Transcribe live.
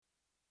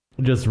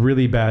just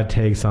really bad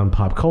takes on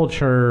pop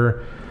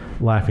culture,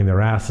 laughing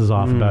their asses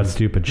off about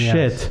stupid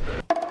shit.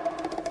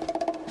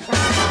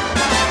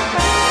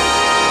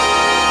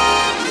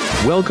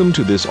 Welcome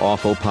to This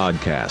Awful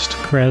Podcast.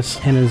 Chris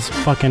and his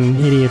fucking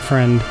idiot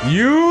friend.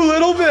 You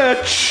little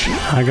bitch!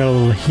 I got a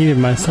little heated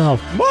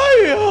myself.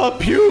 My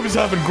pubes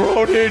haven't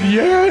grown in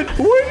yet.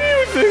 When do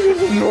you think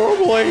is a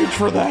normal age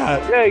for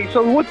that? Hey,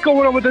 so what's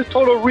going on with this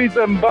total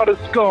reason about a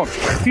skunk?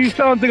 He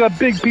sounds like a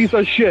big piece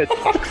of shit.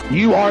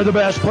 You are the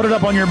best. Put it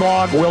up on your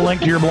blog. We'll link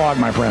to your blog,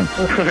 my friend.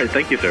 All right,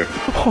 thank you, sir.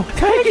 Oh,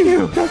 thank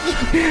you. Oh,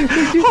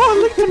 I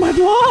linked to my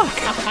blog.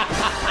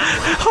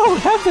 Oh,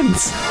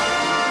 heavens.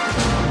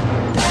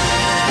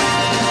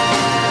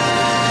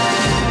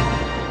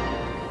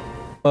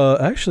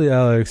 Actually,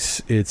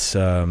 Alex, it's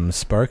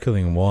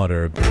sparkling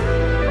water.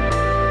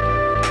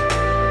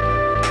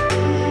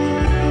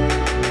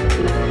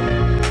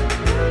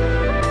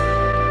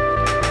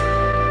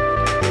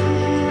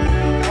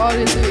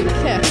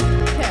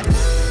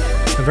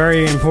 A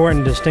very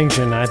important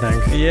distinction, I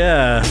think.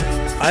 Yeah.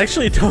 I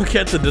actually don't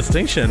get the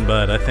distinction,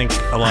 but I think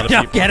a lot of people...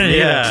 I don't get it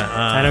either.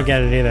 I don't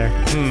get it either.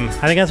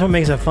 I think that's what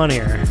makes it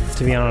funnier,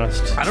 to be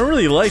honest. I don't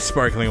really like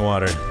sparkling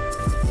water.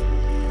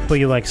 But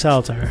you like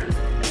seltzer.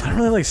 I don't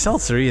really like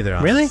seltzer either,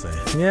 honestly.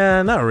 Really?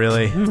 Yeah, not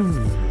really.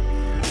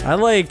 I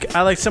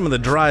like some of the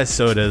dry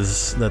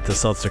sodas that the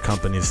seltzer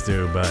companies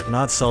do, but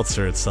not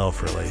seltzer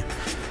itself, really.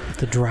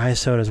 The dry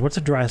sodas. What's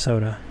a dry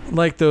soda?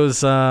 Like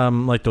those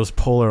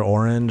Polar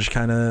Orange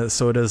kind of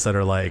sodas that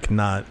are like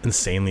not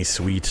insanely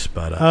sweet,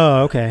 but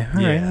oh, okay.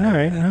 All right.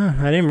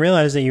 I didn't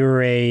realize that you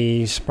were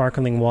a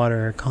sparkling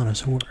water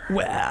connoisseur.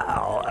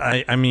 Well,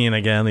 I mean,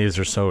 again, these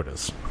are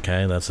sodas.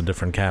 Okay, that's a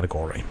different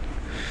category.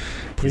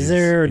 Is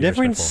there a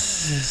difference?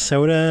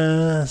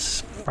 Soda,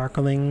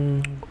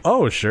 sparkling?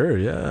 Oh, sure,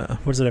 yeah.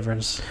 What's the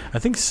difference? I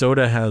think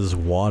soda has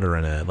water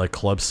in it, like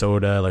club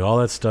soda, like all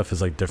that stuff is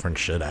like different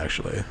shit,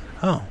 actually.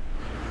 Oh.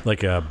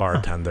 Like a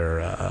bartender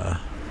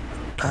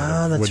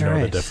that's would know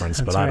right. the difference,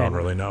 That's but right. I don't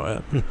really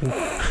know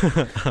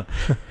it.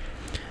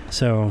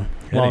 So,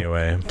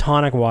 anyway.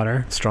 Tonic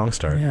water. Strong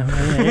start.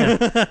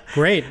 Yeah.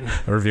 Great.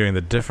 Reviewing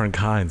the different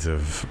kinds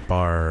of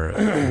bar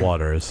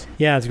waters.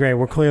 Yeah, it's great.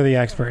 We're clearly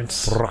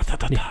experts.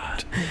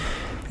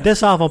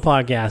 This Awful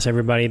Podcast,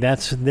 everybody.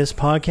 That's this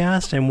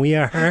podcast, and we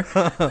are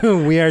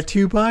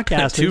two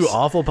podcasters. Two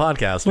awful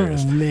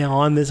podcasters.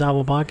 On This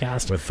Awful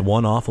Podcast. With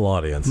one awful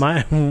audience.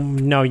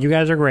 No, you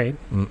guys are great.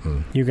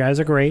 You guys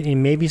are great,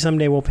 and maybe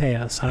someday we'll pay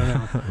us. I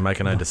don't know.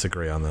 Mike and I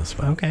disagree on this.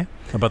 But okay.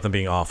 About them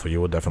being awful,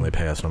 you will definitely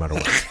pay us no matter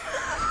what.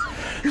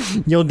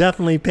 You'll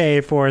definitely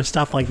pay for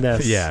stuff like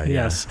this. Yeah,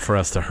 yes. For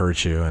us to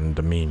hurt you and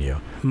demean you.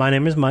 My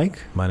name is Mike.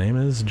 My name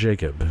is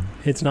Jacob.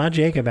 It's not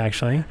Jacob,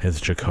 actually. It's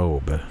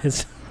Jacob.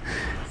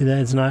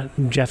 It's not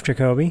Jeff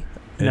Jacoby.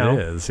 No, it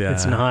is, yeah.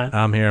 It's not.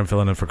 I'm here. I'm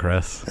filling in for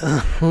Chris.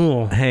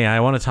 Hey, I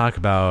want to talk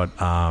about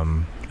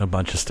a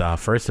bunch of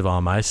stuff. First of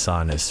all, my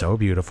son is so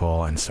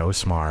beautiful and so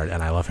smart,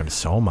 and I love him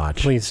so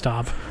much. Please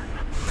stop.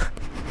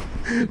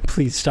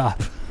 Please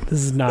stop. This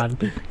is not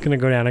going to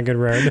go down a good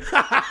road.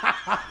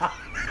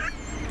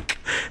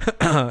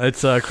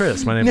 It's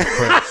Chris. My name is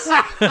Chris.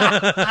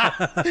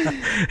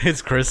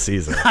 It's Chris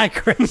season. Hi,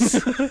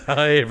 Chris.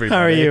 Hi, everybody.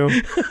 How are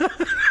you?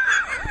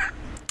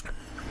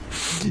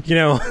 You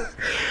know.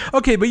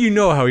 Okay, but you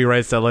know how he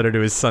writes that letter to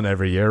his son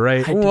every year,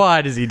 right?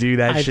 Why does he do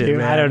that shit,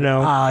 man? I don't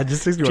know.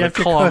 Just makes me want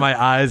to claw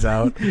my eyes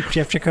out.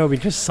 Jeff Jacoby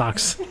just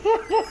sucks.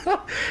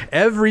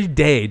 Every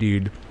day,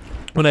 dude.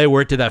 When I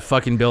worked at that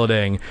fucking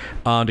building,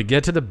 to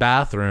get to the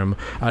bathroom,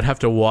 I'd have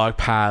to walk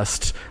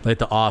past like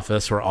the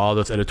office where all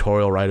those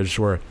editorial writers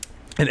were.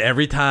 And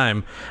every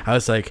time I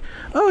was like,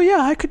 oh yeah,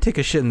 I could take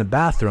a shit in the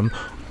bathroom.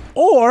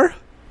 Or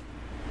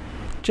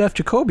Jeff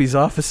Jacoby's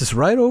office is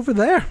right over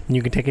there.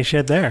 You can take a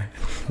shit there.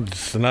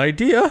 Just an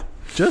idea.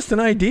 Just an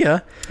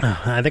idea.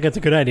 I think it's a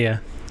good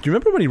idea. Do you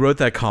remember when he wrote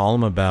that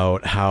column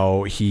about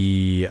how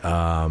he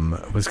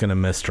was going to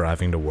miss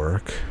driving to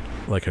work?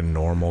 Like a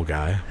normal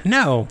guy?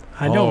 No,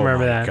 I don't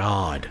remember that. Oh, my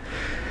God.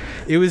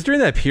 It was during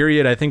that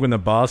period, I think, when the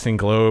Boston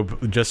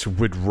Globe just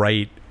would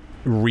write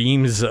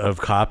reams of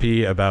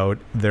copy about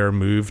their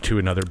move to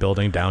another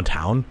building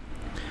downtown.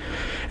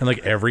 And, like,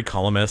 every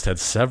columnist had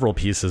several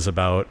pieces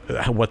about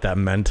what that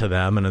meant to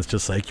them. And it's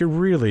just like, you're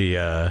really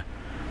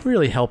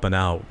helping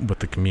out with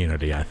the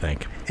community, I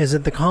think. Is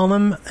it the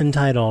column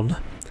entitled...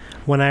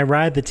 When I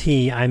ride the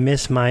T, I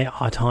miss my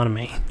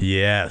autonomy?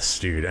 Yes,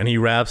 dude. And he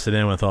wraps it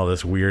in with all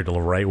this weird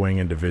right-wing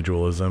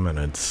individualism, and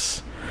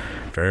it's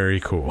very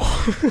cool.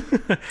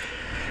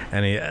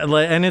 and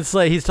it's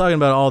like he's talking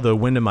about all the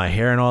wind in my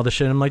hair and all the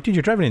shit. I'm like, dude,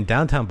 you're driving in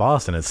downtown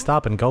Boston. It's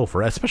stop and go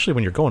especially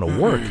when you're going to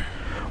work.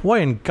 Why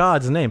in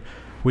God's name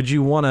would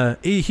you want to...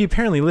 He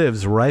apparently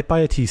lives right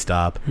by a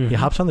T-stop. He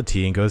hops on the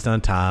T and goes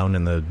downtown,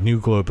 and the New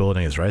Globe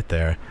building is right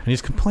there. And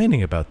he's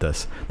complaining about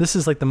this. This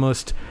is like the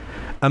most...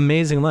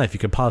 amazing life you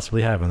could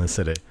possibly have in the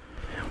city.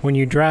 When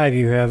you drive,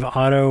 you have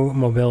auto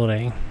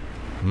mobility.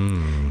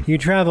 You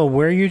travel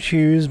where you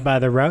choose by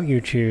the route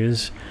you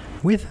choose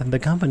with the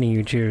company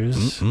you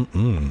choose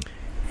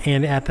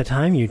and at the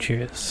time you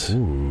choose.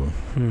 Ooh.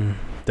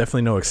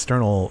 definitely no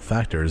external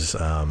factors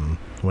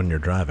when you're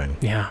driving.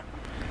 Yeah.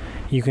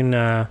 You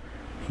can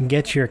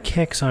get your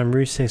kicks on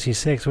Route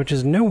 66, which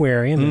is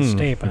nowhere in the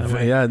state, by the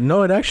way. Yeah,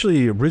 no, it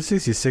actually, Route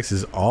 66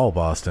 is all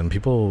Boston.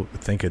 People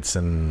think it's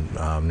in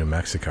New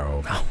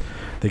Mexico. Oh.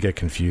 They get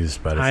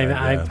confused by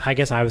the I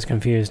guess I was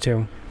confused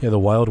too. Yeah, the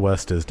Wild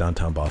West is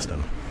downtown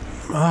Boston.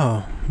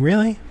 Oh,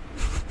 really?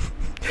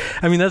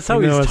 I mean, that's how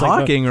he's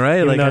talking, like, right?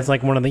 Even like though it's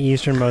like one of the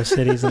easternmost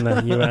cities in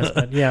the U.S.,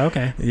 but yeah,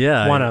 okay.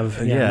 Yeah. One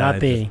of, not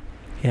the...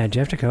 Yeah,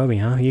 Jeff Jacoby,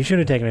 huh? You should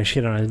have taken a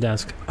shit on his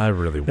desk. I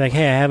really would. Like,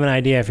 hey, I have an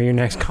idea for your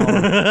next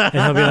column.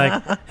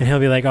 and he'll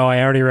be like, oh,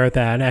 I already wrote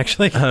that,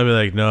 actually. I'll be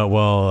like, no,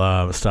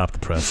 well, stop the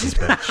press,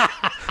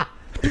 bitch.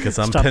 Because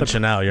I'm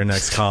pinching out your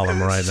next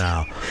column right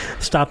now.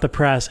 Stop the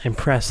press and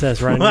press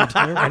this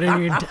right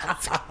in your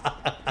desk.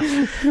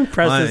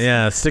 Press this.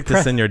 Yeah, stick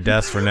this in your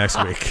desk for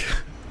next week.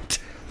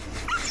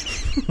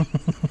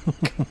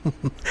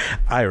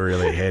 I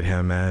really hate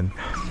him, man.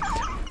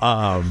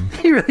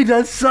 He really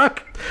does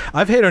suck.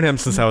 I've hated on him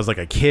since I was like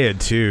a kid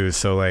too.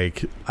 So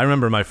like, I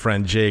remember my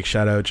friend Jake,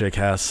 shout out Jake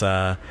Hess,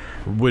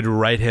 would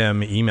write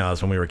him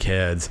emails when we were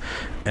kids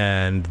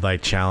and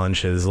like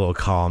challenge his little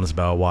columns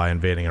about why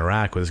invading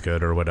Iraq was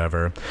good or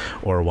whatever,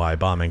 or why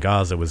bombing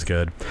Gaza was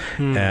good.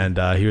 And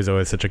he was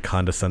always such a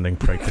condescending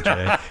prick to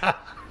Jake.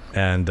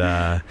 And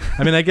I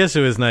mean, I guess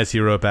it was nice he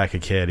wrote back a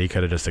kid. He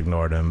could have just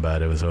ignored him,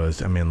 but it was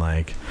always, I mean,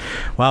 like,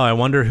 wow, I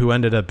wonder who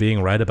ended up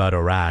being right about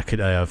Iraq, a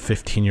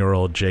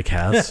 15-year-old Jake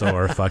Hess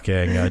or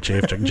fucking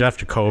Jeff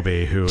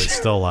Jacoby, who is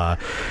still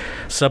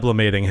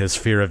sublimating his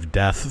fear of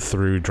death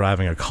through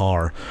driving a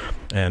car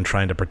and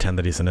trying to pretend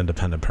that he's an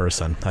independent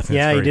person. I think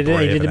yeah, he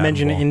did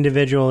mention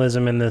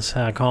individualism in this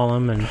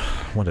column. And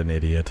what an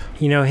idiot.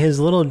 You know, his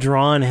little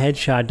drawn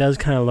headshot does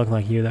kind of look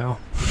like you, though,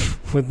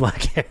 with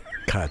black hair.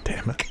 God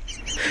damn it.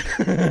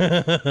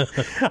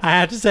 I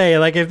have to say,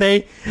 like, if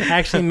they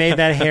actually made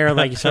that hair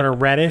like sort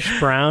of reddish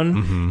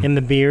brown in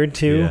the beard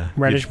too,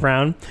 reddish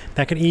brown,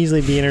 that could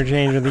easily be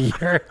interchanged with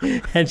your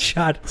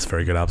headshot. That's a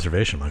very good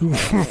observation,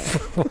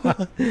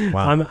 Michael.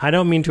 Wow. I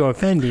don't mean to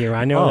offend you.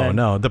 I know. Oh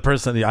no,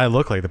 I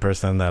look like the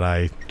person that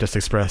I just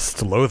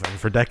expressed loathing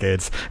for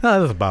decades. No, that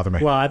doesn't bother me.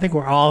 Well, I think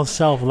we're all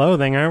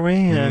self-loathing, aren't we?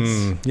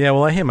 Yeah.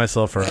 Well, I hate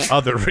myself for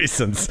other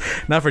reasons,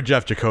 not for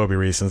Jeff Jacoby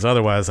reasons.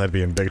 Otherwise, I'd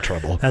be in big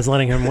trouble. That's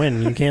letting him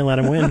win. You can't let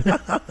him win.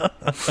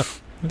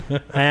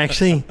 I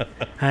actually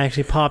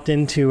popped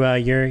into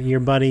your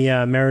buddy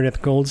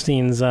Meredith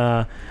Goldstein's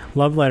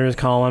love letters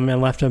column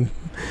and left a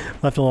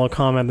little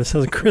comment that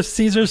says Chris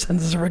Caesar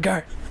sends his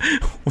regard.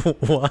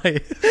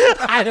 Why?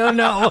 I don't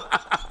know.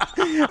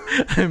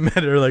 I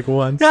met her like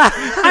once.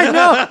 I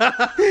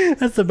know.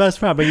 That's the best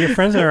part. But your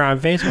friends are on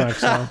Facebook,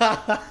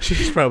 so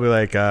she's probably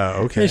like,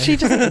 okay. She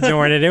just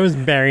ignored it. It was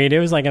buried. It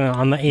was like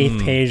on the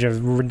 8th page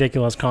of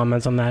ridiculous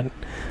comments on that.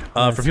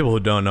 For people who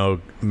don't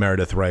know,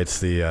 Meredith writes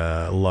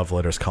the love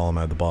letters column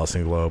at the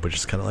Boston Globe, which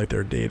is kind of like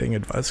their dating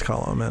advice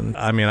column. And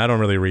I mean, I don't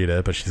really read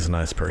it, but she's a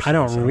nice person. I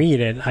don't read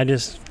it. I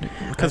just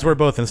because we're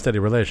both in steady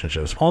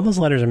relationships. All those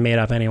letters are made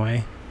up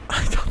anyway.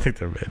 I don't think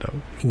they're made up.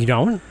 You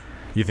don't?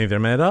 You think they're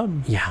made up?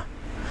 Yeah.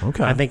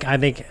 Okay. I think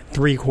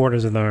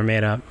 3/4 of them are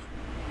made up.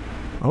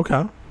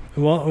 Okay.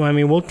 Well, I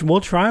mean,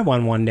 we'll try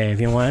one day if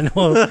you want.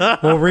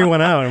 We'll read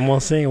one out and we'll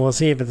see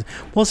if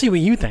we'll see what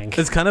you think.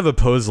 It's kind of a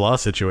Poe's Law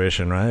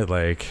situation, right?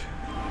 Like,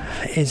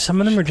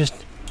 some of them are just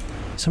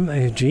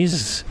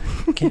Jesus.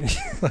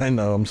 I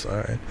know. I'm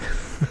sorry.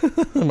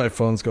 My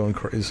phone's going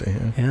crazy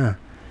here. Yeah.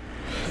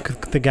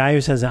 The guy who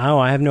says, "Oh,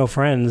 I have no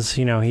friends,"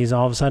 you know, he's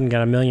all of a sudden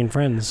got 1 million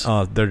friends.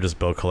 Oh, they're just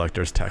bill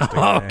collectors texting.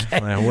 Oh,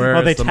 okay. Like,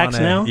 where's they the text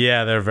money? now?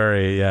 Yeah, they're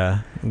very.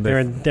 Yeah,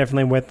 they're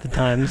definitely with the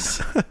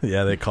times.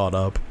 Yeah, they caught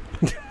up.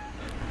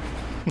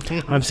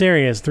 I'm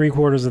serious.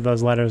 3/4 of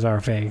those letters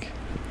are fake.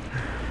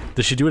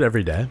 Does she do it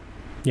every day?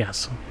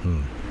 Yes.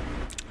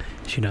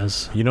 She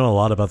does. You know a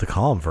lot about the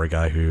column for a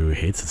guy who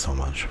hates it so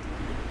much.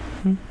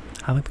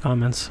 I like the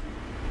comments.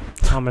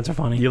 Comments are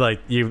funny.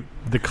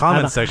 The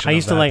comment section. I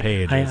used to like.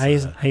 Page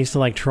I used to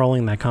like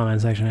trolling that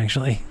comment section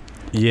actually.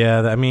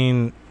 Yeah, I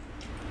mean,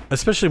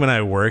 especially when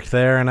I worked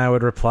there and I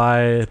would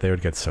reply, they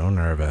would get so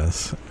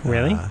nervous.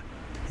 Really?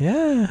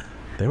 Yeah,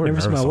 they were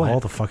nervous about all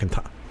the fucking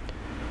time.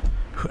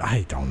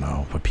 I don't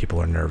know what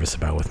people are nervous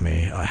about with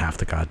me half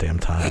the goddamn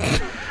time.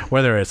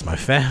 Whether it's my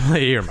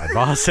family or my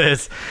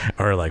bosses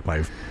or like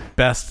my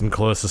best and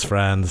closest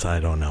friends, I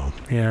don't know.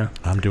 Yeah.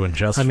 I'm doing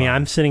just fine. I mean,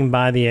 I'm sitting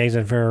by the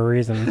exit for a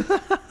reason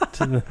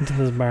to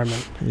this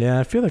apartment. Yeah,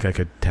 I feel like I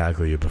could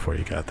tackle you before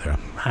you got there.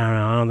 I don't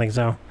know. I don't think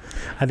so.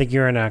 I think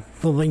you're in a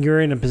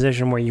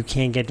position where you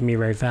can't get to me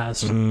very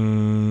fast.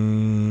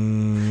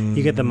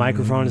 You get the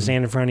microphone to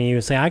stand in front of you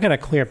and say, "I got a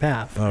clear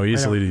path." Oh,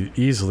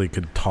 easily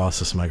could toss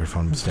this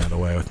microphone and stand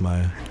away with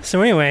my.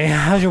 So anyway,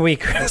 how's your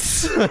week,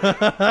 Chris?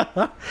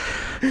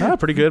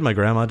 Pretty good. My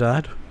grandma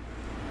died.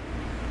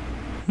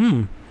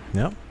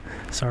 Yep.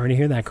 Sorry to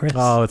hear that, Chris.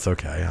 Oh, it's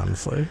okay,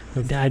 honestly.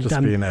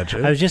 Just being edgy.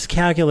 I was just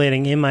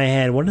calculating in my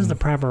head, what is the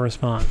proper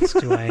response?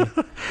 Do I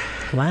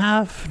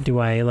laugh? Do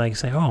I like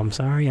say, "Oh, I'm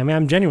sorry"? I mean,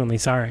 I'm genuinely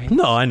sorry.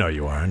 No, I know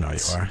you are.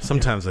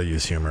 Sometimes I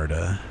use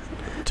humor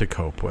to to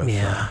cope with.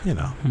 Yeah. You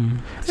know,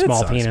 it Small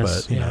sucks,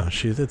 penis. but you know,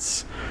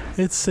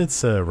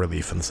 it's a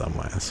relief in some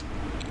ways.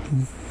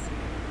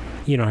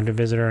 You don't have to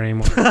visit her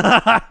anymore.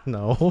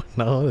 No,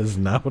 that's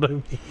not what I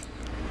mean.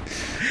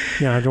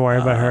 You don't have to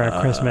worry about her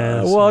at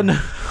Christmas. Well, no.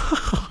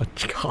 Oh,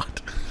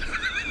 God.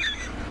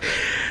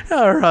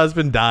 Her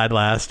husband died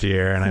last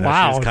year, and I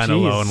know she's kind of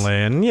lonely.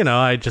 And, you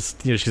know,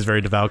 she's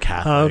very devout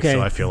Catholic. Oh, okay.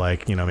 So I feel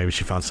like, you know, maybe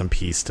she found some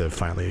peace to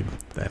finally,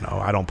 you know,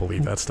 I don't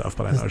believe that stuff,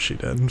 but I know she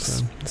did.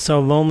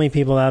 So lonely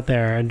people out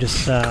there,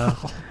 just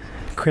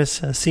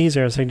Chris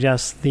Caesar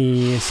suggests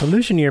the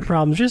solution to your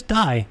problems, just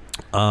die.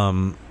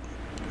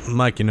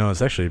 Mike, you know,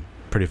 it's actually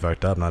pretty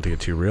fucked up, not to get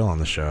too real on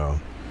the show.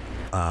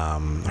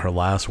 Her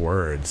last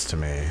words to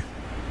me,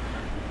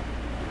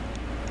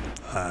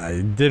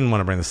 I didn't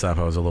want to bring this up.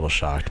 I was a little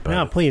shocked, but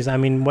No, please. I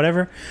mean,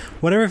 whatever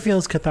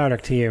feels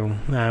cathartic to you,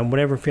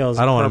 whatever feels.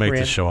 I don't want to make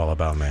this show all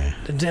about me.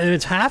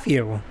 It's half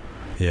you.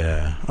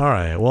 Yeah. All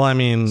right. Well, I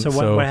mean,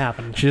 So what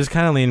happened? She just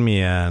kind of leaned me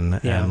in,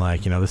 Yeah. and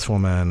like, you know, this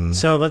woman.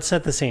 So let's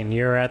set the scene.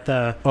 You're at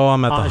the. Oh,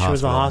 I'm at the hospital. She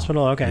was at the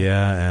hospital. Okay.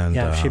 Yeah, and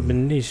Yeah, she'd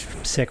been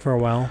sick for a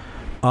while.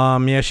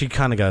 Yeah, she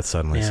kind of got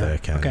suddenly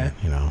sick, and okay.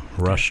 you know,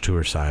 rushed to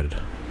her side.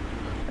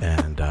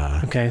 And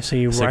okay, so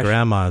you said, rushed.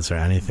 Grandma, is there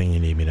anything you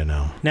need me to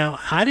know? Now,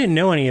 I didn't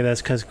know any of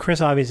this because Chris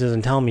obviously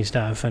doesn't tell me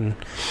stuff, and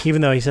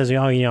even though he says,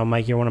 "Oh, you know,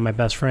 Mike, you're one of my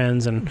best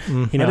friends," and you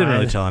know, I didn't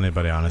really tell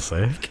anybody,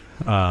 honestly,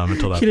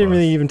 until that. He didn't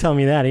really even tell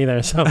me that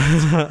either, so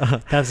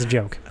that's a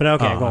joke. But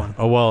okay, go on.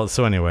 Oh well,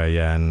 so anyway,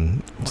 yeah,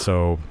 and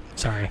so.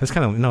 Sorry. It's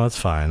kind of no, it's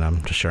fine.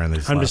 I'm just sharing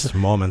these last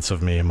moments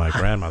of me and my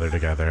grandmother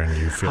together,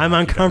 and you feel. I'm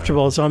like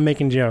uncomfortable, so I'm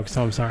making jokes.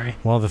 So I'm sorry.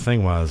 Well, the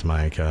thing was,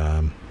 Mike,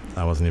 I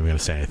wasn't even going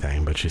to say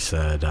anything, but she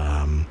said,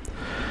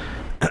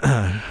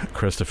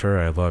 "Christopher,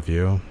 I love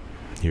you.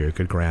 You're a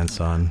good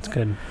grandson. It's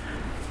good.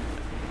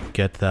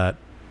 Get that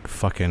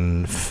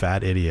fucking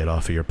fat idiot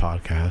off of your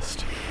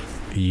podcast.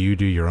 You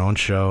do your own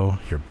show.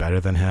 You're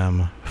better than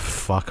him.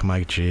 Fuck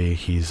Mike G.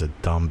 He's a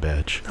dumb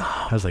bitch."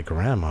 I was like,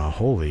 Grandma,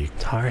 holy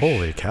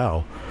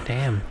cow.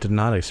 Damn. Did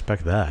not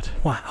expect that.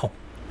 Wow.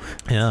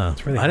 Yeah.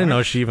 Really I didn't harsh.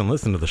 know she even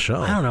listened to the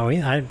show. I don't know.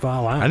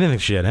 Wow. I didn't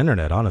think she had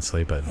internet,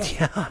 honestly, but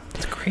Yeah,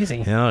 it's crazy.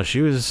 you know,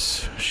 she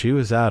was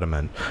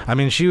adamant. I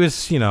mean, she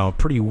was, you know,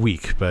 pretty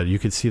weak, but you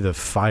could see the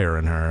fire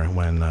in her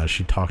when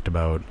she talked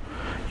about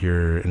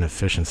your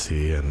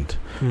inefficiency and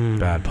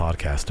bad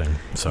podcasting.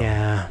 So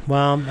Yeah.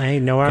 Well, hey,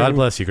 no argument. God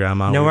bless you,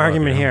 Grandma. No We love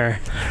argument you. here.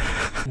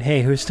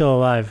 Hey, who's still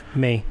alive?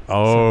 Me.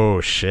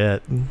 Oh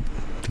shit!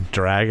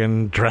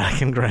 Dragon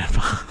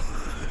Grandpa.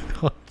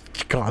 Oh,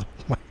 God.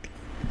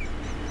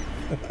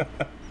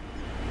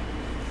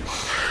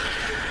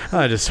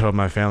 I just hope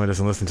my family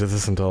doesn't listen to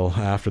this until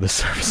after the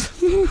service.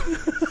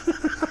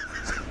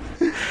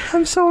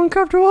 I'm so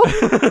uncomfortable.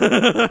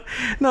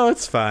 No,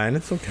 it's fine.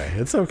 It's okay.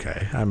 It's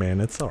okay. I mean,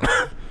 it's all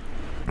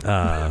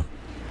right.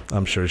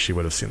 I'm sure she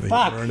would have seen the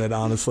humor in it,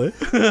 honestly.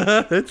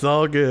 It's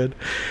all good.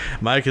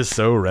 Mike is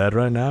so red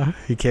right now.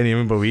 He can't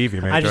even believe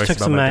you made I just took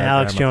some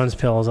Alex Jones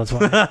pills. That's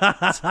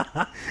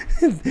why.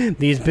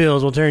 These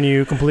pills will turn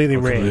you completely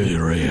red.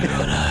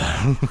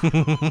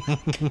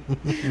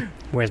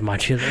 Where's my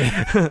chili?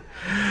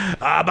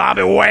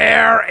 Bobby,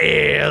 where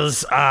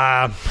is...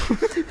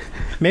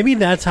 Maybe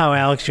that's how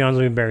Alex Jones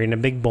will be buried, in a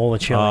big bowl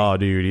of chili. Oh,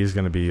 dude, he's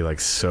going to be,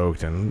 like,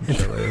 soaked in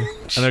chili.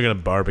 And they're going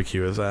to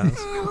barbecue his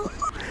ass.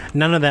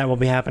 None of that will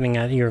be happening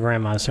at your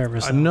grandma's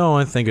service. No,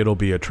 I think it'll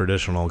be a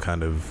traditional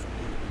kind of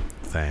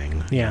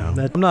thing. Yeah, you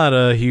know? I'm not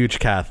a huge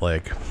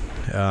Catholic,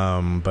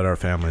 but our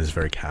family is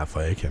very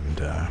Catholic, and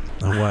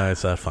why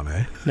is that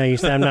funny? No, you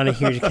said I'm not a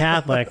huge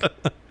Catholic. I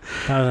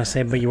was going to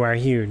say, but you are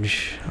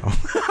huge.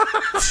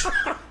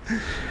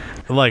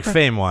 Like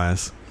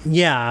fame-wise.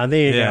 Yeah,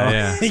 there you go.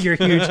 Yeah. You're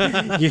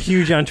huge. You're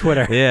huge on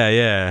Twitter.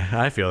 Yeah,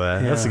 I feel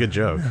that. That's a good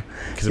joke,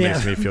 because it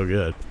makes me feel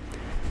good.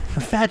 A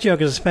fat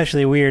joke is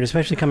especially weird,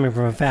 especially coming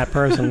from a fat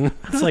person.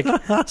 It's like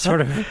sort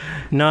of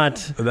not.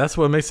 That's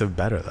what makes it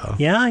better, though.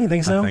 Yeah, you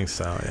think so? I think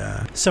so.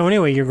 Yeah. So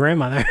anyway, your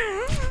grandmother.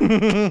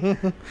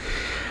 I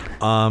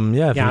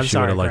think she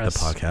would have liked Chris. the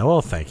podcast.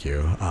 Well, thank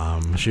you.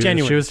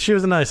 She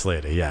was a nice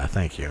lady. Yeah,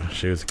 thank you.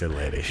 She was a good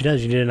lady. She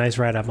does. You did a nice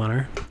write up on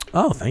her.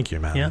 Oh, thank you,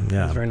 man. Yeah,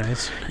 that was very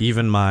nice.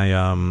 Even my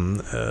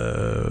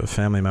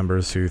family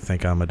members who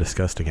think I'm a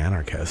disgusting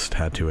anarchist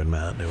had to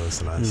admit it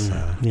was a nice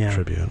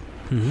tribute.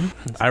 Mm-hmm.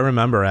 I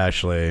remember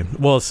actually,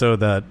 so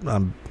that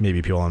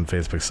maybe people on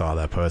Facebook saw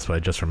that post, but I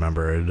just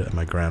remembered at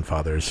my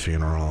grandfather's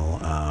funeral,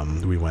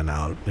 we went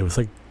out. It was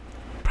like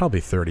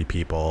probably 30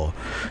 people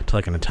to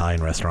like an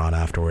Italian restaurant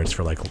afterwards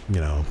for like, you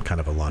know,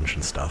 kind of a lunch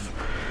and stuff.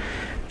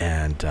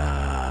 And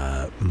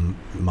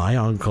my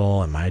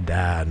uncle and my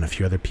dad and a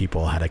few other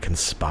people had to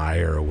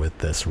conspire with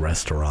this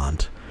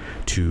restaurant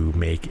to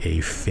make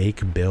a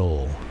fake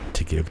bill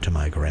to give to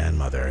my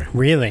grandmother.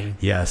 Really?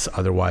 Yes,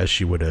 otherwise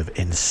she would have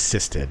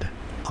insisted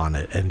on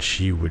it, and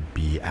she would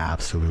be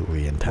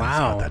absolutely intense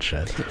Wow. about that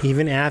shit.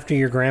 Even after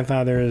your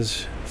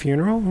grandfather's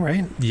funeral,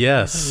 right?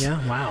 Yes.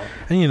 Yeah. Wow.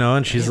 And,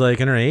 and she's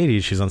like in her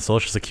 80s. She's on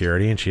Social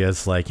Security, and she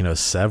has like,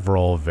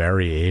 several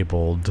very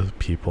abled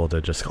people to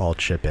just all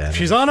chip in.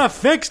 She's on a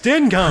fixed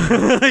income.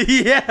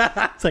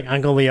 yeah. It's like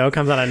Uncle Leo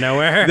comes out of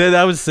nowhere.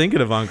 I was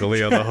thinking of Uncle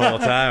Leo the whole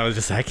time. I was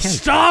just, I can't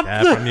Stop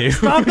take that from you.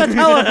 Stop the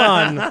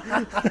telephone.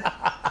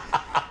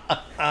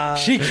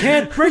 She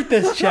can't print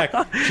this check.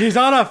 She's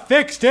on a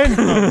fixed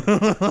income.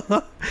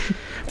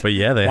 But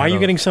yeah, Why are you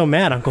getting so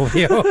mad, Uncle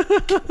Leo?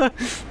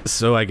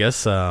 So I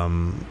guess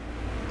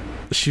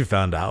she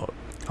found out.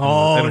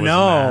 Oh, and was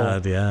no.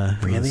 Mad. Yeah.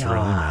 Really? Was really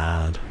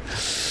mad.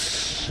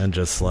 And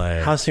just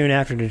like How soon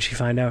after did she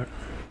find out?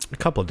 a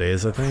couple of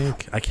days, I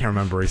think. I can't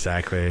remember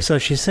exactly. So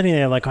she's sitting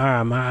there like, all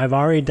right, I've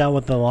already dealt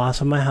with the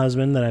loss of my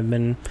husband that I've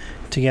been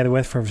together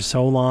with for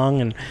so long,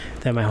 and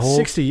that my whole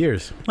 60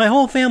 years. My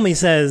whole family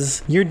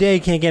says your day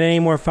can't get any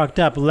more fucked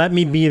up. Let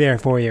me be there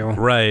for you.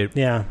 Right.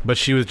 Yeah. But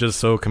she was just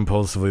so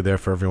compulsively there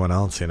for everyone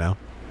else, And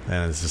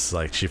it's just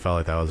like she felt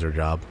like that was her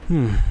job.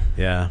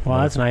 Yeah. Well,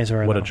 that's nice of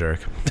her. What though. a jerk.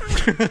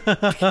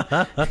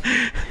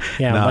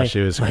 Yeah. No, like, she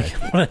was like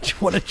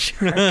what a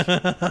jerk.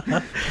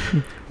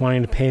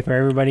 Wanting to pay for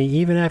everybody,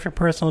 even after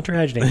personal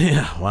tragedy.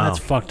 Yeah. Wow. That's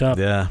fucked up.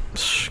 Yeah.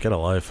 Get a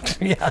life.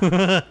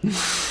 Yeah.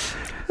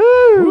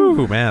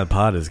 Ooh, man, the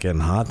pot is getting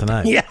hot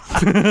tonight. Yeah.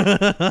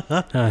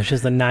 It's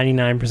just the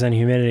 99%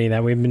 humidity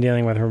that we've been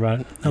dealing with for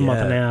about a month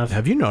and a half.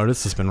 Have you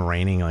noticed it's been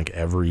raining like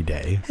every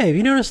day? Hey, have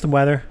you noticed the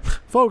weather?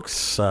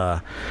 Folks, it's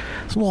a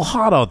little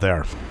hot out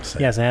there.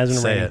 Yes, it has been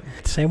Say raining.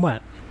 Say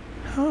what?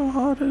 How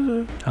hot is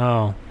it?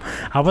 Oh.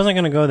 I wasn't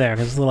going to go there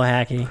because it's a little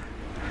hacky.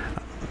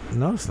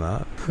 No, it's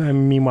not.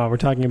 Meanwhile, we're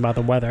talking about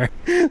the weather.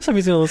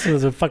 Somebody's gonna listen to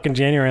this in fucking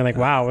January and like,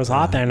 wow, it was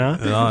hot there, no?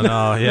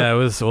 No, yeah, it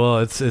was. Well,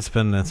 it's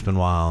been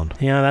wild.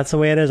 Yeah, that's the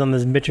way it is on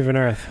this bitch of an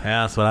earth.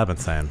 Yeah, that's what I've been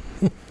saying.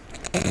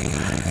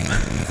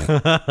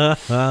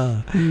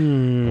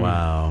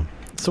 Wow.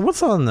 So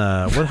what's on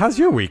the? How's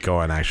your week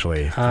going?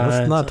 Actually,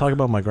 let's not talk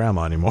about my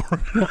grandma anymore.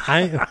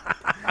 I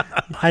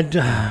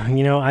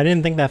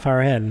didn't think that far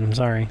ahead. I'm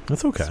sorry.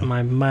 That's okay. So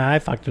my I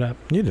fucked it up.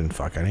 You didn't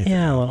fuck anything.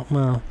 Yeah,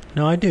 well,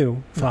 no, I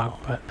do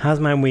fuck. But how's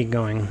my week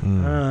going?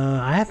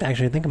 I have to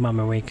actually think about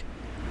my week.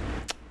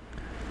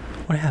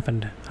 What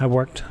happened? I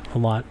worked a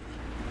lot,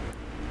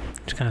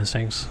 which kind of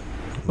stinks.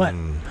 But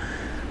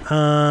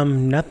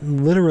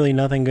literally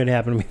nothing good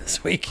happened to me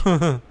this week.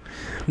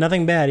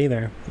 Nothing bad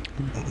either.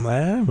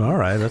 All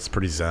right, that's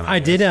pretty zen. I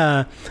did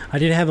have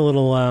a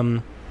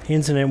little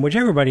incident, which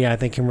everybody I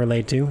think can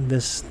relate to.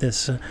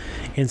 This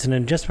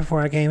incident just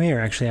before I came here.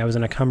 Actually, I was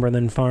in a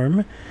Cumberland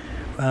farm,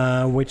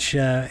 which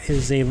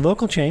is a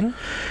local chain.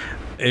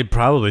 It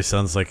probably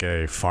sounds like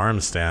a farm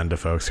stand to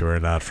folks who are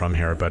not from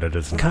here, but it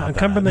is not.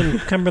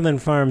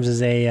 Cumberland Farms is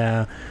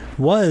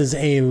was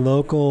a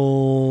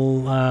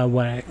local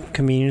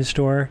convenience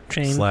store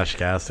chain /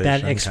 gas station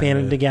that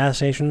expanded to gas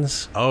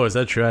stations. Oh, is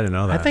that true? I didn't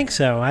know that. I think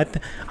so.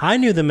 I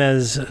knew them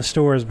as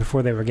stores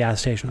before they were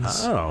gas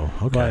stations. Oh,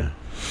 okay.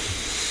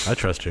 I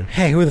trust you.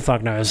 Hey, who the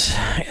fuck knows?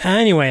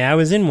 Anyway, I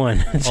was in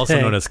one. Also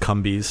known as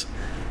Cumbies.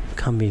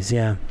 Cumbies,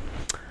 yeah.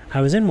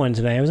 I was in one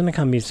today. I was in a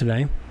Cumbies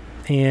today.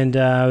 And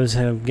I was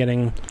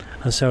getting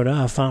a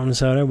soda, a fountain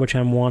soda, which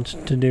I'm wont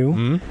to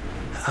do.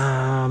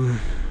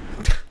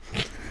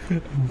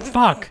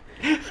 Fuck.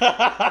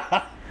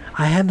 I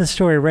had the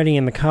story ready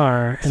in the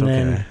car, and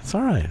then it's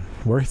all right.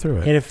 Work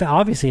through it. It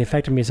obviously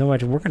affected me so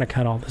much. We're gonna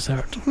cut all this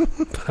out. By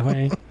the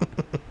way,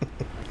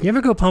 you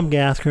ever go pump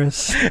gas,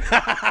 Chris?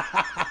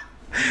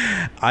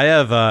 I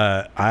have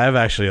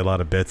actually a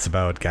lot of bits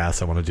about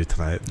gas I want to do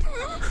tonight.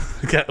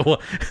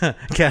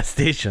 Gas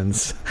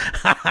stations,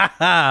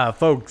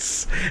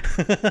 folks.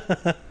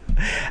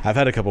 I've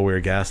had a couple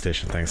weird gas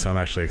station things, so I'm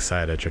actually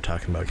excited you're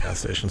talking about gas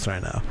stations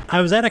right now.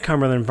 I was at a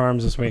Cumberland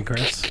Farms this week,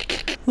 Chris.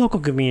 Local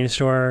convenience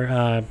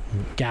store,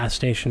 gas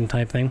station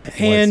type thing.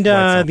 And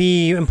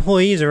the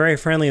employees are very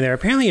friendly there.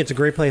 Apparently it's a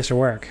great place to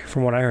work,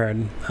 from what I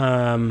heard.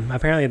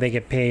 Apparently they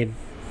get paid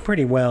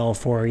pretty well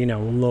for,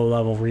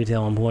 low-level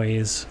retail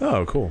employees.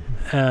 Oh, cool.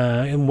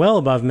 Well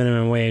above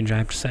minimum wage, I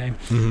have to say.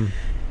 Mm-hmm.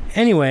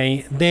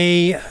 Anyway,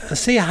 they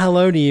say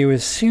hello to you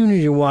as soon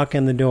as you walk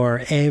in the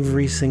door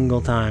every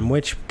single time,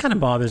 which kind of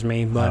bothers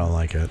me. But I don't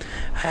like it.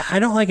 I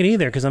don't like it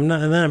either because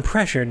I'm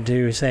pressured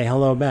to say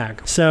hello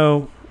back.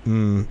 So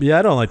yeah,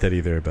 I don't like that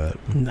either. But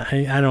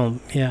I don't.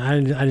 Yeah,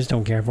 I just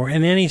don't care for it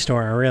in any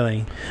store.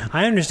 Really,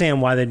 I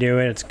understand why they do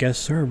it. It's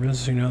guest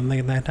service,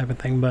 that type of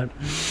thing. But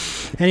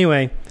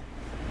anyway,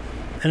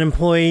 an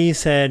employee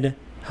said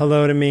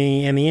hello to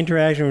me, and the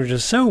interaction was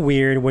just so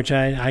weird, which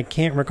I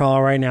can't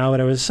recall right now,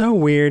 but it was so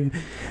weird.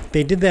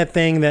 They did that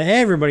thing that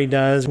everybody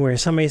does where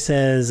somebody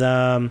says,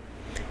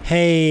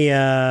 hey,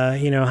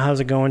 how's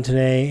it going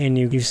today? And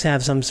you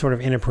have some sort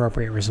of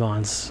inappropriate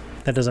response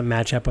that doesn't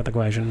match up with the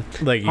question.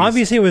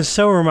 Obviously, it was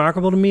so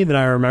remarkable to me that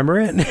I remember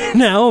it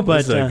now,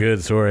 but... It's a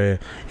good story.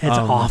 It's an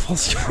awful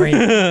story,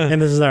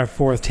 and this is our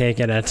fourth take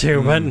at it,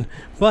 too.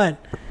 But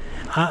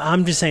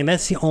I'm just saying,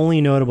 that's the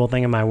only notable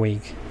thing in my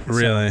week.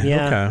 Really? So,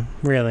 yeah. Okay.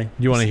 Really.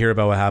 You want to hear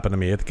about what happened to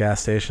me at the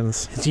gas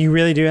stations? So you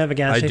really do have a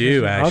gas I station?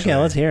 do, actually. Okay,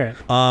 let's hear it.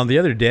 The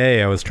other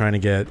day I was trying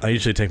to I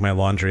usually take my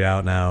laundry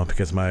out now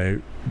because my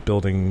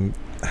building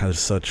has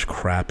such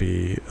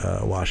crappy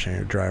washing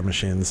or dryer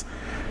machines.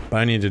 But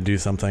I need to do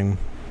something.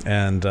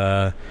 And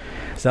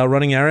was out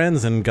running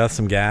errands and got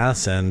some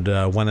gas and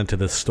went into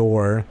the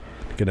store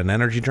to get an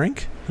energy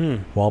drink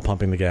while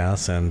pumping the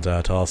gas and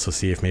to also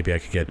see if maybe I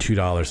could get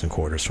 $2 in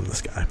quarters from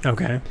this guy.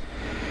 Okay.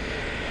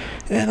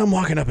 And I'm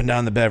walking up and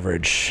down the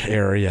beverage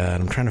area,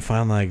 and I'm trying to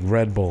find, like,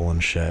 Red Bull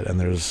and shit, and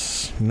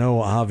there's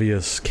no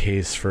obvious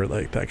case for,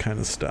 like, that kind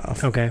of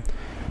stuff. Okay.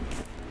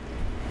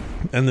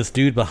 And this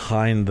dude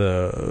behind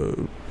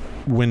the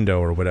window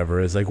or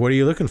whatever is like, what are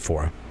you looking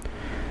for?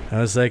 I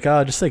was like,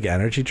 oh, just, like,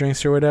 energy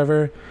drinks or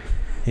whatever.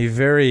 He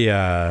very,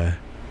 in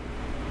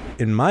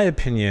my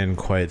opinion,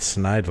 quite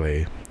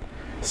snidely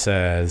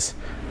says,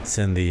 it's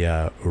in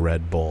the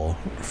Red Bull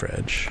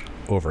fridge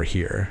over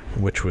here,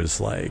 which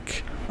was,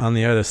 like, on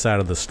the other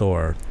side of the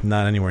store,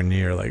 not anywhere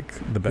near like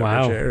the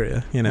beverage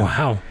area. You know,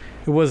 Wow.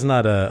 It was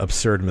not a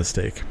absurd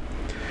mistake,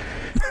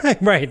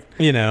 Right.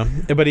 you know.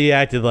 But he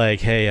acted like,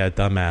 "Hey,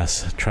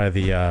 dumbass, try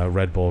the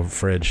Red Bull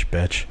fridge,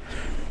 bitch."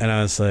 And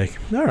I was like,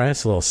 "All right,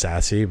 it's a little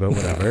sassy, but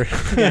whatever."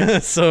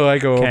 So I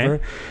go over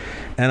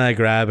and I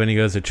grab, and he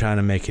goes, "They're trying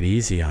to make it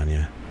easy on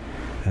you."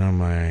 And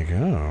I'm like,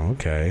 oh,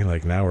 okay.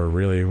 Like now we're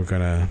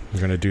gonna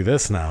do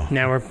this now.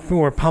 Now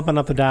we're pumping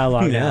up the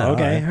dialogue. Yeah, now.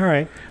 Okay. All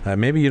right.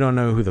 Maybe you don't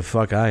know who the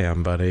fuck I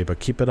am, buddy, but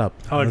keep it up.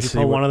 Oh, did you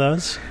pull one of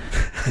those?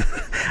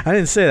 I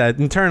didn't say that.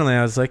 Internally,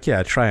 I was like,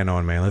 yeah, try it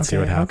on, man. Let's see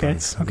what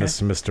happens. Okay. This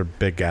is Mr.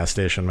 Big Gas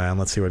Station, man.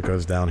 Let's see what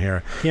goes down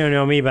here. You don't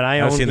know me, but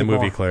I've seen the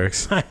movie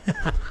Clerks.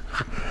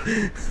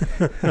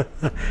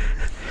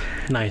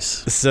 Nice.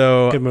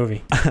 So Good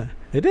movie.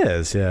 It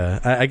is, yeah.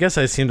 I guess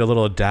I seemed a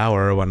little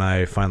dour when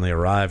I finally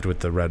arrived with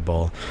the Red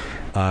Bull,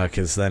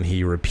 because then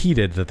he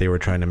repeated that they were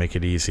trying to make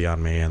it easy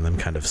on me and then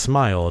kind of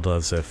smiled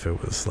as if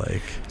it was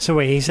like... So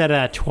wait, he said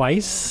that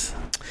twice?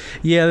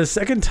 Yeah, the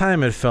second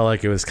time it felt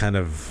like it was kind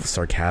of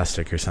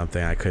sarcastic or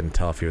something. I couldn't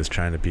tell if he was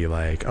trying to be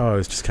like, oh, I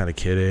was just kind of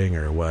kidding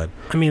or what.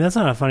 I mean, that's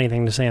not a funny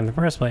thing to say in the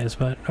first place,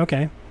 but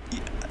okay.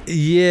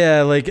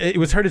 Yeah, like it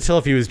was hard to tell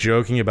if he was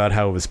joking about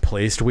how it was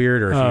placed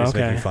weird or if he was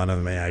making fun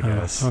of me, I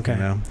guess. Okay. You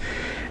know?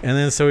 And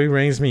then so he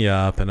rings me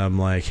up and I'm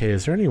like, hey,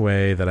 is there any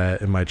way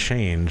that in my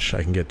change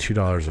I can get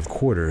 $2 of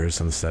quarters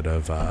instead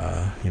of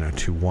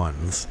 2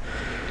 ones?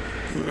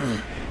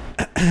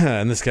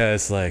 And this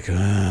guy's like,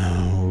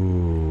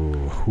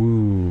 ooh.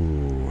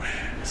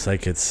 It's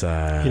like it's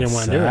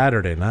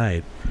Saturday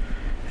night.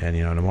 And,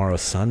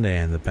 tomorrow's Sunday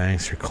and the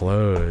banks are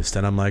closed.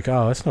 And I'm like,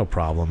 oh, that's no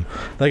problem.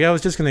 Like, I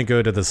was just going to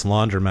go to this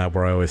laundromat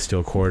where I always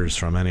steal quarters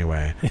from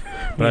anyway.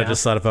 But I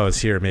just thought if I was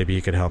here, maybe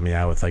you could help me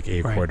out with, like,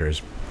 8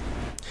 quarters.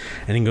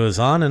 And he goes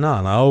on and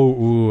on.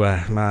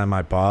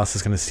 My boss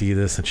is going to see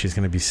this and she's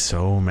going to be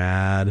so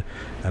mad.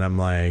 And I'm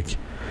like,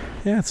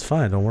 yeah, it's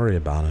fine. Don't worry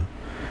about it.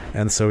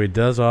 And so he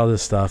does all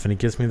this stuff and he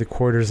gives me the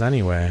quarters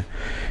anyway.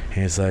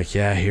 And he's like,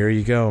 yeah, here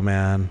you go,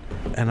 man.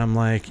 And I'm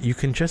like, you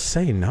can just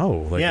say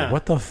no. Like,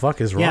 what the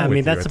fuck is wrong with you? Yeah, I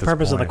mean, that's the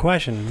purpose of the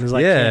question. It's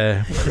like,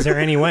 is there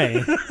any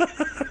way?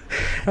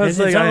 It's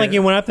not like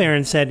you went up there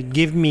and said,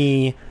 give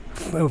me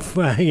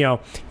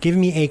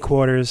 8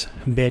 quarters,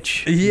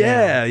 bitch.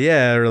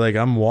 Yeah. Or like,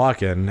 I'm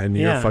walking and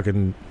your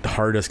fucking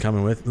heart is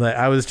coming with. Like,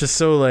 I was just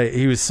so like,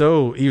 he was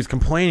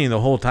complaining the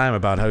whole time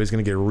about how he's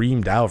going to get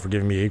reamed out for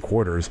giving me 8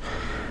 quarters.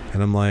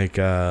 And I'm like,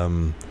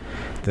 then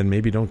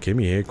maybe don't give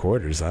me 8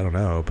 quarters. I don't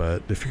know.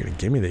 But if you're going to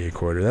give me the 8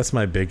 quarters, that's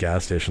my big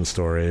gas station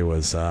story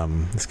was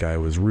this guy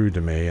was rude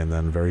to me and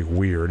then very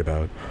weird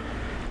about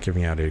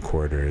giving out 8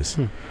 quarters.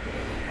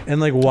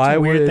 And like, why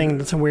would...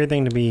 That's a weird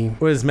thing to be...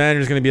 Well, his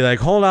manager's going to be like,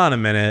 hold on a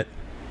minute.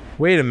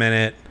 Wait a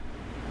minute.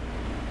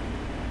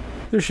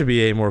 There should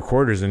be 8 more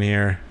quarters in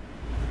here.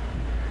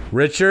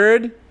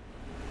 Richard?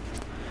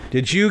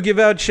 Did you give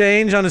out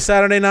change on a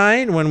Saturday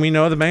night when we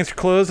know the banks are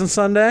closed on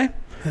Sunday?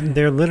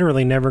 They're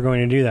literally never going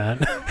to do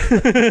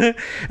that.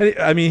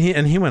 I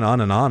mean, he went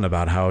on and on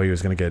about how he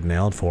was going to get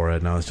nailed for it,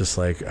 and I was just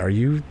like, "Are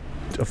you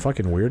a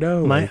fucking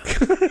weirdo?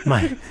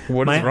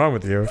 What is wrong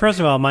with you?" First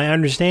of all, my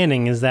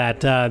understanding is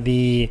that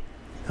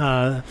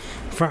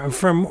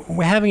from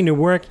having to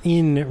work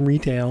in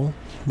retail,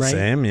 right?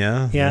 Same,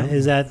 yeah.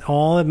 Is that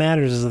all that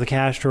matters is the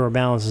cash drawer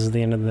balances at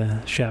the end of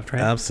the shift,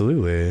 right?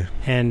 Absolutely.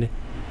 And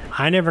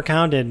I never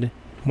counted.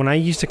 When I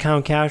used to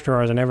count cash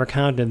drawers, I never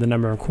counted the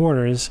number of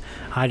quarters.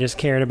 I just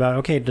cared about,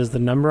 okay, does the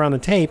number on the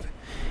tape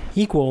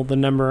equal the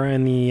number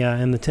in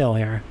the till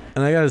here?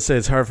 And I gotta say,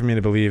 it's hard for me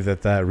to believe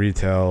that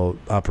retail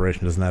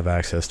operation doesn't have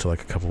access to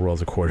like a couple rolls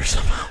of quarters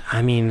somehow.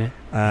 I mean,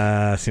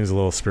 seems a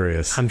little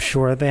spurious. I'm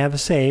sure they have a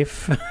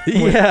safe. I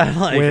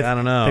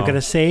don't know. They've got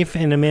a safe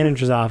in the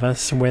manager's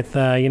office with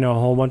a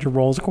whole bunch of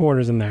rolls of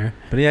quarters in there.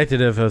 But he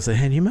acted as if I was like,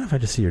 hey, do you mind if I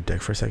just see your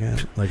dick for a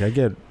second? Like, I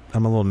get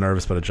I'm a little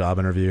nervous about a job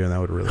interview, and that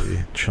would really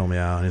chill me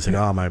out. And he's like,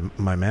 oh,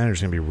 my manager's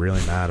going to be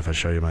really mad if I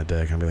show you my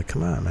dick. I'll be like,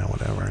 come on, man,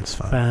 whatever, it's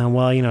fine.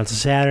 Well, it's a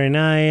Saturday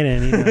night,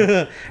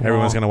 and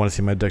everyone's going to want to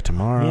see my dick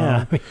tomorrow.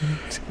 Yeah. I'm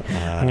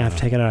going to have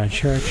to take it out of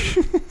church.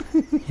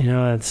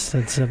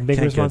 It's a big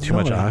can't responsibility. get too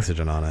much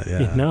oxygen on it,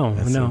 yeah. No.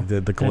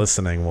 The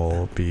glistening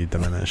will be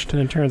diminished.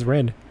 And it turns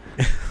red.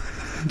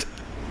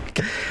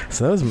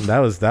 So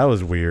that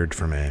was weird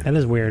for me. That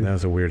is weird. That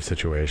was a weird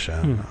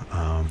situation.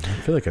 I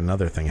feel like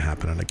another thing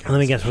happened again. Let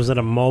me guess. Was it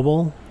a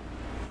mobile,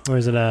 or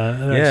is it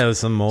a? Yeah, it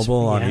was a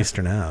mobile on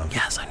Eastern Ave.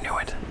 Yes, I knew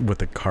it. With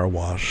the car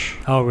wash.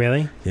 Oh,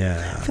 really?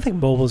 Yeah. I feel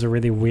like mobiles are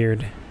really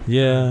weird.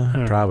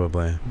 Yeah,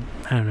 probably.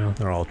 I don't know.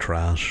 They're all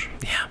trash.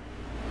 Yeah.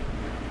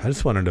 I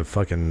just wanted to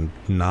fucking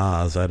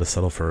Nas. I had to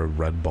settle for a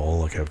Red Bull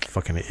like a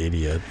fucking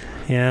idiot.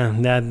 Yeah,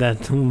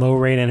 that low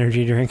rate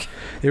energy drink.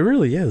 It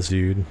really is,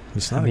 dude.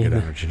 It's not a good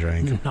energy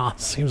drink. Nas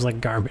seems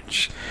like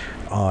garbage.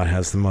 Oh, it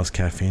has the most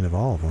caffeine of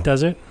all of them.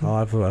 Does it? Oh,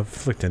 I've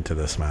looked into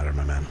this matter,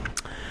 my man.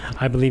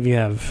 I believe you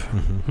have.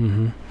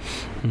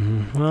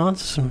 Well,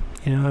 it's an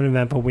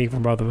eventful week for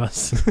both of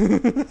us.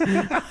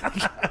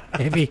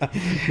 maybe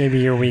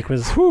your week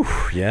was.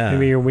 Yeah.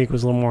 Maybe your week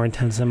was a little more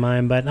intense than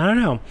mine, but I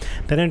don't know.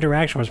 That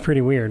interaction was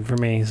pretty weird for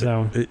me.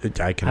 So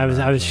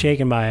I was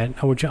shaken by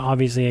it, which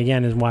obviously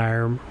again is why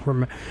I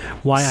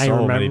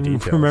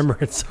remember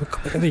it so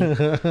clearly.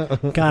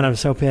 God, I'm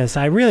so pissed.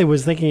 I really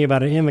was thinking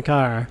about it in the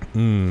car.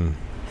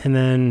 And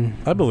then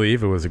I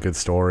believe it was a good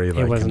story.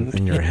 Like, it wasn't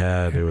in your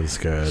head. It was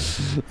good.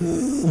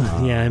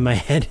 Yeah, in my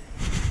head.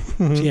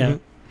 Yeah.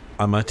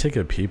 I might take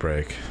a pee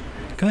break.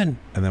 Good.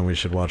 And then we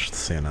should watch the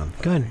CNN.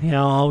 Good.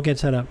 Yeah, I'll get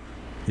set up.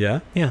 Yeah?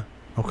 Yeah.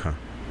 Okay.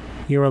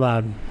 You're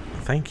allowed.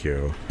 Thank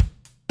you.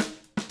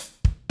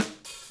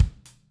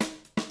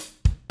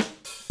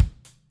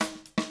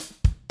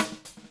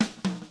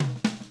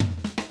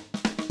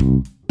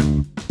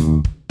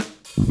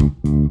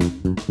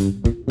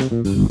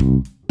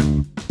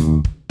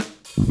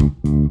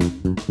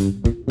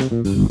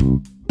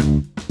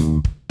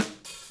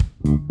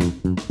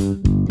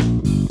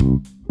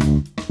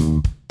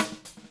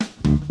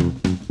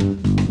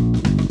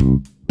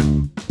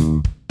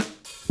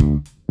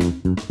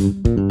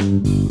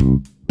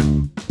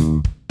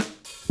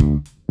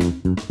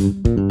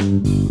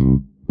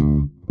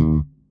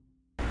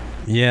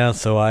 Yeah,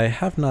 so I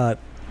have not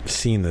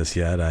seen this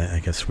yet. I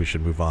guess we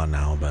should move on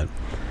now, but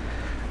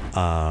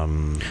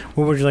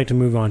what would you like to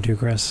move on to,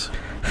 Chris?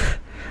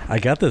 I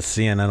got this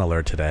CNN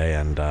alert today,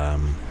 and I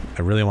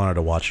really wanted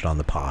to watch it on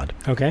the pod.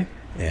 Okay.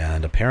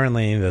 And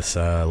apparently this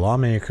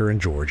lawmaker in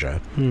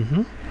Georgia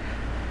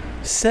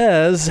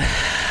says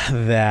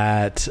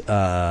that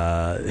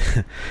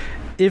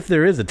if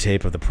there is a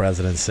tape of the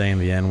president saying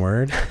the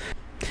N-word,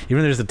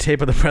 even there's a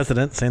tape of the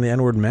president saying the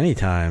N-word many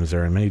times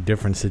or in many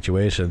different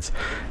situations,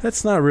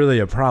 that's not really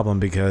a problem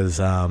because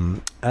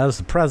as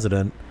the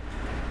president,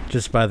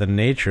 just by the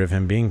nature of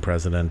him being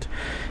president,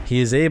 he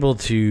is able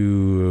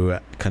to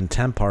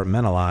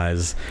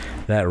compartmentalize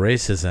that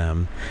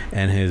racism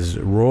and his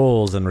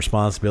roles and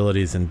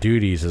responsibilities and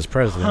duties as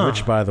president,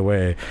 which, by the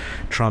way,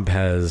 Trump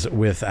has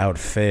without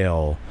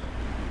fail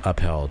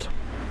upheld.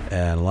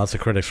 And lots of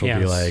critics will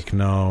be like,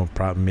 no,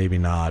 maybe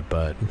not,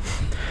 but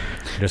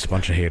just a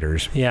bunch of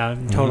haters. Yeah,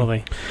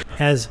 totally.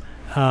 As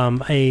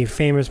a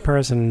famous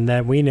person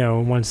that we know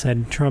once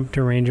said, Trump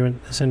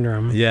derangement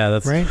syndrome. Yeah,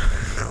 that's right.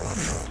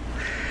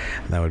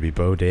 That would be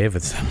Bo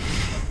Davidson.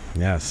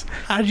 Yes.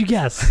 How'd you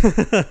guess?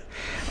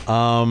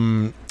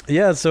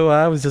 Yeah, so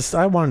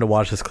I wanted to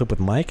watch this clip with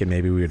Mike, and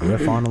maybe we would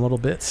riff on a little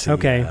bit. See,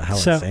 okay. How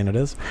insane it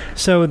is.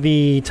 So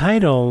the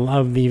title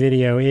of the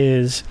video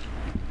is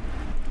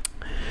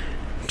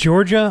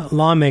Georgia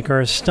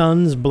Lawmaker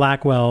Stuns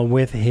Blackwell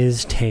with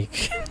His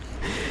Take.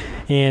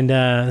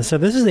 And so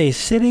this is a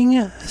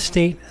sitting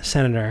state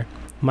senator,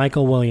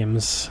 Michael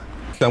Williams.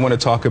 I want to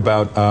talk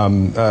about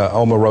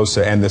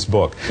Omarosa and this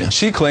book. Yeah.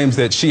 She claims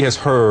that she has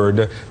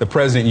heard the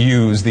president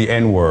use the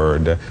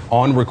N-word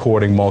on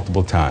recording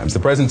multiple times. The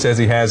president says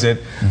he has it.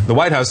 Mm-hmm. The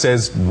White House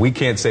says we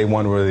can't say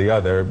one or the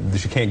other.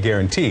 She can't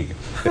guarantee.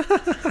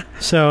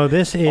 So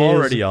this is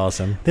already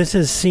awesome. This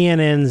is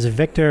CNN's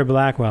Victor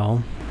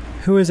Blackwell,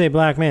 who is a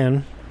black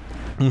man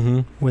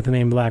with the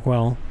name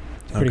Blackwell.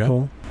 It's pretty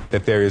cool.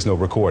 That there is no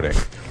recording.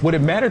 Would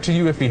it matter to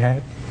you if he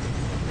had?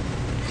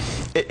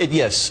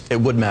 Yes,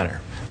 it would matter.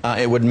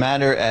 It would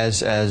matter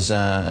as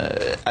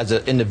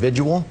an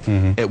individual.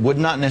 Mm-hmm. It would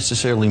not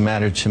necessarily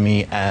matter to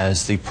me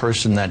as the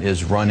person that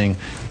is running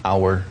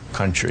our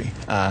country.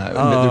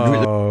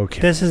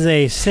 Okay. This is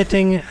a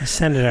sitting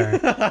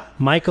senator,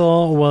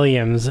 Michael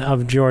Williams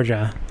of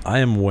Georgia. I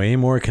am way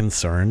more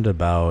concerned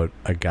about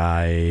a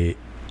guy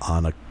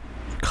on a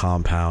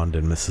compound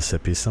in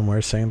Mississippi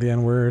somewhere saying the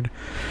N-word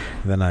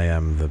than I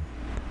am the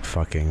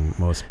fucking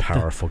most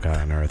powerful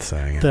guy on earth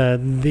saying it.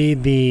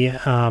 The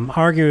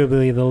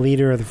arguably the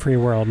leader of the free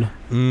world.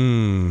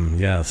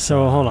 Yes.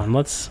 So hold on,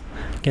 let's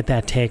get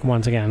that take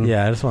once again.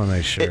 Yeah, I just want to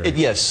make sure.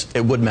 Yes,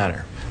 it would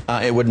matter.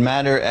 It would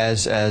matter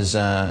as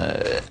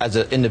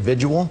an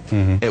individual.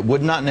 It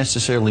would not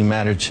necessarily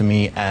matter to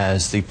me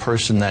as the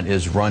person that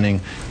is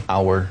running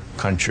our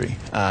country.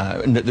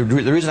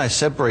 The reason I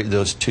separate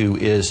those two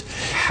is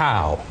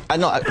How? I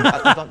know.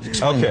 I'll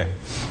explain. Okay.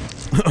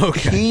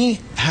 Okay. He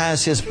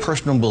has his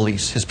personal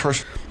beliefs, his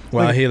personal.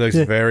 Well, he looks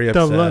very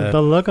upset.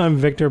 The look on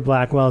Victor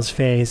Blackwell's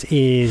face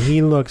is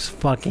he looks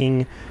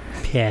fucking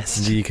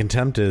pissed. The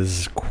contempt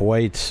is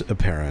quite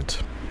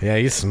apparent. Yeah,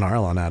 he's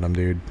snarling at him,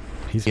 dude.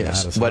 He's mad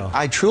as But hell.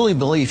 I truly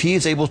believe he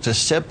is able to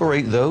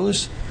separate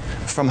those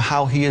from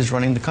how he is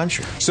running the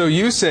country. So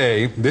you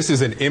say, this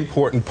is an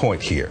important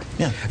point here,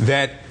 Yeah.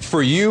 that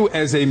for you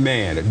as a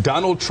man,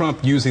 Donald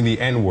Trump using the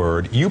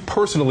N-word, you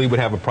personally would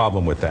have a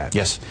problem with that.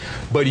 Yes.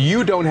 But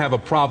you don't have a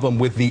problem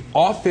with the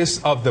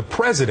office of the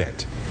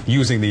president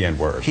using the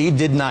N-word. He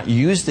did not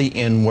use the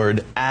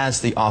N-word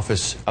as the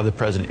office of the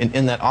president.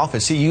 In that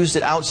office, he used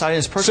it outside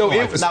his personal So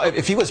it life. was- Now,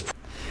 if he was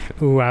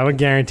Ooh, I would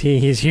guarantee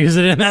he's used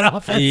it in that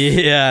office.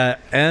 Yeah,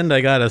 and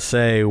I gotta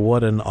say,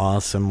 what an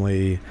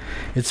awesomely...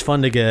 It's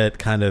fun to get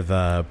kind of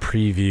a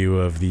preview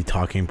of the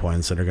talking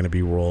points that are going to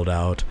be rolled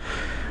out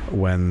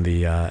when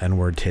the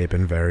N-word tape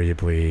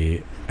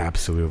invariably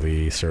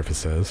absolutely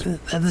surfaces.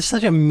 That's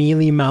such a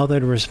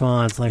mealy-mouthed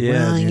response. Like, Yeah,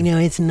 well, dude. you know,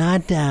 it's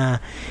not,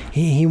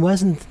 he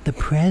wasn't the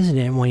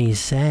president when he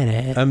said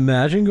it.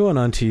 Imagine going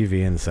on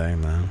TV and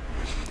saying that.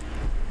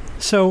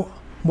 So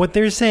what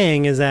they're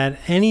saying is that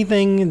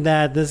anything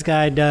that this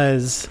guy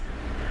does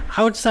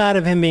outside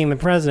of him being the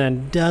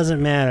president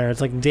doesn't matter.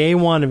 It's like day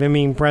one of him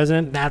being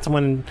president. That's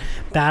when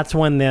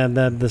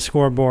the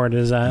scoreboard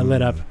is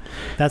lit up.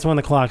 That's when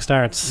the clock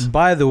starts.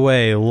 By the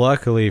way,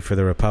 luckily for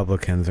the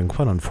Republicans and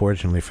quite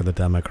unfortunately for the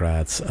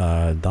Democrats,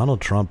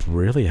 Donald Trump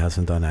really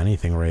hasn't done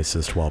anything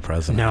racist while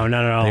president. No,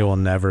 not at all. They will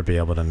never be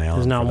able to nail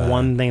There's him not for that.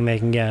 one thing they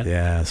can get.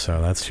 Yeah,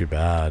 so that's too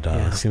bad.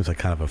 Yeah. Seems like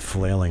kind of a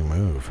flailing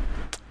move.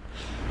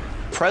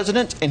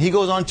 president and he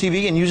goes on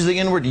TV and uses the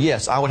N-word,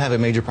 yes, I would have a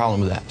major problem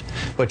with that.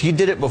 But he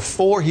did it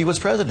before he was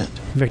president.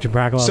 Victor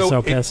Blackwell is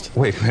so pissed.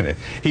 Wait a minute.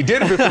 He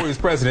did it before he was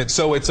president,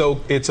 so it's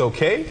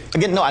okay?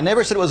 Again, no, I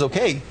never said it was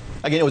okay.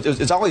 Again,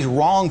 it's always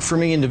wrong for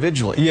me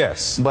individually.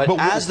 Yes. But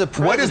as the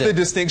president... What is the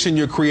distinction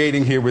you're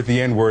creating here with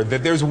the N-word?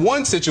 That there's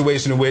one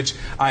situation in which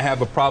I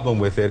have a problem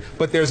with it,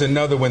 but there's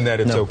another one that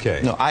it's okay.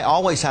 No, I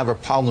always have a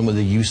problem with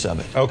the use of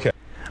it. Okay.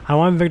 I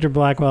want Victor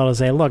Blackwell to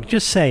say, look,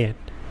 just say it.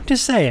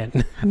 Just say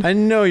it. I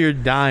know you're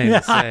dying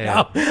to say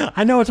it.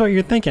 I know it's what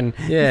you're thinking.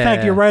 Yeah. In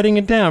fact, you're writing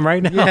it down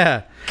right now.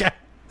 Yeah.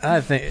 I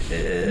think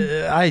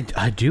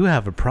I do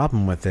have a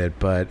problem with it,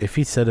 but if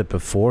he said it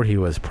before he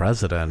was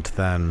president,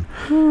 then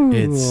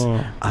it's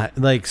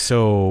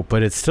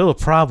but it's still a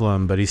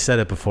problem. But he said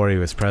it before he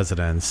was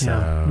president, so.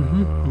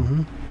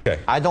 Yeah.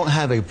 Okay. I don't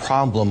have a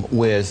problem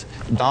with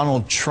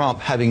Donald Trump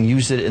having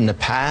used it in the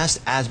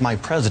past as my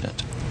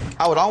president.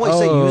 I would always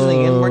say using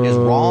the N-word is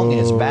wrong and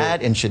it's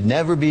bad and should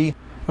never be.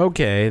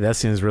 Okay, that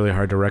seems really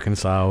hard to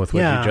reconcile with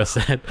what you just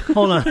said.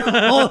 Hold on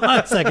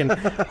a second.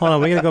 Hold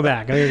on, we gotta go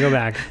back.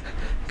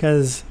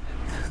 Because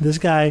this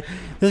guy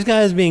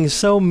is being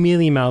so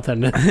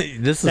mealy-mouthed.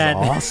 This is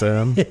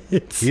awesome.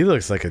 He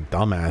looks like a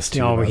dumbass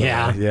too. Oh,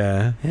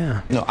 yeah.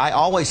 Yeah. No, I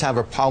always have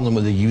a problem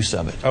with the use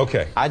of it.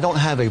 Okay. I don't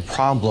have a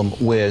problem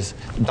with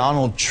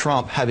Donald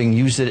Trump having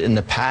used it in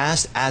the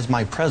past as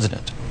my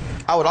president.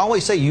 I would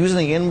always say using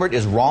the N-word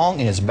is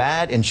wrong and it's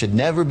bad and should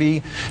never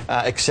be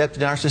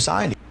accepted in our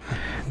society.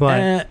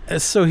 But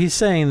so he's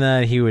saying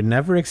that he would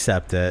never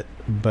accept it,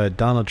 but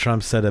Donald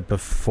Trump said it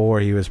before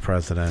he was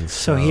president.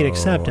 So he'd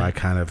accept it. I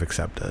kind of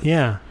accept it.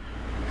 yeah.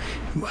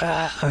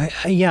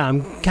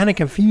 I'm kind of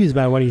confused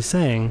by what he's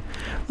saying.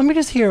 Let me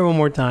just hear it one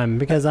more time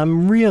because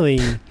I'm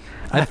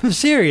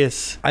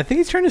serious. I think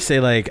he's trying to say,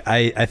 like,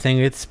 I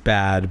think it's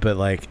bad, but,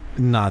 like,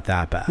 not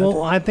that bad.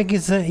 Well, I think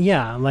it's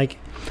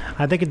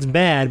I think it's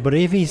bad, but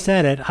if he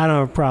said it, I don't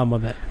have a problem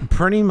with it.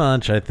 Pretty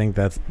much, I think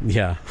that's,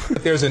 yeah.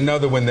 There's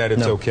another one that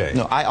it's okay.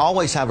 No, I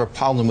always have a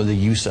problem with the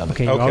use of it.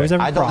 Okay, you always have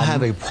a I don't problem.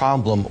 have a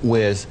problem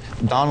with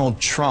Donald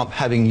Trump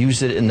having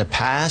used it in the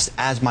past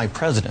as my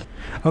president.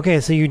 Okay,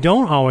 so you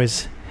don't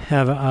always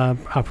have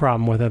a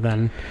problem with it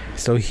then.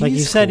 So he's Like you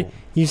said, cool.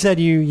 you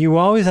said you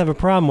always have a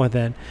problem with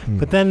it,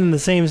 but then in the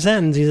same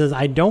sentence he says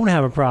I don't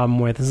have a problem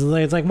with it.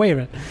 It's like wait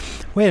a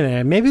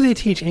minute, maybe they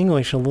teach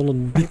English a little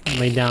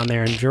differently down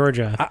there in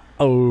Georgia.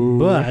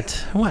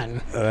 But what?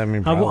 I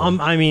mean,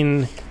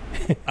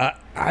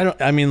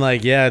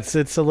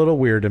 it's a little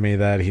weird to me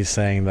that he's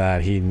saying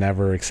that he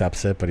never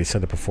accepts it, but he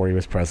said it before he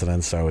was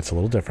president, so it's a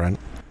little different.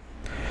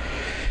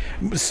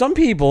 Some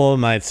people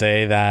might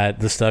say that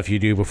the stuff you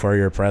do before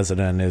you're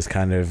president is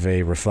kind of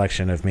a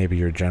reflection of maybe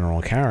your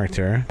general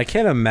character. I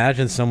can't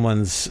imagine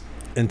someone's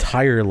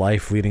entire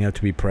life leading up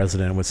to be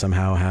president would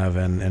somehow have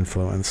an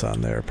influence on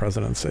their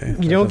presidency.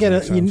 You don't get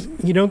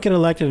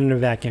elected in a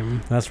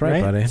vacuum. That's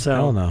right, buddy. So, I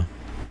don't know.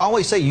 I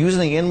always say using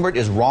the N-word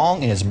is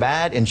wrong and it's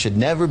bad and should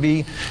never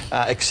be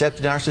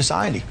accepted in our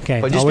society.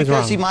 Okay, but just always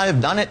because wrong. he might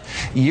have done it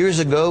years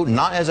ago,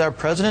 not as our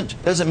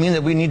president, doesn't mean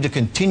that we need to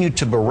continue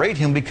to berate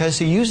him because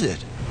he used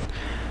it.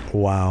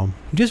 Wow.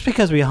 Just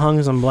because we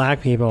hung some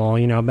black people,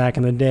 back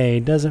in the day,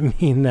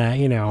 doesn't mean that,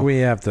 We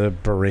have to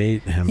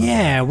berate him.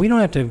 Yeah, we don't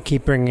have to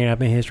keep bringing it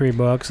up in history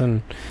books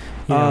and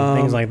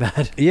things like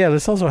that. Yeah,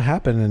 this also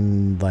happened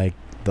in like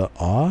the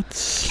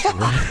aughts.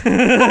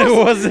 It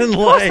wasn't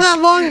like that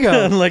long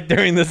ago. Like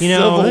during the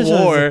Civil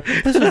War.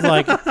 This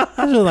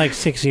was like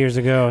 6 years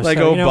ago. Like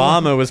so,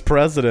 Obama was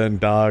president,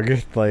 dog.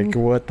 Like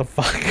what the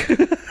fuck?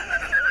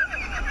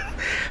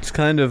 It's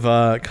kind of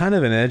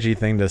an edgy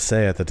thing to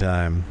say at the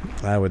time,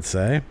 I would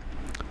say.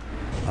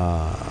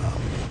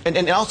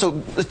 And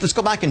also, let's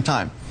go back in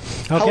time.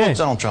 How old is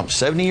Donald Trump?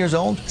 70 years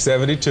old?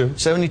 72.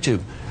 72.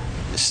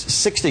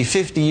 60,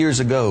 50 years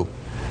ago,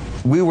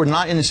 we were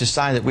not in the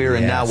society that we are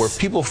in now, where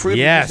people freely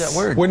use that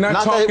word. We're not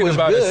that it talking was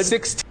about good. a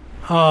 16.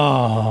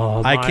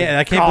 Oh, I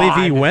can't believe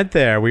he went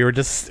there. We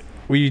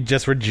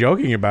just were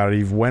joking about it.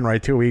 He went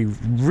right to it. We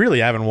really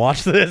haven't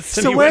watched this.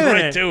 And So he wait went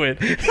a right to it.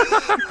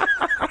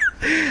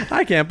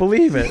 I can't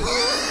believe it.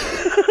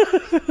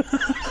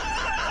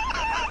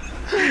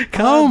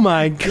 Oh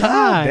my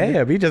God.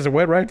 Damn, he just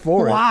went right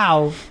for it.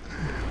 Wow.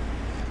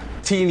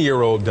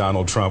 18-year-old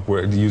Donald Trump,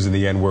 we're using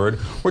the N-word.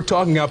 We're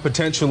talking about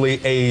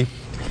potentially a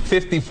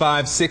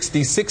 55,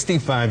 60,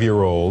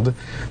 65-year-old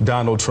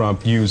Donald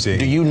Trump using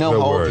Do you know the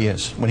how old word. he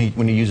is when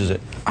he uses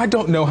it? I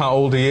don't know how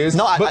old he is.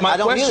 No, but my I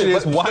don't question either,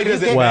 is, but why you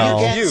does it can't- Well- you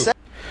matter can't to you? say-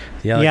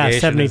 The allegation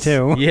is-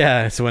 72.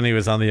 Yeah, it's when he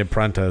was on The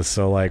Apprentice,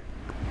 so like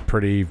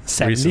pretty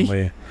 70?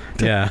 recently.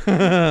 Yeah.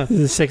 This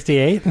is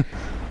 68.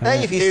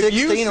 Hey, if he's If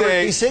 16 you or if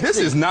say, he's 60, this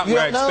is not you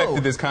where I don't know.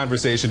 expected this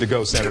conversation to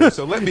go, Senator.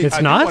 So let me, It's I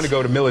do not? want to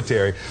go to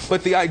military.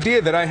 But the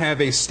idea that I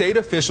have a state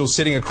official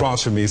sitting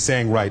across from me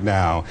saying right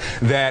now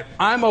that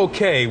I'm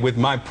okay with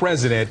my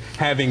president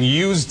having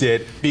used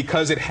it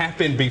because it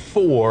happened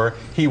before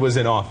he was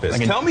in office.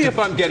 Again, Tell me if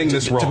I'm getting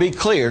this wrong. To be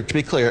clear,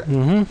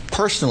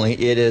 personally,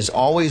 it is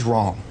always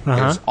wrong.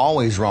 It's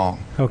always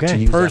wrong Okay. to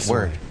use that Personally.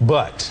 word.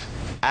 But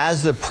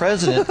As the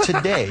president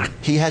today,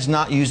 he has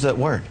not used that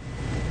word.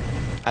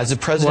 As the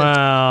president, Well,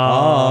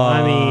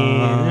 I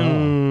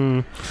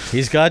mean,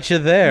 He's got you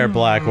there,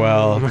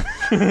 Blackwell.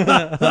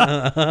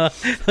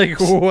 Like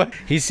what?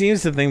 He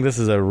seems to think this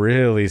is a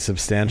really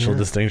substantial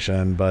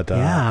distinction, but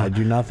Yeah. I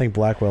do not think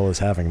Blackwell is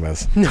having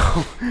this.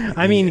 no.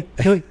 I mean,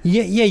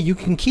 yeah, you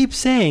can keep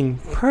saying,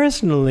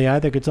 personally, I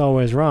think it's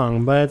always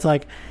wrong, but it's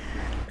like,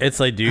 It's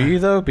like, do you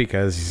though?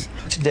 Because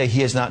today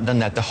he has not done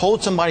that. To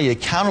hold somebody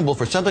accountable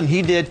for something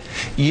he did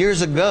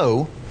years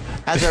ago,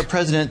 as our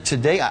president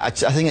today, I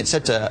think it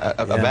sets a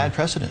bad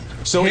precedent.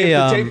 so Hey,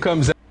 if the tape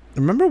comes out,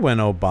 remember when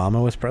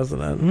Obama was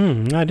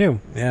president? I do.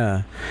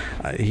 Yeah,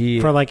 he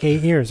For like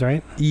 8 years,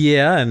 right?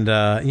 yeah, and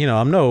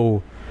I'm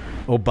no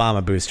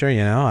Obama booster.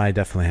 I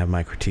definitely have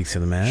my critiques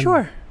of the man.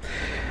 Sure.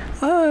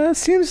 It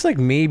seems like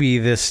maybe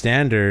this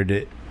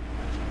standard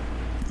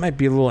might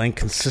be a little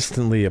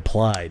inconsistently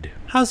applied.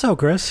 How so,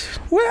 Chris?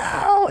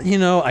 Well,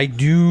 I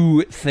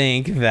do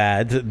think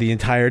that the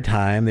entire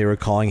time they were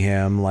calling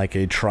him like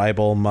a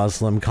tribal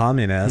Muslim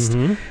communist. I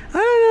don't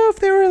know if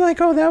they were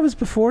like, oh, that was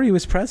before he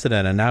was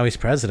president and now he's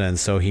president,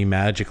 so he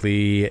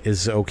magically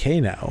is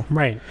okay now.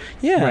 Right.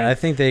 Yeah, Right. I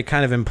think they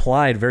kind of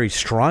implied very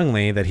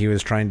strongly that he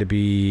was trying to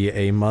be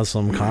a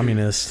Muslim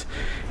communist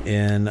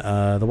in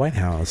the White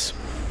House.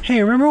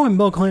 Hey, remember when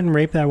Bill Clinton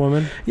raped that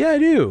woman? Yeah, I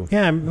do.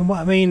 Yeah, well,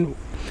 I mean,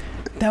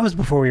 that was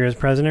before he was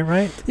president,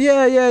 right?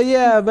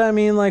 Yeah. But I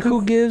mean, like,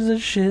 who gives a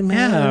shit,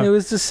 man? Yeah. It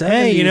was the 70s,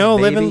 Hey,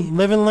 baby.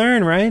 live and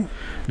learn, right?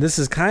 This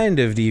is kind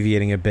of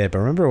deviating a bit, but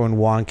remember when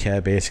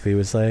Wonka basically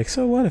was like,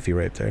 so what if he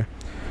raped her?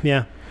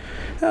 Yeah.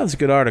 That was a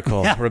good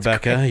article, Yeah, it's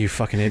Rebecca, you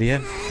fucking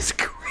idiot. It's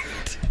great.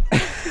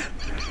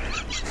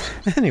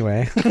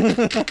 Anyway.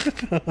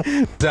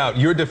 out,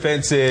 your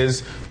defense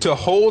is to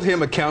hold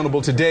him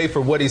accountable today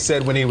for what he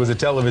said when he was a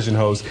television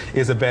host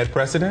is a bad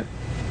precedent?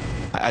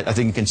 I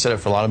think you can set up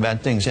for a lot of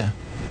bad things, yeah.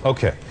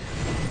 Okay.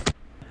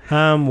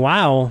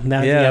 Wow.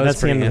 That, Yeah, that was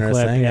that's the pretty end of the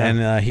clip. interesting.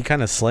 Yeah. And he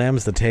kind of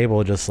slams the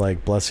table just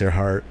like, bless your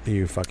heart,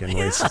 you fucking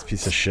racist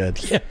piece of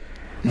shit. Yeah.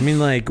 I mean,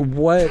 like,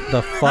 what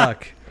the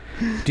fuck?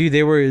 Dude,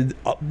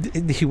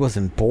 he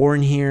wasn't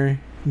born here.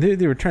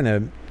 They were trying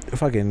to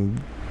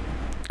fucking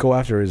go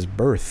after his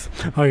birth.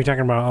 Oh, you're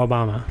talking about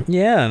Obama.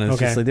 Yeah, and it's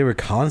Okay. just like they were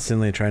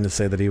constantly trying to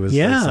say that he was.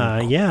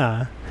 like,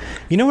 Yeah.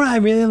 You know what I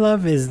really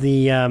love is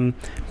the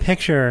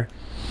picture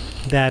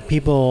that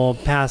people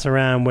pass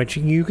around, which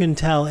you can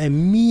tell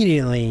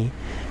immediately,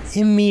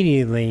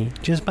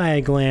 just by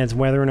a glance,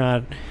 whether or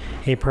not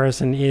a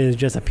person is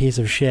just a piece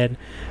of shit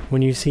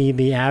when you see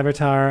the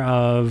avatar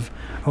of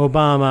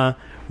Obama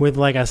with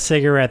like a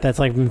cigarette that's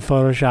like been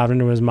photoshopped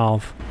into his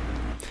mouth.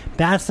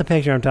 That's the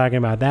picture I'm talking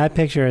about. That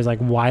picture is like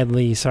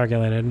widely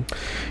circulated.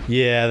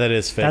 Yeah, that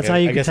is fake. That's how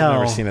you I can guess I've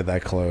never tell. seen it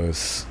that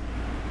close,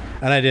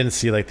 and I didn't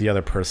see like the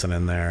other person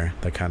in there.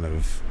 That kind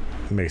of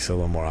makes it a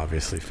little more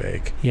obviously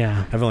fake.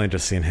 Yeah. I've only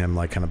just seen him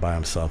like kind of by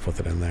himself with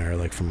it in there,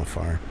 like from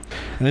afar,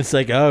 and it's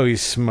like, oh,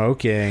 he's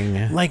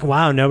smoking. Like,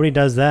 wow, nobody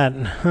does that.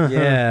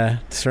 Yeah,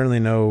 certainly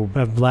no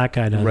A black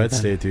guy does red that.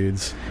 state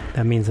dudes.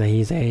 That means that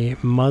he's a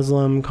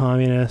Muslim,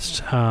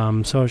 communist,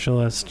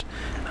 socialist,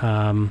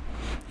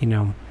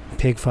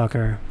 pig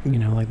fucker,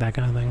 like that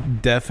kind of thing.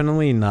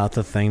 Definitely not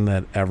the thing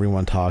that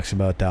everyone talks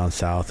about down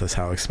south is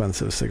how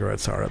expensive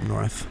cigarettes are up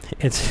north.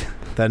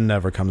 That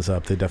never comes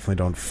up. They definitely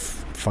don't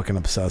fucking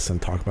obsess and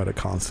talk about it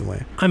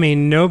constantly. I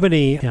mean,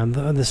 nobody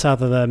the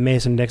south of the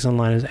Mason-Dixon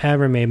line has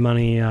ever made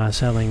money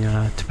selling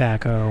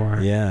tobacco or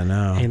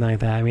anything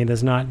like that. I mean,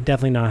 that's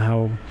definitely not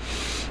how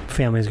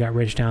families got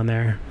rich down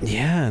there.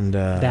 Yeah, and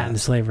that and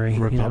slavery.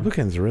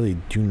 Republicans really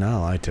do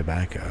not like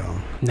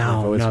tobacco.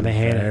 No, they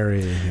hate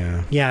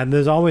it. Yeah,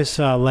 there's always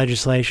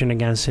legislation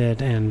against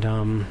it, and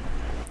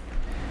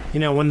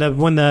when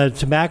the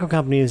tobacco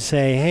companies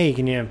say, "Hey,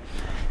 can you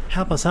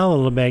help us out a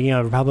little bit?"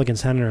 Republican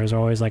senators are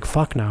always like,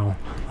 "Fuck no!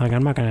 Like,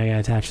 I'm not going to get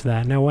attached to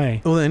that. No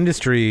way." Well, the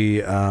industry,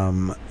 they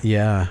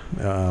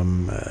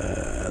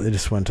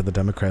just went to the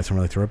Democrats and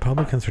were like, "The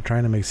Republicans are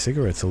trying to make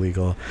cigarettes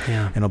illegal."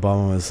 Yeah, and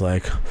Obama was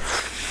like,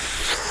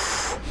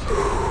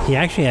 he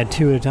actually had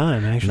 2 at a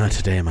time. Actually, not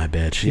today, my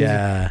bitch.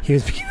 He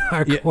was being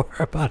hardcore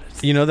about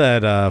it. You know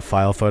that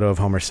file photo of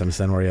Homer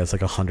Simpson where he has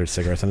like 100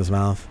 cigarettes in his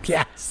mouth?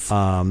 Yes.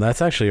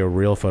 That's actually a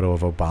real photo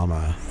of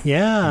Obama. Yeah.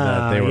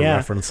 That they were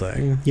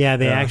referencing. Yeah,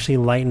 they actually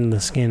lightened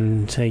the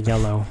skin to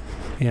yellow.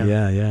 Yeah.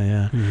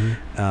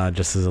 Mm-hmm.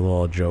 Just as a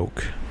little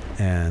joke,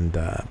 and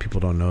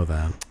people don't know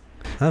that.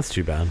 That's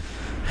too bad.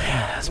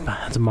 Yeah, that's bad.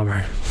 That's a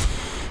bummer.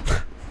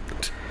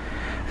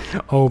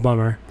 Oh,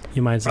 bummer.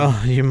 You might say. Oh,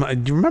 do you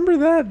remember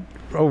that?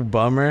 Oh,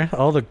 bummer.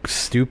 All the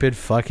stupid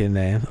fucking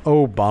names.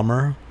 Oh,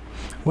 bummer.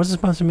 What's it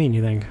supposed to mean,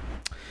 you think?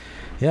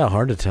 Yeah,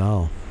 hard to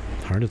tell.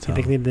 You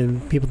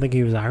think people think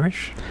he was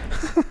Irish?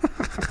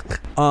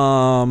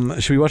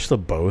 Should we watch the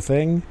Bo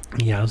thing?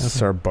 Yes.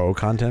 That's our Bo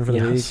content for the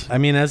week. I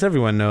mean, as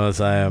everyone knows,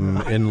 I am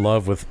in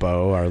love with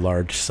Bo, our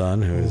large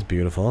son, who is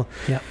beautiful.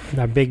 Yeah,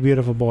 our big,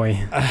 beautiful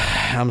boy.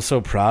 I'm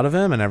so proud of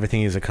him and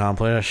everything he's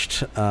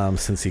accomplished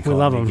since he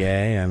called me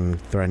gay and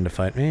threatened to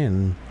fight me,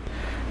 and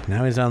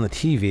now he's on the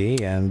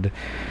TV, and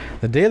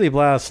the Daily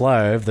Blast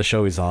Live, the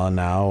show he's on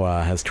now,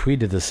 has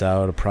tweeted this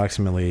out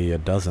approximately a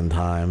dozen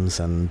times,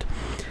 and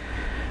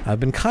I've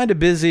been kind of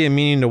busy and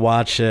meaning to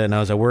watch it, and I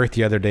was at work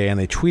the other day, and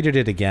they tweeted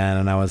it again,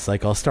 and I was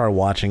like, I'll start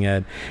watching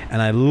it,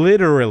 and I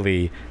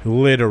literally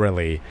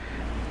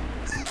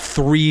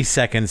 3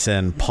 seconds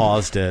in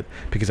paused it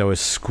because I was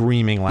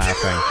screaming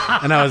laughing,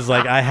 and I was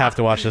like, I have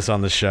to watch this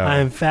on the show.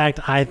 In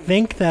fact, I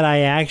think that I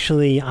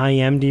actually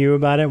IM'd you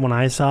about it when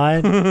I saw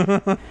it,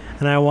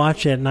 and I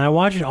watched it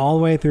all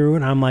the way through,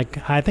 and I'm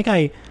like, I think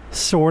I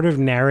sort of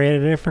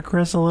narrated it for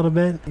Chris a little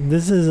bit.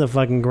 This is a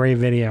fucking great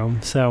video.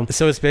 So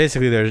it's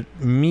basically there's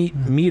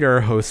meet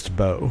our host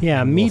Bo.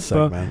 Yeah,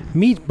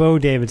 meet Bo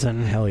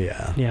Davidson. Hell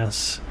yeah.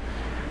 Yes.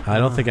 I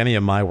don't think any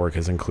of my work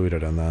is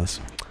included in this.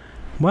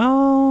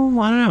 Well,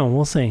 I don't know.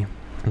 We'll see.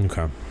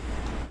 Okay.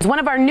 One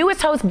of our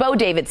newest hosts, Bo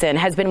Davidson,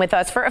 has been with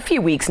us for a few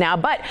weeks now,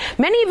 but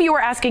many of you are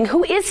asking,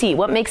 who is he?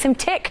 What makes him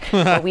tick?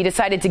 Well, we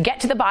decided to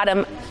get to the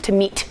bottom to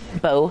meet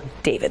Bo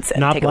Davidson.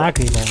 Not black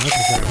people.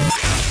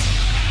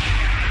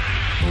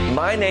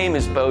 My name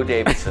is Bo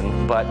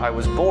Davidson, but I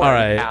was born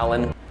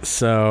Alan.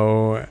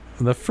 So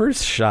the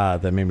first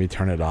shot that made me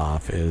turn it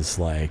off is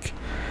like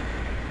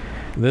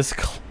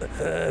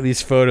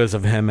these photos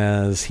of him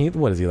as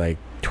what is he, like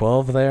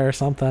 12 there or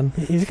something?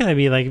 He's gonna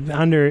be like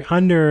under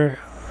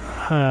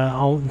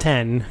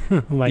 10.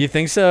 Like, you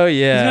think so?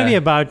 Yeah, he's gonna be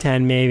about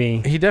 10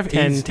 maybe. He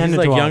definitely he's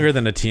like 12. Younger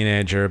than a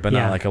teenager, but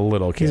not like a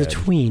little kid. He's a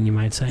tween, you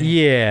might say.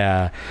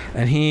 Yeah,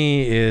 and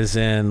he is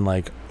in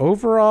like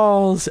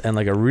overalls and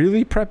like a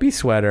really preppy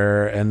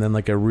sweater and then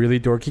like a really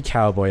dorky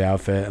cowboy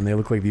outfit, and they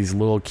look like these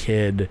little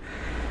kid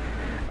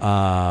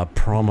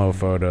promo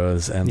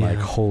photos, and like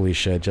holy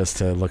shit, just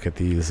to look at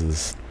these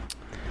is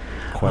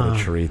quite a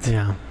treat.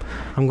 Yeah,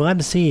 I'm glad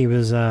to see he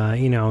was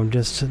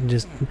just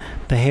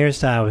the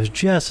hairstyle was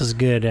just as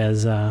good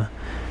as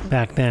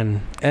back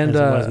then as it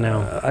was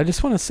now. I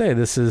just want to say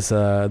this is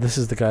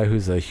the guy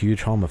who's a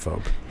huge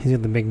homophobe. He's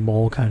got the big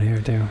bowl cut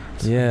hair too.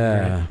 It's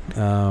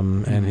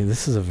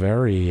this is a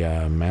very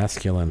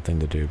masculine thing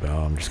to do, Bo.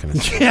 I'm just gonna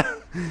say.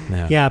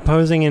 Yeah,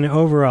 posing in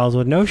overalls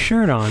with no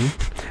shirt on.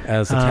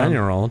 As a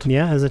 10-year-old.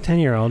 Yeah, as a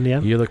 10-year-old,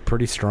 yeah. You look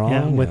pretty strong.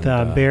 Yeah, with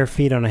bare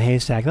feet on a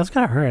haystack. That's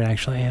gotta hurt,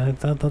 actually.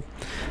 The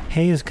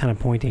hay is kind of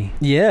pointy.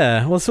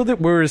 Yeah, well, so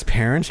were his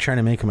parents trying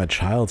to make him a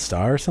child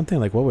star or something?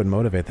 Like, what would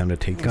motivate them to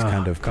take these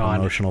kind of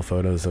promotional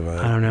photos of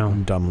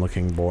a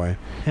dumb-looking boy?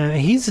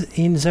 He's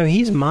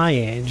my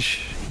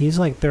age. He's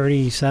like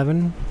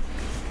 37.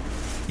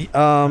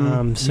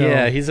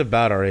 Yeah, he's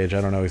about our age. I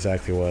don't know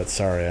exactly what.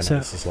 Sorry, I know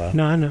this is loud.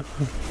 No, I know.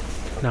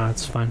 No,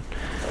 it's fine.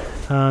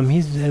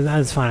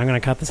 That's fine. I'm going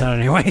to cut this out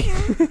anyway.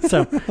 So,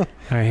 all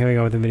right, here we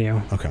go with the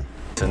video. Okay.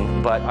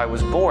 But I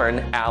was born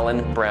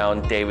Alan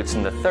Brown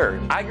Davidson III.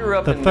 I grew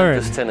up in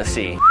Memphis,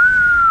 Tennessee.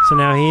 So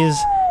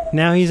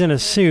now he's in a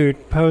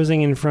suit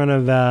posing in front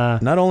of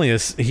not only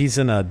is he's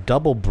in a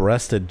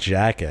double-breasted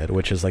jacket,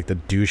 which is like the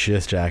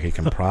douchiest jacket he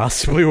can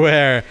possibly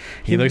wear.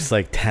 He looks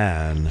like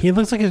 10. He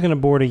looks like he's going to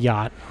board a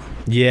yacht.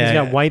 Yeah. He's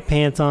got white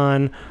pants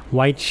on,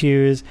 white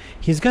shoes.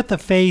 He's got the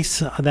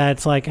face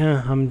that's like,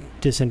 I'm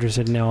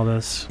disinterested in all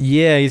this.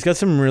 Yeah, he's got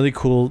some really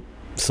cool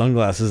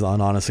sunglasses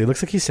on, honestly. It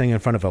looks like he's sitting in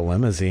front of a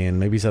limousine.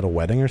 Maybe he's at a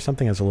wedding or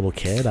something as a little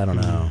kid. I don't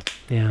know.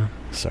 Yeah.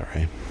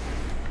 Sorry.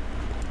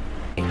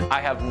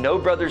 I have no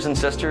brothers and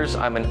sisters.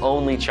 I'm an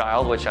only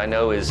child, which I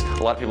know is,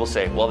 a lot of people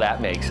say, well,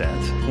 that makes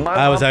sense.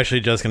 I was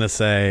actually just going to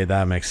say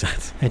that makes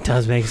sense. It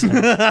does make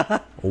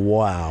sense.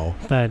 Wow.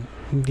 But,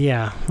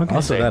 yeah. Okay.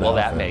 Also,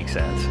 that makes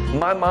sense.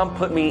 My mom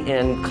put me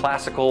in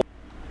classical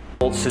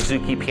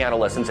Suzuki piano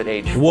lessons at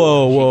age 4.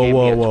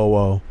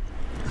 Whoa.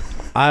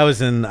 I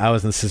was in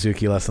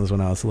Suzuki lessons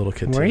when I was a little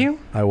kid, too. Were you?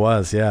 I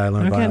was, yeah. I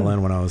learned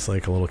violin when I was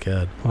like a little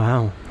kid.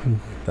 Wow.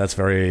 That's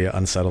very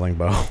unsettling,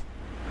 Bo.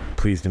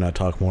 Please do not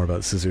talk more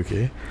about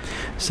Suzuki.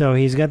 So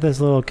he's got this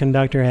little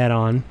conductor hat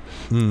on.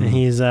 And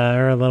he's,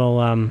 or a little,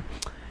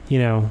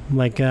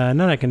 like,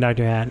 not a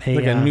conductor hat.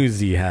 Like a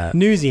newsy hat.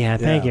 Newsy hat,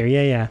 thank you.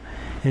 Yeah.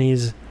 And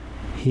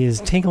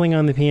he's tinkling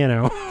on the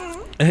piano.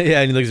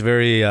 Yeah, and he looks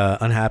very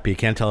unhappy.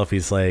 Can't tell if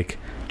he's, like,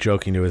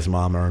 joking to his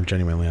mom or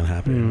genuinely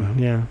unhappy.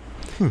 Yeah.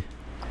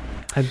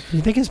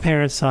 You think his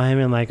parents saw him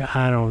and like,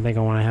 I don't think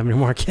I want to have any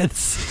more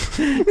kids.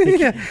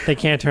 They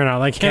can't turn out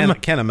like him.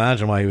 Can't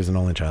imagine why he was an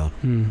only child.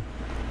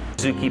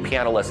 Suzuki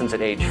piano lessons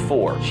at age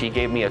 4. She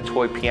gave me a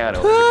toy piano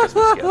as a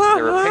Christmas gift.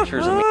 There are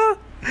pictures of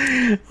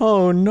me.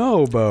 Oh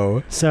no,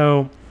 Bo.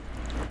 So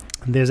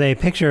there's a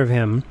picture of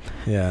him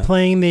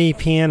playing the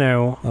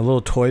piano. A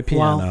little toy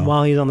piano.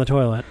 While he's on the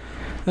toilet.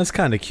 That's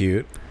kind of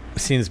cute.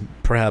 Seems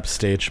perhaps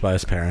staged by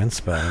his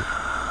parents, but...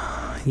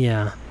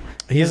 Yeah.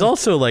 He's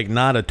also like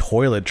not a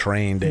toilet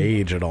trained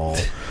age at all.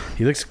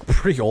 He looks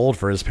pretty old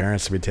for his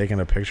parents to be taking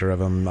a picture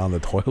of him on the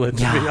toilet,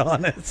 to be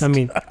honest. I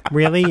mean,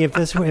 really, if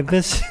this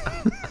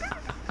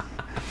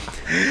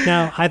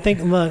Now, I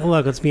think look,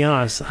 let's be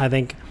honest. I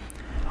think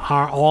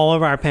all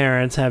of our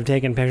parents have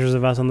taken pictures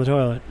of us on the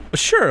toilet.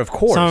 Sure, of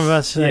course. Some of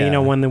us,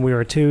 when we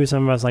were 2,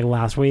 some of us like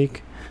last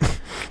week.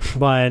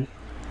 But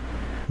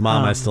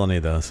Mom, I still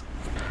need those.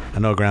 I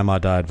know Grandma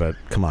died, but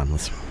come on,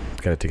 let's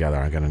get it together.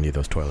 I'm gonna need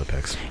those toilet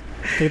pics.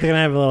 Think they're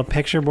gonna have a little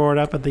picture board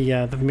up at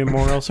the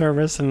memorial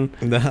service, and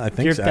I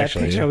think so, that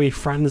picture will be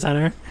front and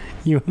center.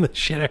 You and the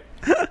shitter.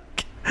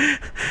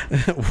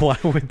 Why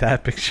would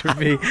that picture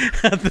be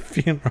at the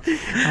funeral?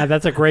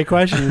 That's a great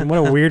question. What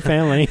a weird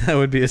family. That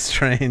would be a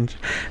strange.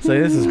 So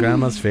this is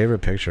Grandma's favorite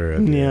picture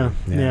of you.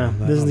 Yeah.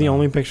 This is the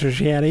only picture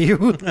she had of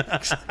you.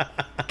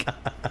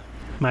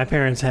 My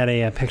parents had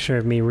a picture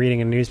of me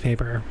reading a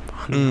newspaper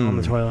on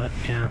the toilet.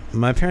 Yeah.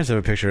 My parents have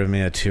a picture of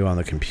me at 2 on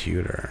the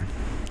computer,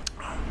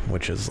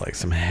 which is like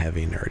some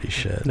heavy nerdy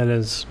shit. That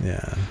is.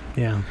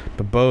 Yeah.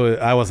 But Bo,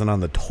 I wasn't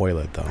on the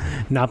toilet though.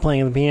 Not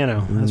playing the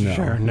piano. That's for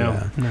sure.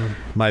 No.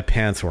 My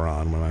pants were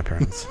on when my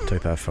parents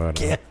took that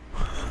photo. Yeah.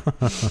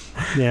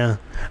 Yeah.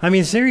 I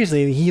mean,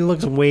 seriously, he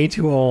looks way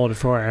too old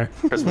for a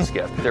Christmas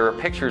gift. There are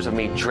pictures of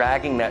me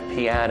dragging that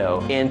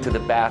piano into the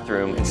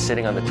bathroom and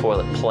sitting on the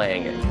toilet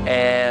playing it,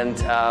 and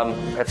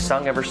have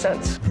sung ever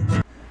since.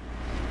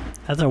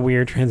 That's a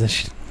weird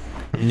transition.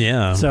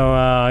 Yeah. So,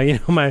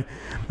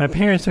 my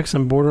parents took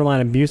some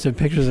borderline abusive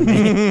pictures of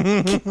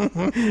me,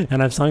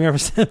 and I've sung ever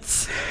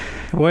since.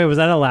 Boy, was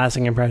that a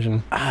lasting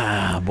impression.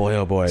 Boy,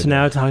 oh boy. So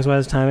now it talks about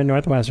his time at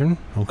Northwestern.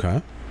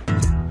 Okay.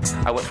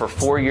 I went for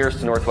 4 years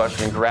to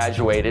Northwestern and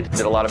graduated,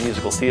 did a lot of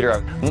musical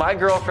theater. My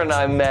girlfriend and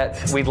I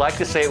met, we'd like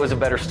to say it was a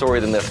better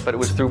story than this, but it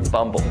was through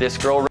Bumble. This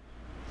girl...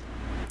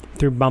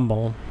 Through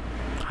Bumble.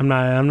 I'm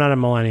not a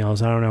millennial,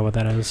 so I don't know what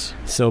that is.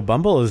 So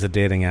Bumble is a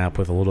dating app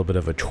with a little bit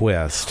of a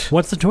twist.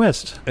 What's the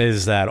twist?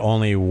 Is that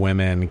only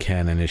women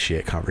can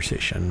initiate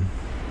conversation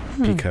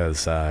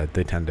because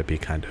they tend to be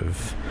kind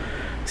of,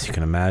 as you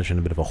can imagine,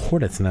 a bit of a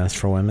hornet's nest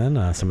for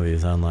women. Some of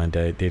these online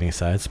dating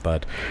sites,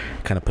 but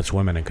kind of puts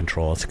women in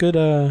control. It's a good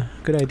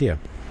idea.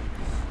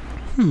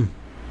 I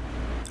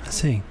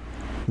see.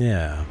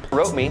 Yeah.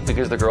 Wrote me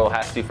because the girl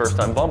has to be first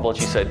on Bumble, and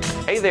she said,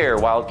 "Hey there,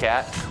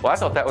 Wildcat." Well, I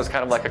thought that was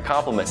kind of like a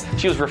compliment.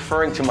 She was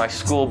referring to my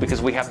school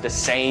because we have the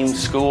same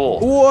school.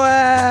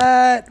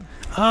 What?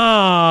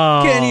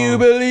 Oh. Can you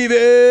believe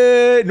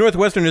it?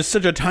 Northwestern is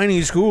such a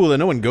tiny school that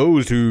no one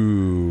goes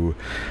to.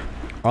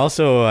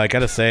 Also, I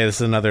gotta say, this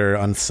is another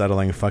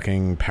unsettling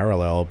fucking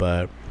parallel,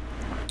 but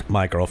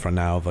my girlfriend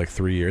now of like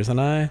 3 years and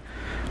I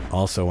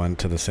also went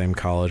to the same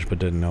college but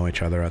didn't know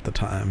each other at the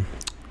time.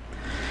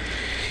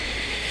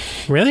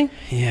 Really?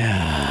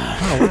 Yeah.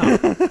 Oh,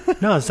 wow.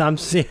 No, I'm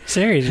serious.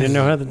 You didn't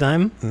know her at the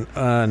time?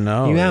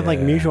 No. You have like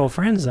mutual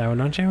friends though,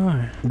 don't you?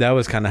 Or? That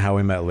was kind of how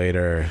we met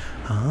later.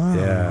 Oh,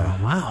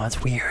 yeah. Wow,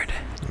 that's weird.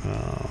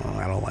 Oh,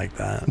 I don't like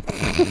that.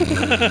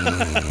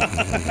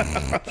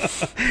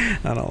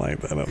 I don't like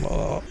that at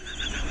all.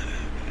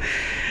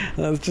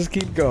 Let's just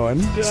keep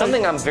going.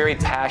 Something I'm very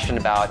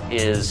passionate about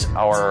is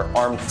our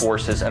armed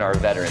forces and our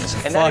veterans.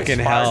 And that Fucking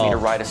inspired hell. me to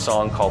write a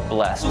song called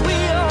Blessed.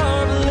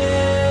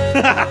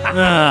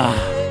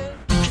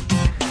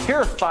 Here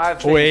are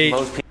 5 things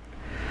most people...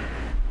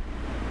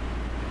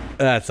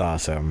 That's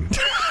awesome.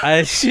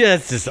 It's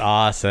just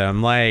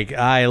awesome. Like,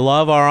 I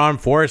love our armed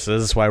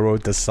forces. That's why I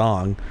wrote this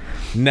song.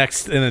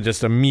 Next, and it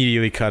just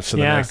immediately cuts to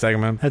the next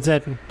segment. That's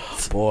it.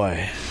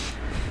 Boy.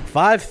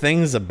 5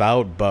 things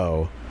about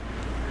Bo.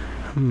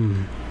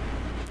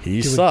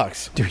 He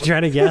sucks. Do we try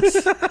to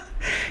guess?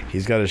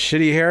 He's got a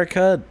shitty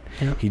haircut.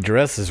 Yep. He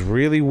dresses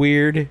really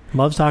weird.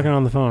 Loves talking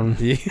on the phone.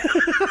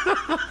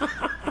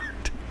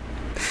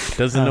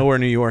 Doesn't know where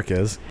New York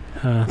is.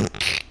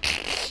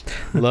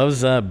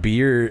 Loves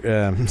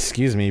beads.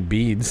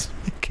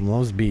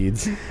 Loves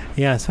beads.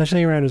 Yeah,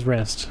 especially around his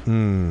wrist.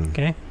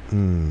 Okay.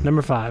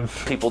 Number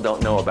 5. People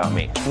don't know about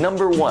me.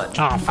 Number 1, Oh,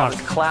 fuck. I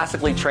was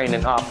classically trained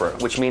in opera,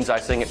 which means I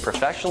sing it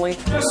professionally.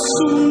 But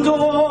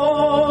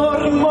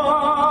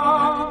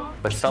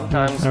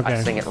sometimes Okay.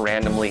 I sing it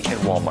randomly in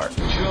Walmart.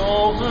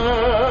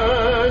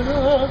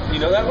 You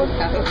know that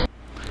one?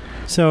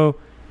 So,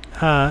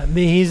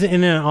 he's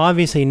in an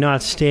obviously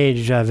not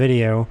staged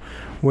video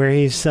where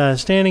he's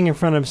standing in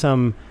front of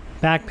some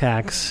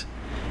backpacks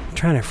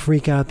trying to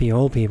freak out the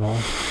old people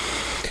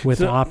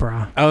with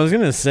opera. I was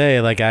going to say,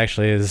 like,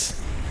 actually,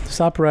 his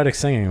operatic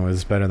singing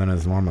was better than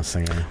his normal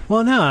singing.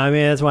 Well, no, I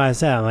mean, that's why I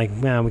said, like,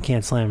 man, we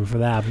can't slam him for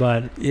that,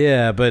 but...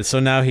 Yeah, but so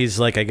now he's,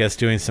 like, I guess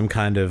doing some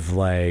kind of,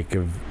 like...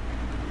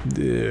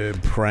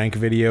 prank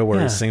video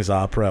where he sings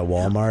opera at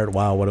Walmart.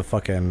 Wow, what a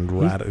fucking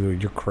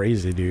you're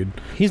crazy, dude.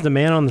 He's the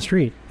man on the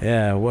street.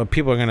 Yeah, well,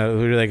 people are gonna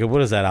like,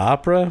 what is that,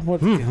 opera?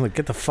 What? Like,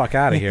 get the fuck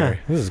out of here.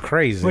 This is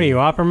crazy. What are you,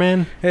 opera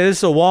man? Hey, this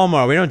is a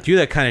Walmart. We don't do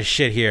that kind of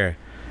shit here.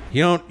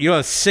 You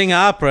don't sing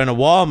opera in a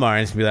Walmart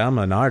and be like, I'm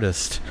an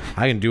artist.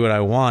 I can do what I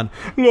want.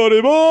 And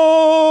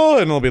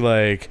it'll be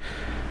like,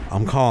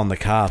 I'm calling the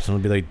cops. And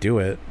it'll be like, do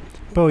it.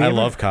 I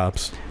love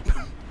cops.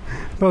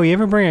 Bo, you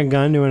ever bring a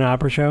gun to an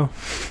opera show?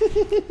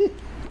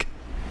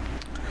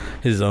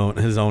 His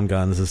own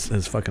guns,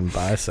 his fucking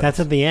biceps. That's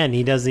at the end.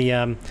 He does the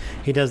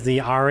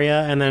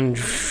aria and then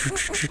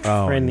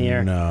right in the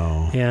air.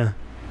 No. Yeah.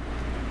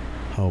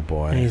 Oh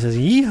boy. And he says,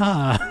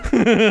 "Yeehaw!"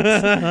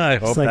 I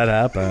hope that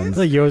happens. It's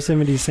like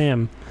Yosemite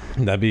Sam.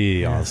 That'd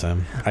be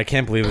awesome. I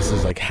can't believe this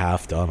is like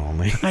half done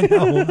only. I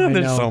know.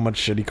 There's so much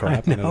shitty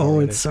crap in it. Oh,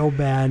 it's so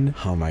bad.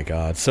 Oh my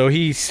god. So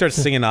he starts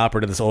singing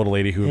opera to this old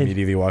lady who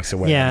immediately walks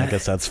away. Yeah. I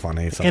guess that's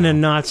funny. Somehow. In a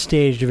not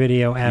staged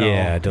video at all.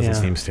 Yeah, it doesn't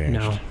seem staged.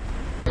 No.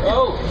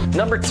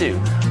 Number 2,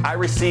 I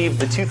received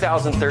the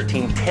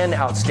 2013 10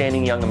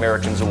 Outstanding Young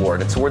Americans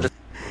Award. It's a award that...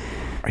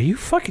 Are you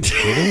fucking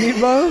kidding me,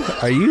 Bo?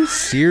 Are you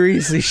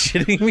seriously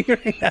shitting me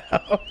right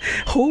now?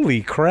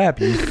 Holy crap,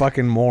 you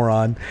fucking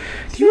moron.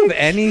 Do you have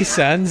any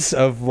sense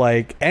of,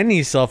 like,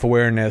 any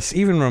self-awareness,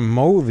 even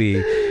remotely?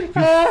 You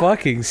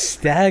fucking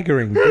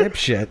staggering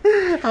dipshit.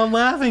 I'm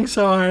laughing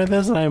so hard at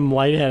this and I'm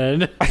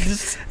lightheaded.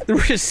 The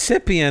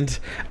recipient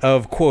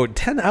of, quote,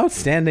 10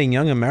 Outstanding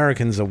Young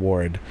Americans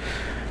Award.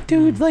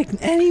 Dude, like,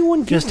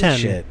 anyone gives Just a 10.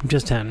 shit.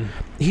 Just 10.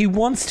 He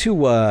wants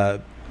to,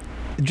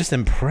 just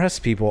impress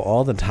people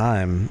all the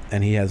time,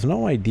 and he has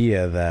no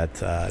idea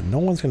that no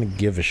one's going to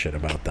give a shit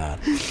about that.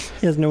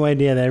 He has no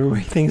idea that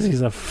everybody thinks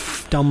he's a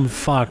dumb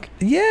fuck.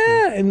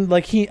 Yeah, and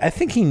like I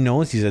think he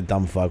knows he's a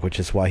dumb fuck, which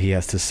is why he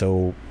has to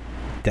so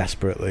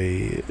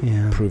desperately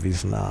prove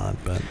he's not.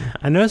 But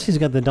I noticed he's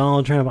got the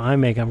Donald Trump eye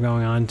makeup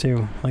going on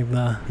too, like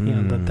the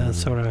that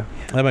sort of.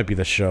 That might be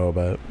the show,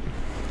 but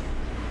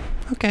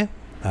okay.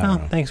 I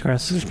don't know. Thanks,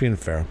 Chris. Just being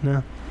fair.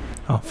 No.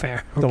 Oh,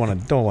 fair. Don't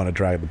want to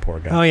drag the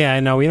poor guy. Oh yeah, I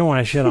know. We don't want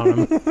to shit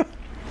on him.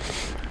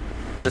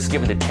 It's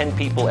given to 10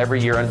 people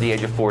every year under the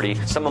age of 40.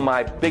 Some of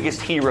my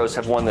biggest heroes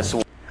have won this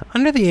award.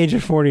 Under the age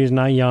of 40 is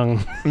not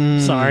young.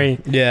 Sorry.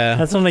 Yeah.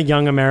 That's not a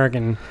young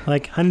American.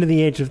 Like under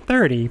the age of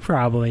 30,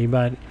 probably,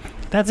 but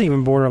that's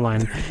even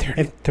borderline.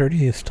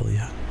 30 is still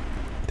young.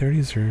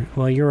 30s are.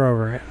 Well, you're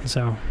over it,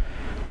 so.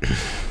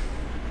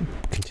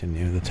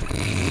 Continue the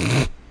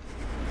time.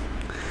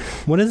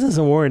 What is this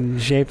award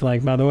shaped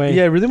like, by the way?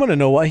 Yeah, I really want to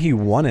know why he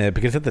won it,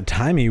 because at the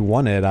time he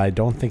won it, I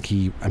don't think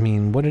I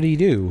mean, what did he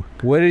do?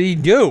 What did he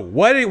do?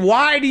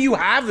 Why do you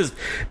have this?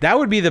 That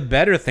would be the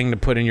better thing to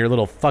put in your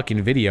little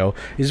fucking video,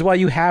 is why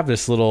you have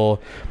this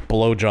little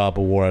blowjob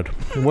award.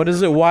 What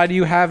is it? Why do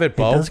you have it,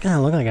 Bo? It does kind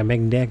of look like a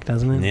big dick,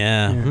 doesn't it?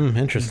 Yeah.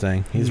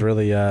 Interesting. He's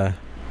really, I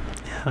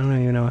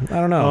don't even know. I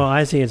don't know. Oh,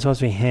 I see. It's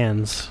supposed to be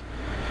hands.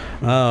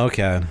 Oh,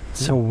 okay.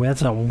 So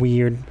that's a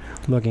weird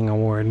looking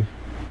award.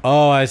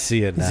 Oh, I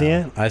see it now. See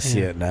it? I see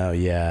it now,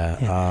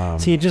 yeah.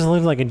 See, it just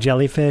looks like a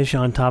jellyfish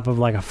on top of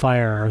like a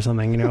fire or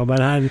something,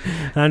 But I'm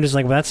just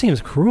like, well, that seems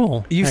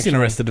cruel. You've seen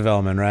Arrested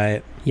Development,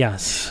 right?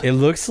 Yes. It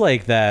looks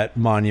like that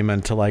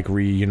monument to like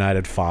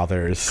reunited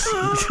fathers.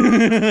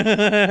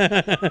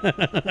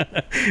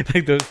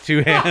 Like those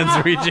two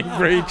hands reaching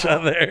for each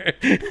other.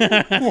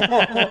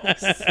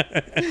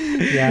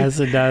 Yes,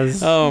 it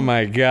does. Oh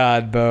my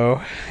God,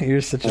 Bo. You're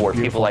such a Or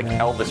beautiful people like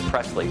man. Elvis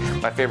Presley,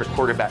 my favorite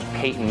quarterback,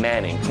 Peyton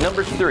Manning.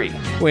 Number 3.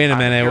 Wait a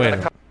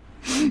minute,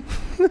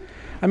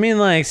 I mean,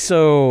 like,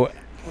 so,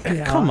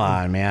 come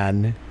on,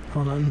 man.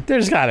 Hold on.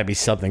 There's got to be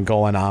something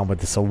going on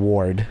with this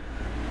award.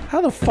 How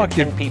the fuck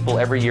 10 people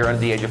every year under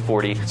the age of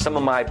 40. Some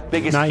of my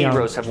biggest Not young.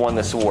 heroes have won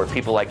this award.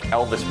 People like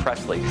Elvis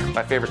Presley,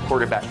 my favorite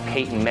quarterback,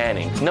 Peyton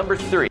Manning. Number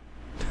 3.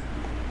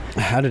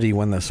 How did he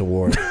win this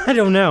award? I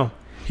don't know.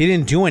 He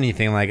didn't do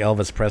anything like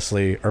Elvis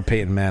Presley or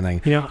Peyton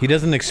Manning. He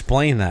doesn't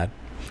explain that.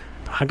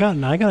 I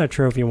got a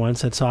trophy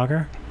once at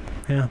soccer.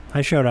 Yeah,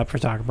 I showed up for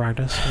soccer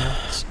practice.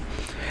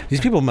 These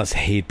people must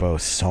hate Bo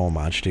so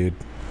much, dude.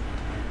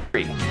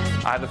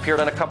 I've appeared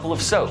on a couple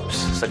of soaps,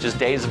 such as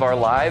Days of Our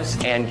Lives,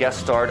 and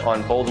guest starred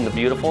on Bold and the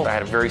Beautiful. I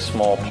had a very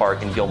small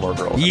part in Gilmore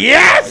Girls.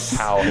 Yes!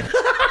 How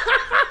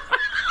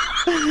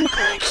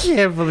I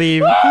can't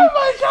believe. Oh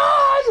my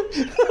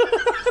god!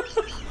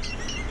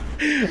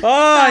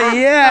 Oh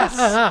yes!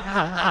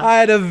 I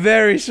had a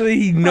very.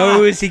 He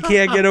knows he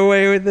can't get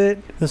away with it.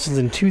 This was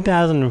in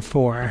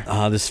 2004.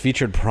 This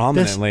featured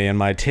prominently in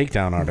my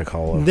takedown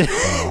article.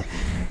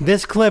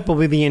 This clip will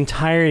be the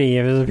entirety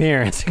of his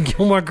appearance in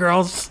Gilmore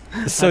Girls.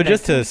 So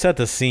just to set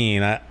the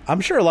scene, I'm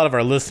sure a lot of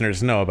our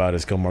listeners know about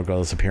his Gilmore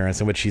Girls appearance,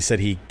 in which he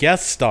said he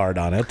guest starred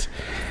on it.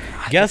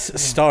 I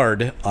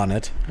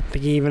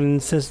think he even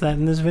insists that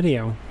in this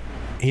video.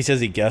 He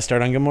says he guest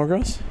starred on Gilmore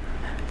Girls?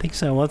 I think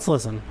so. Let's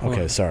listen.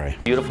 Okay, sorry.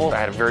 Beautiful. I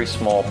had a very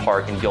small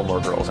part in Gilmore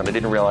Girls, and I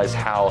didn't realize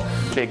how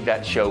big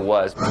that show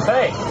was.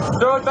 Hey,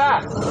 throw it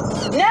back.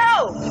 No!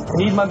 I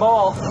need my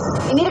ball.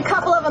 You need a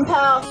couple of them,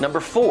 pal. Number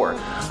 4.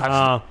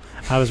 I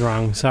was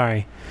wrong.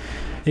 Sorry.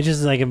 It's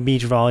just like a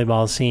beach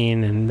volleyball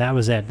scene, and that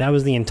was it. That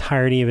was the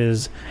entirety of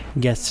his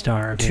guest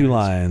star appearance. 2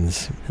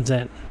 lines. That's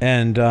it.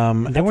 And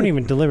they weren't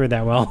even delivered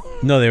that well.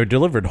 No, they were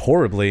delivered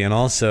horribly, and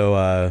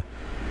also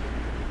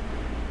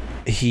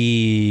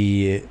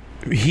he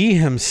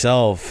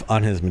himself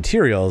on his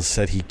materials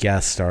said he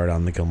guest starred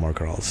on the Gilmore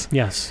Girls.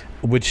 Yes.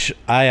 Which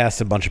I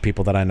asked a bunch of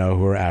people that I know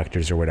who are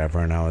actors or whatever,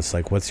 and I was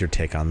like, what's your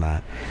take on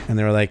that? And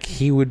they were like,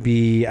 he would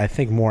be, I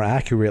think, more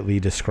accurately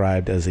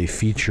described as a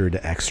featured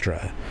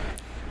extra.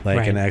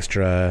 Like an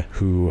extra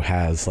who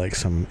has like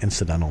some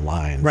incidental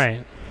lines.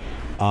 Right.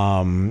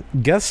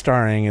 Guest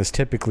starring is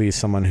typically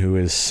someone who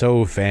is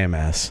so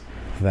famous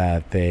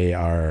that they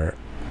are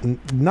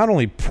not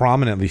only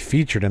prominently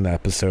featured in the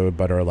episode,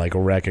 but are like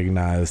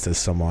recognized as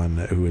someone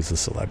who is a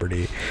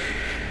celebrity.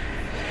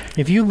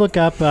 If you look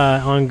up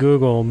on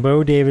Google,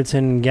 Bo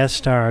Davidson guest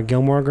star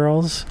Gilmore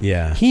Girls,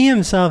 he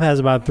himself has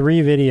about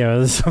 3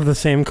 videos of the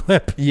same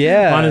clip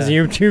on his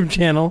YouTube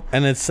channel.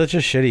 And it's such a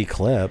shitty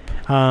clip.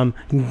 One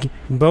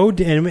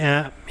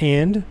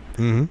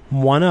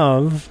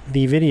of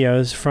the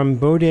videos from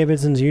Bo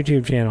Davidson's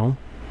YouTube channel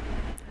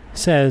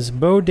says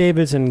Bo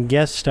Davidson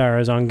guest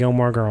stars on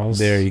Gilmore Girls.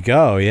 There you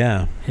go,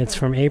 yeah. It's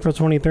from April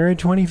 23rd,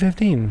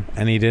 2015.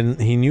 And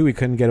he knew he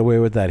couldn't get away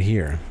with that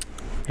here.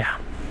 Yeah.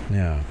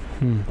 Yeah.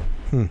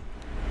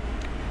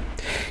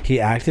 He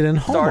acted in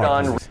Hallmark.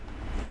 Starred on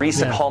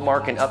recent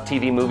Hallmark and Up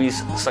TV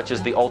movies such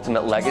as The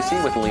Ultimate Legacy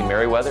with Lee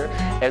Merriweather,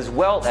 as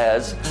well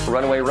as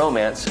Runaway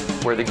Romance,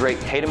 where the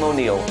great Tatum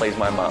O'Neal plays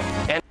my mom.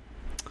 And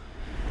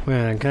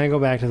Wait, can I go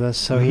back to this?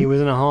 So he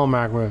was in a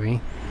Hallmark movie.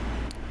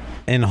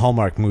 In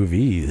Hallmark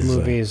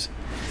movies.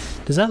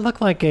 Does that look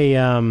like a...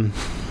 Yeah,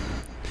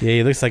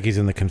 he looks like he's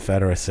in the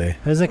Confederacy.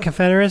 Is it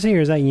Confederacy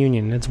or is that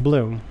Union? It's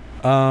blue.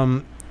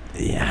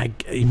 Yeah,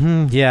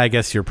 I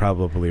guess you're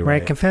probably right.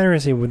 Right,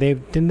 Confederacy,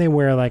 didn't they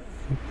wear like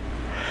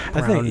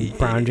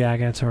brown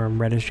jackets or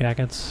reddish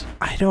jackets?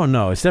 I don't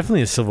know. It's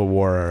definitely a Civil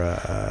War.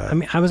 I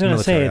mean, I was going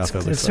to say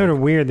it's sort of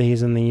weird that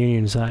he's on the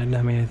Union side.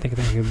 I mean, I think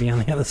that he would be on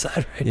the other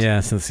side, right? Yeah,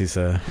 since he's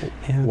a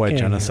white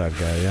genocide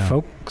guy. Yeah,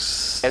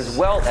 folks. As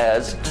well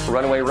as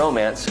Runaway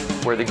Romance,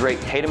 where the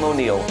great Tatum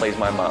O'Neal plays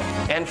my mom.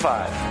 And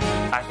 5,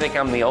 I think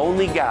I'm the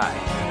only guy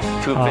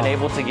to have been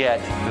able to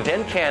get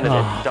then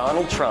candidate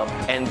Donald Trump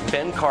and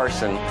Ben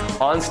Carson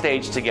on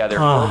stage together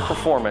for a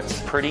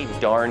performance. Pretty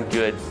darn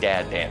good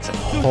dad dancing.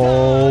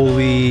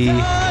 Holy.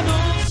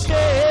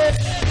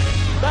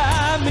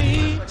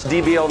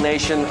 DBL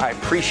Nation, I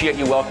appreciate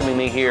you welcoming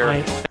me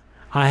here.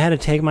 I had to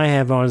take my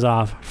headphones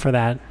off for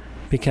that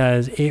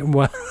because it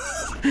was...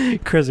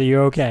 Chris, are you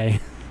okay?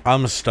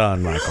 I'm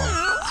stunned, Michael.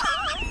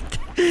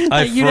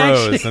 I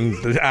froze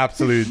in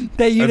absolute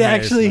that you'd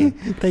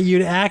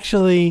amazement.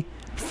 actually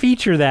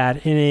feature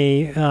that in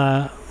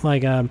a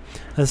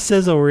a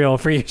sizzle reel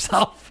for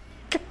yourself.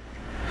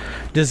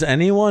 Does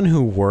anyone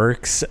who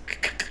works,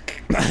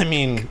 I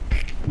mean,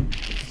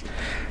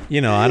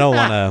 you know, I don't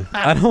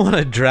want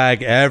to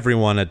drag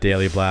everyone at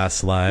Daily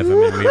Blast Live. I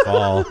mean, we've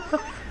all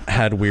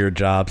had weird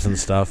jobs and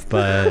stuff,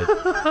 but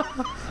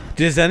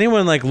does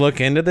anyone like look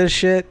into this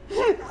shit?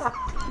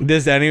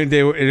 Does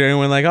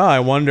anyone like, I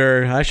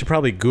wonder, I should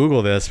probably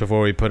Google this before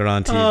we put it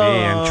on TV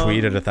and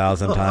tweet it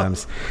 1,000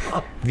 times.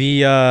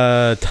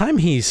 The time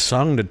he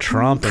sung to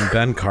Trump and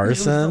Ben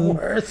Carson,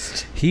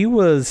 he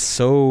was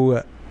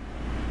so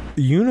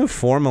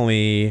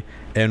uniformly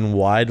and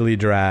widely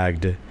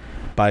dragged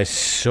by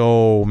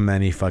so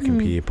many fucking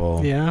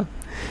people. Yeah.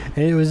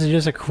 It was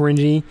just a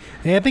cringy...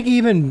 I think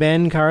even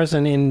Ben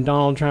Carson and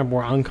Donald Trump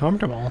were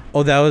uncomfortable.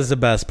 Oh, that was the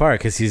best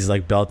part because he's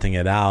like belting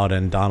it out,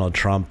 and Donald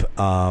Trump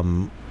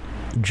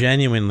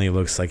genuinely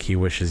looks like he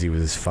wishes he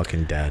was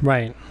fucking dead.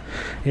 Right.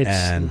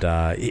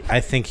 I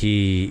think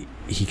he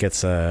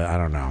gets I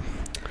don't know.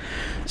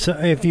 So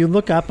if you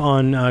look up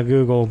on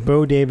Google,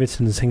 Bo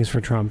Davidson sings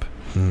for Trump,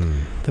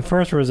 the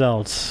first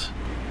results...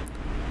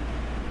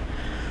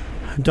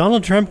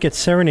 Donald Trump gets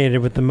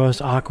serenaded with the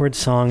most awkward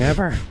song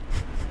ever.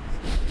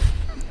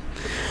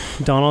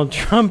 Donald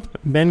Trump,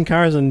 Ben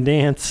Carson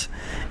dance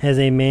as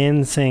a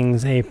man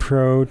sings a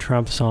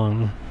pro-Trump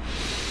song.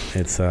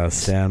 It's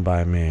Stand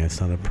By Me.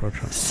 It's not a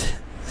pro-Trump.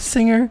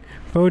 Singer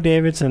Bo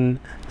Davidson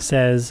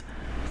says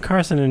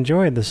Carson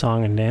enjoyed the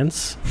song and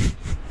dance.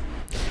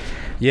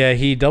 Yeah,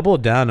 he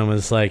doubled down and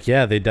was like,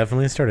 yeah, they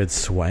definitely started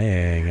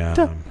swaying.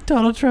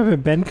 Donald Trump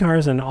and Ben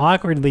Carson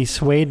awkwardly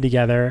swayed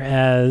together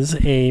as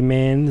a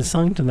man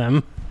sung to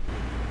them.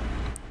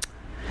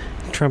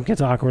 Trump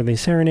gets awkwardly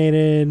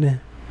serenaded.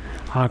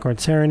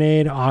 Awkward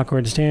serenade.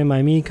 Awkward Stand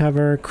By Me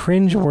cover.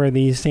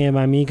 Cringeworthy Stand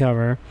By Me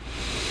cover.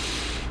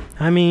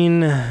 I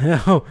mean,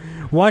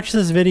 watch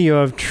this video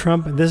of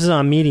Trump. This is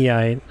on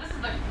Mediaite.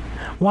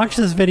 Watch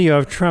this video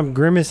of Trump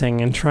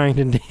grimacing and trying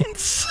to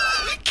dance.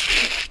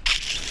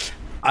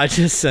 I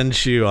just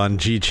sent you on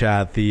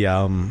GChat the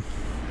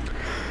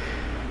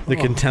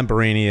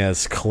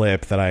contemporaneous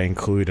clip that I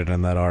included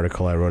in that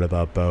article I wrote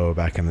about Bo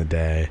back in the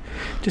day.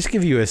 Just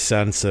give you a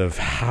sense of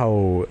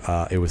how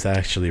it was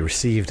actually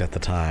received at the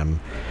time,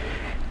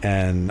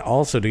 and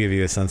also to give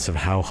you a sense of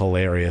how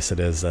hilarious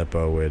it is that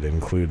Bo would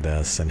include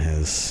this in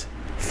his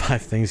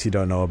 5 things you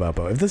don't know about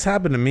Bo. If this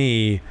happened to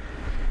me,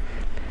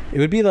 it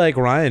would be like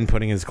Ryan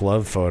putting his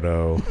glove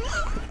photo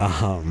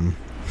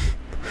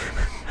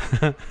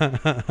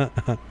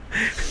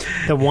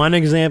the one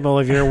example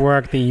of your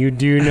work that you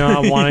do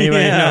not want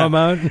anybody to know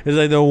about. It's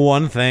like the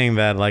one thing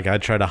that like I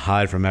try to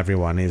hide from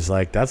everyone. He's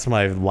like, that's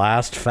my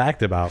last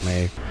fact about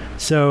me.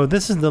 So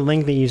this is the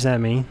link that you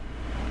sent me.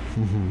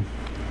 Mm-hmm.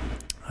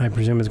 I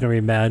presume it's going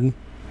to be bad.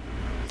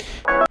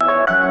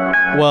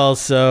 Well,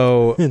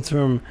 so it's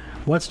from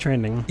What's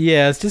Trending.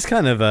 Yeah, it's just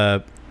kind of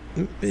a,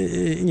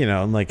 you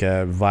know, like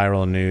a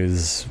viral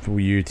news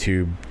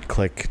YouTube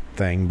click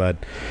thing, but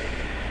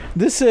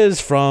this is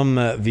from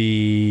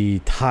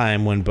the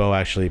time when Bo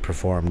actually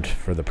performed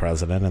for the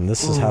president, and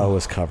this is how it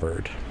was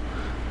covered.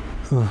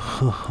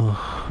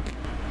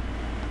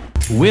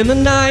 When the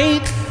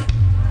night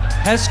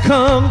has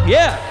come,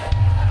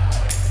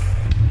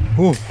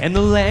 and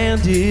the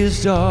land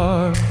is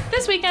dark.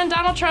 This weekend,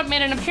 Donald Trump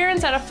made an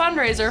appearance at a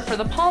fundraiser for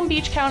the Palm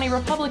Beach County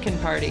Republican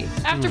Party.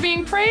 After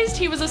being praised,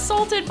 he was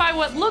assaulted by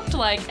what looked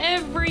like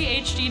every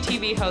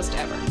HGTV host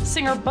ever.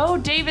 Singer Bo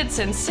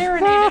Davidson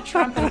serenaded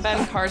Trump and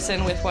Ben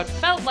Carson with what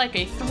felt like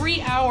a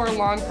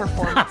 3-hour-long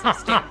performance of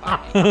Stand By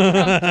Me.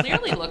 Trump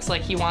clearly looks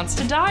like he wants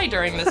to die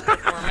during this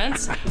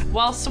performance,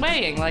 while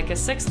swaying like a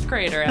 6th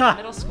grader at a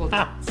middle school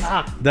dance.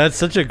 That's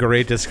such a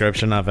great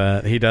description of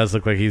it. He does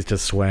look like he's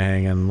just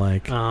swaying and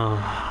like...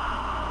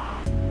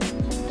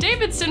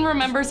 Davidson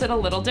remembers it a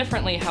little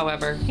differently,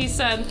 however. He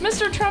said,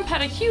 Mr. Trump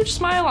had a huge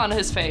smile on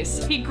his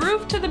face. He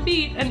grooved to the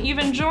beat and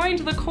even joined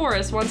the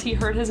chorus once he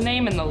heard his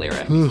name in the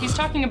lyric. He's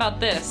talking about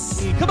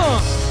this. Come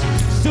on!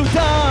 So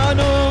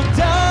Donald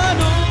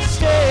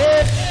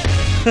said...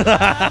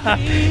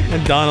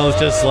 And Donald's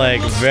just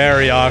like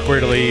very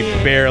awkwardly,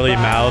 barely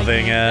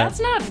mouthing it. That's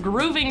not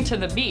grooving to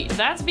the beat.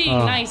 That's being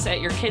nice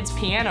at your kid's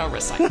piano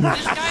recital.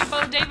 This guy,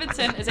 Bo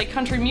Davidson, is a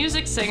country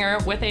music singer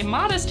with a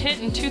modest hit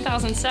in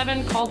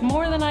 2007 called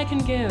More Than I Can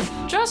Give.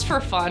 Just for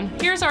fun,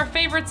 here's our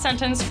favorite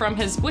sentence from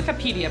his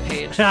Wikipedia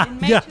page. In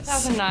May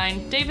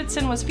 2009,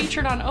 Davidson was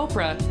featured on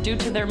Oprah due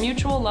to their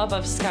mutual love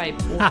of Skype.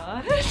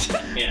 What?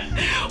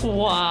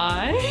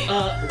 Why?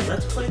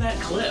 Let's play that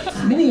clip.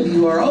 Many of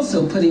you are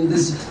also putting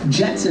this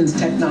Jetsons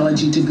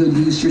technology to good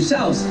use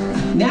yourselves.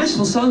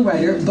 Nashville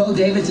songwriter Bo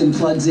Davidson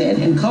plugs in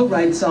and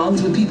co-writes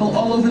songs with people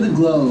all over the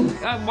globe.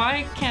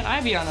 Why can't I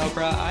be on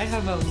Oprah? I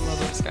have a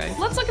love of Skype.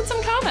 Let's look at some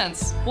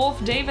comments.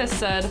 Wolf Davis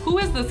said, who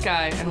is this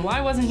guy and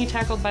why wasn't he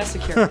tackled by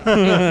security? It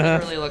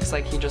literally looks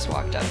like he just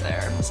walked up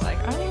there and was like,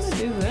 I'm gonna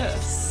do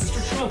this.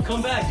 Mr. Trump,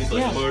 come back. He's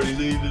like, I'm already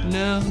leaving.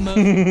 No.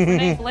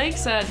 Renee Blake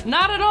said,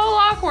 not at all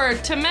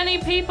awkward to many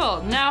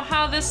people. Now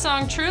how this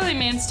song truly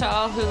means to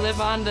all who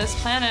live on this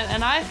planet,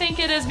 and I think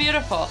it is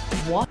beautiful.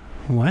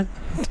 What?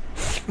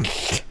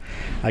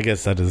 I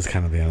guess that is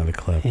kind of the end of the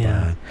clip.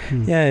 Yeah.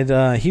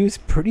 He was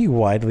pretty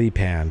widely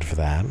panned for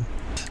that.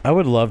 I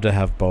would love to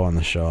have Bo on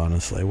the show,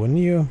 honestly. Wouldn't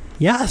you?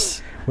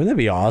 Yes. Wouldn't that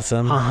be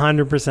awesome?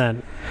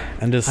 100%.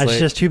 And just it's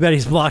just too bad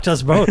he's blocked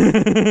us both.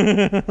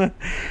 I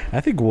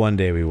think one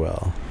day we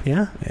will.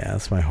 Yeah? Yeah,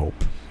 that's my hope.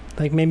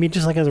 Like maybe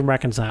just like as a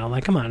reconcile.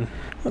 Like, come on.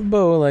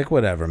 Bo, like,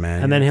 whatever,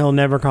 man. And then he'll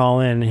never call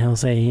in and he'll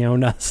say he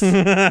owned us. And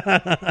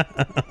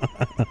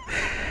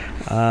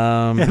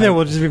then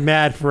we'll just be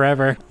mad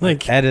forever.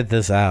 Like, edit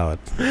this out.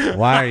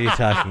 Why are you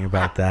talking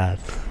about that?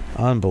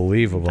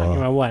 Unbelievable. Talking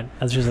about what?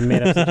 That's just a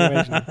made up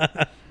situation.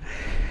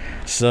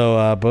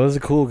 So Bo's a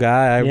cool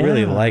guy. I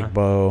really like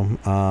Bo.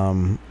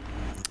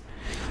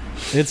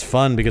 It's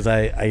fun because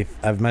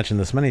I've mentioned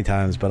this many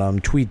times, but on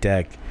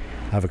TweetDeck,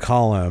 I have a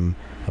column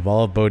of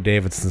all of Bo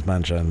Davidson's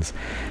mentions,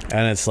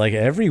 and it's like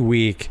every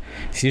week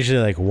it's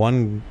usually like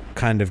one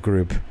kind of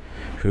group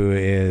who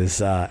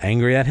is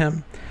angry at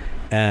him.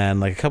 And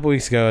like a couple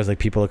weeks ago, it was like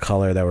people of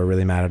color that were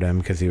really mad at him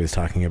because he was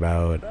talking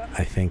about,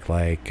 I think,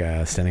 like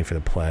standing for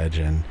the pledge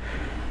and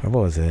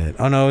what was it?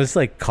 Oh no, it was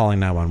like calling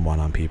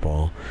 911 on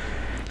people.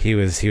 He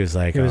was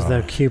like, it was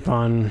the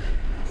coupon.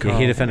 Yeah,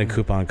 he defended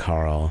Coupon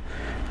Carl.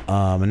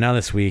 And now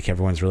this week,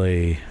 everyone's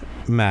really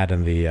Matt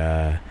and the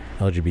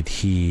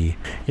LGBT.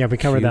 Yeah, we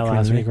covered that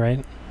last week,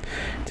 right?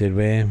 Did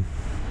we?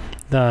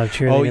 The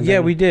cheerleading. Oh yeah,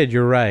 thing. we did.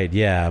 You're right.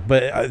 Yeah,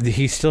 but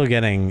he's still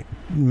getting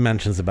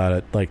mentions about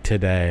it. Like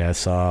today, I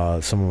saw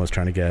someone was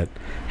trying to get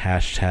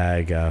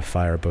hashtag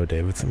Fire Bo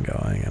Davidson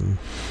going,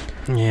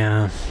 and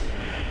yeah,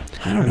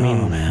 I don't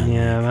know, man.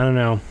 Yeah, I don't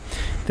know.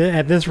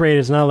 At this rate,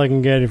 it's not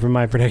looking good for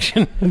my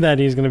prediction that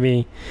he's gonna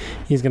be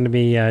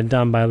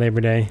done by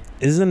Labor Day.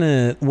 Isn't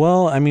it?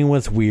 Well, I mean,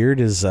 what's weird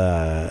is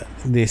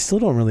they still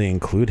don't really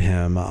include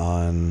him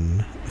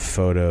on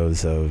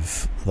photos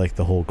of like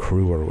the whole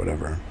crew or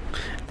whatever.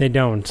 They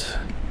don't.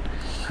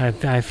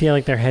 I feel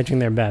like they're hedging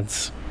their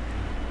bets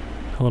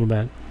a little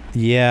bit.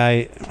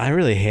 Yeah, I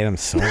really hate him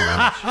so much.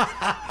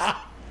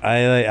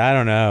 I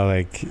don't know,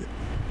 like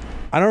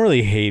I don't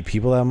really hate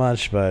people that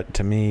much, but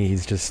to me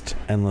he's just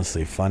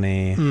endlessly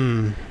funny.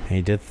 And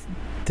he did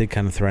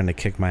kind of threaten to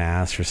kick my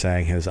ass for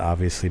saying his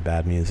obviously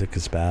bad music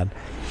is bad.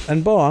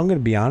 And Bo, I'm going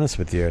to be honest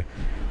with you.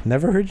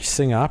 Never heard you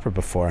sing opera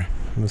before.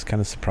 I was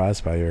kind of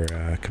surprised by your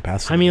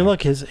capacity. I mean,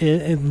 look,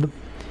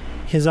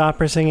 his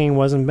opera singing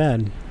wasn't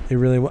bad. It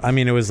really. I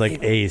mean, it was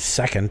like a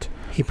second.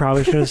 He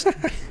probably should have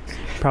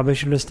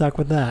stuck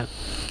with that.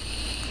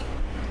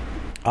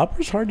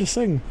 Opera's hard to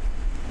sing.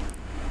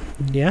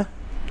 Yeah.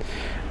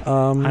 I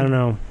don't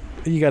know.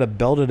 You got to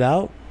belt it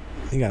out.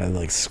 You got to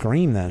like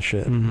scream that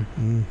shit. I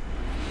don't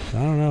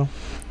know.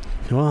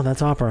 Well,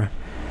 that's opera.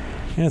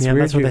 Yeah, it's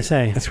weird. That's what they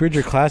say. It's weird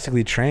you're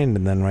classically trained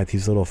and then write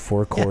these little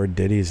 4-chord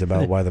ditties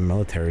about why the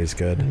military is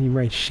good. You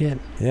write shit.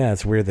 Yeah,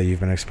 it's weird that you've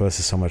been exposed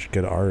to so much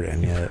good art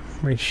and yet...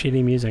 write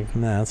shitty music.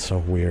 Nah, that's so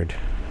weird.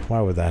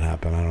 Why would that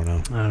happen? I don't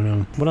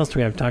know. What else do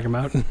we have to talk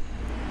about?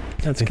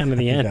 That's kind of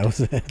the end. That was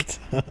it.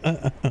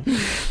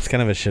 It's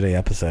kind of a shitty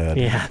episode.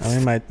 Yeah. I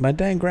mean, my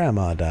dang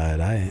grandma died.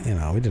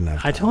 We didn't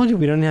have time. I told you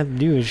we don't have to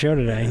do a show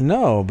today.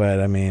 No, but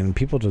I mean,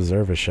 people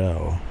deserve a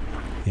show.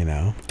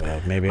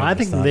 Maybe I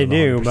think they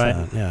do,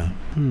 but yeah.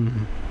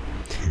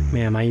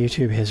 Man, my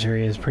YouTube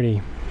history is pretty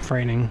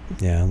frightening.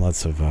 Yeah,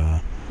 lots of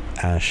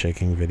ass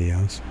shaking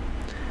videos.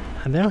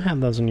 They don't have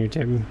those on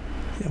YouTube.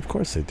 Yeah, of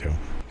course they do.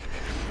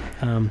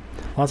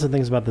 Lots of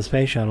things about the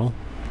space shuttle.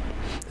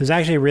 There's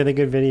actually really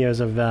good videos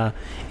of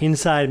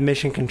inside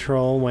mission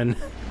control when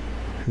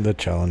the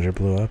Challenger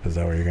blew up. Is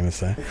that what you're gonna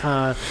say?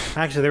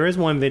 Actually, there is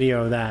one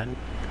video of that,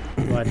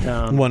 but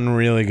one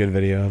really good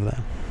video of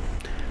that.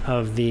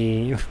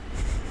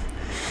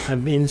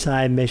 Of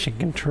inside mission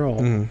control.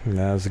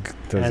 That was a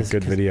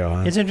good video,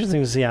 huh? It's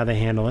interesting to see how they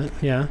handle it.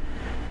 Yeah,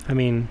 I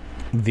mean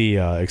the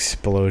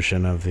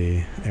explosion of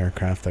the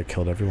aircraft that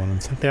killed everyone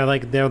inside.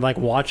 They're like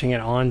watching it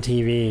on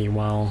TV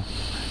while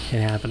it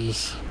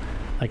happens.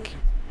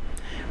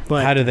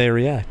 But how do they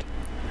react?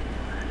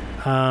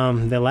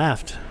 They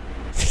laughed.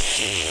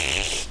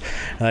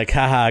 Like,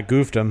 haha,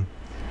 goofed him.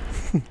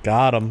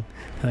 Got him.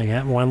 They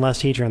got one less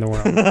teacher in the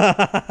world.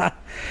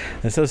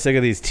 I'm so sick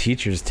of these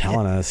teachers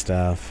telling us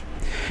stuff.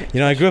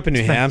 I grew up in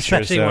New Hampshire.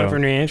 Especially one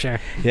from New Hampshire.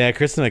 Yeah,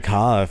 Kristen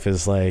McAuliffe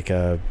is like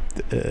a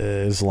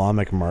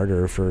Islamic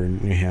martyr for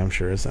New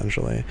Hampshire,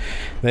 essentially.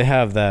 They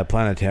have that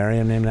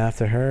planetarium named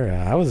after her.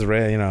 I was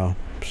really,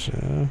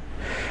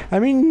 I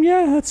mean,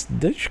 yeah, that's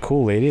a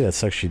cool lady. That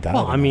sucks she died.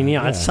 Well, I mean,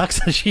 yeah, it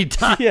sucks that she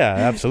died. Yeah,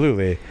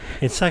 absolutely.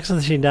 It sucks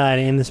that she died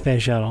in the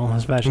space shuttle,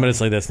 especially. But it's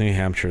like that's New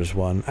Hampshire's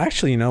one.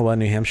 Actually, you know what?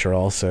 New Hampshire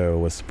also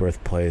was the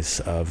birthplace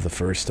of the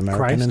first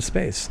American in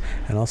space,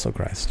 and also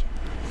Christ.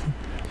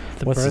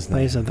 What's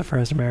birthplace of the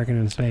first American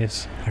in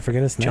space? I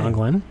forget his name. John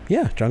Glenn?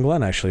 Yeah, John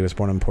Glenn actually was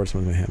born in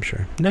Portsmouth, New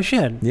Hampshire. No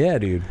shit. Yeah,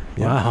 dude.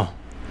 Yeah. Wow.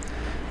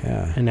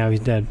 Yeah. And now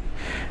he's dead.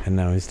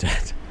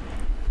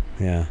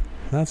 Yeah.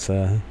 That's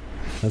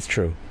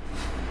true.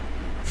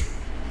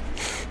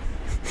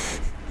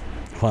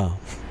 Wow.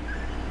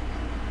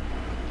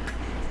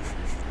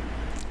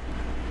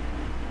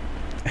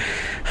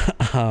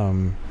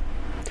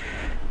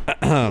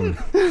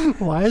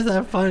 Why is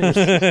that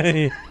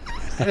funny?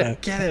 I don't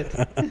get it.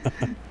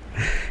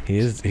 He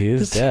is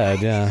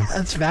dead, yeah.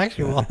 That's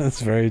factual.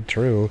 That's very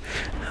true.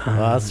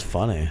 Well, that's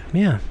funny.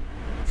 Yeah.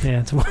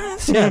 Yeah, it's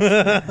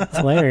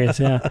hilarious,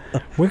 yeah.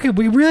 We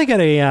really got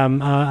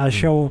a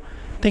show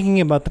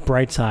thinking about the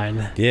bright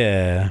side.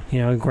 Yeah.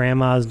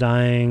 Grandma's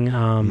dying,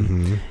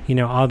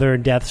 other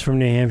deaths from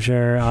New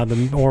Hampshire, the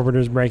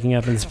orbiters breaking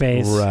up in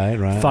space.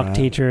 Right. Fuck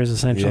teachers,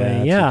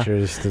 essentially. Yeah.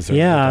 Teachers deserve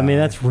to I mean,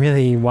 die. that's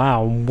really,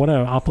 wow, what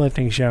an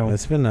uplifting show.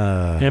 It's been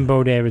and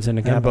Bo Davidson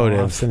to Bo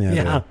Davidson,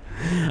 yeah.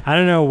 I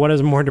don't know what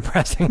is more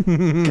depressing.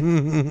 Who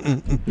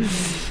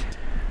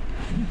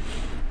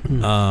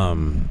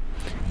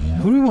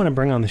do we want to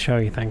bring on the show,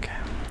 you think?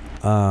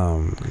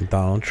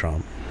 Donald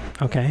Trump.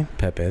 Okay.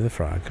 Pepe the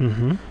Frog.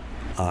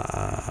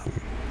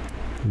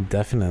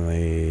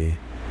 Definitely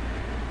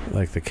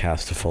like the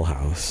cast of Full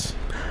House.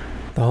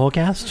 The whole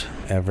cast?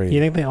 You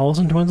think the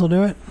Olsen twins will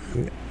do it?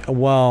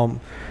 Well,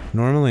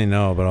 normally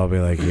no, but I'll be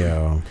like,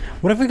 yo.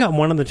 What if we got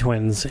one of the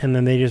twins and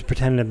then they just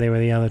pretended they were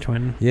the other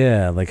twin?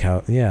 Yeah,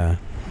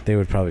 they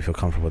would probably feel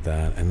comfortable with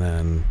that. And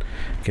then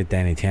get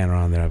Danny Tanner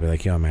on there. I'll be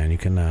like, yo, man, you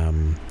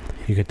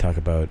could talk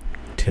about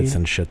tits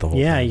and shit the whole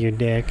Yeah, time. you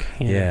dick.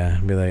 Yeah,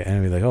 and be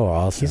like, oh,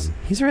 awesome.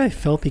 He's a really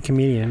filthy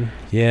comedian.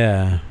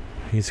 Yeah,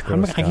 he's a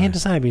gross I guy. can't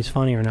decide if he's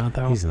funny or not,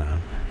 though. He's not.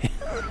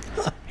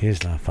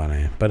 He's not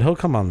funny, but he'll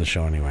come on the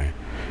show anyway.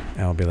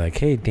 And I'll be like,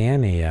 hey,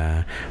 Danny,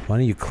 why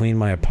don't you clean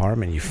my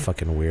apartment, you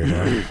fucking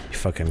weirdo. You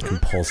fucking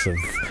compulsive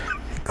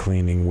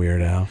cleaning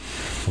weirdo.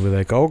 I'll be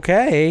like,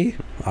 okay,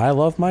 I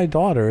love my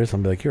daughters. I'll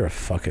be like, you're a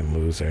fucking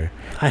loser.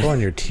 Go on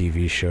your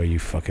TV show, you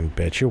fucking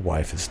bitch. Your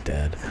wife is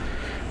dead.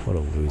 What a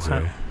loser.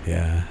 Wow.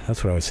 Yeah,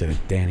 that's what I would say to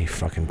Danny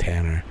fucking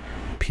Tanner.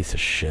 Piece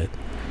of shit.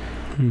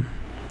 Hmm.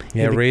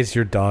 Yeah, raise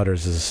your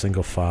daughters as a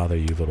single father,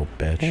 you little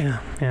bitch. Yeah.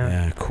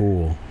 Yeah,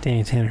 cool.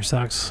 Danny Tanner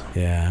sucks.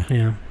 Yeah.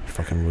 Yeah.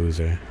 Fucking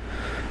loser.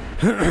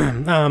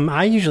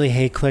 I usually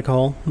hate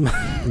Clickhole.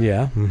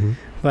 Yeah. Mm-hmm.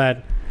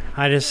 But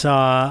I just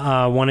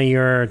saw one of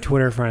your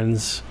Twitter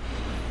friends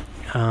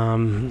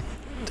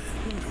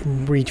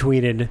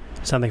retweeted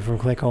something from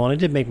Clickhole, and it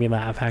did make me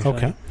laugh, actually.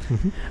 Okay.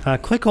 Mm-hmm.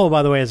 Clickhole,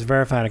 by the way, is a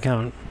verified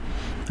account.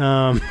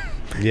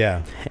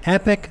 Yeah.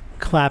 Epic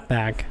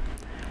clapback.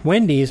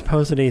 Wendy's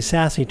posted a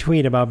sassy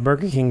tweet about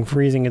Burger King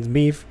freezing its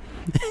beef.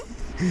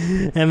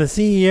 And the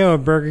CEO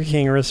of Burger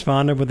King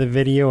responded with a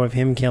video of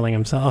him killing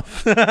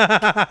himself. That's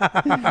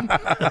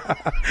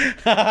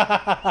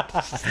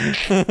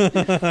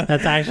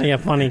actually a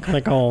funny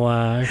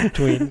Clickhole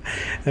tweet.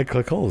 That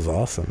Clickhole is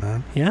awesome,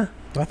 man. Yeah?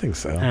 I think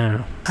so. I don't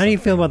know. How do you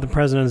feel about the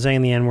president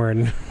saying the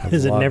N-word?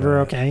 Is it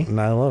never okay?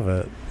 I love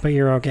it. But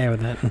you're okay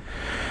with it.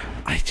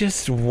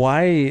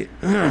 Why?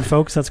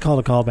 Folks, that's called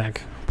a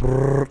callback.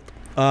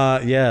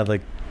 Yeah,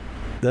 like,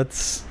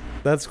 that's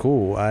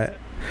cool.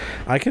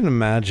 I can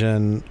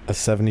imagine a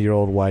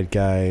 70-year-old white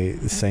guy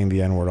saying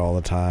the N-word all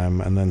the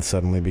time and then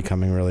suddenly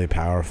becoming really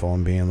powerful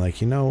and being like,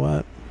 you know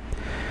what?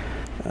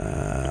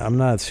 I'm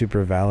not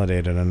super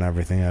validated in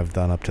everything I've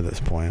done up to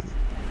this point.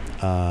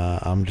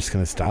 I'm just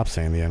going to stop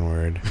saying the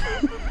N-word.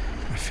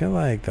 I feel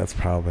like that's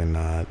probably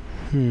not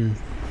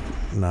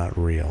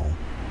real.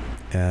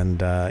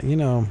 And,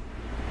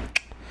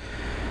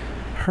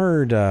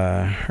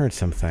 heard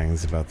some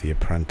things about The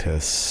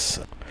Apprentice.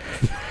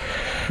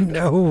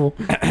 No.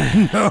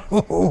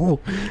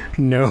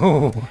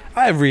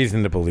 I have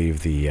reason to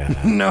believe the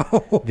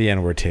the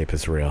N-word tape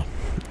is real.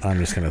 I'm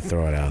just gonna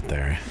throw it out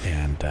there,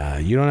 and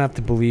you don't have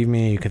to believe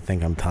me. You can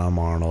think I'm Tom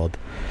Arnold.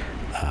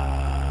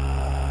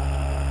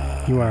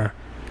 You are.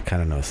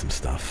 Kind of know some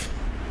stuff.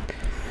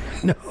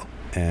 No.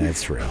 And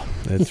it's real.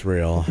 It's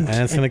real, and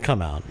it's gonna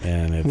come out,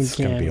 and it's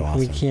gonna be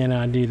awesome. We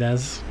cannot do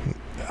this.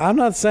 I'm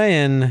not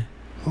saying.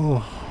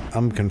 Oh.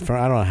 I'm confirmed.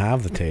 I don't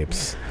have the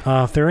tapes.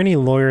 If there are any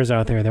lawyers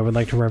out there that would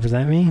like to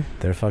represent me,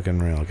 they're fucking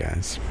real,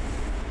 guys.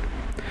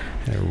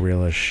 They're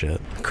real as shit.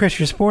 Chris,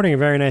 you're sporting a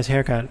very nice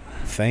haircut.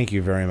 Thank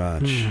you very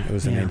much. It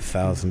was an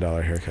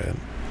 $8,000 haircut.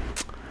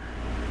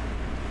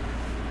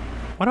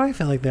 Why do I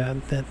feel like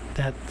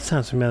that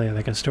sounds familiar?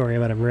 Like a story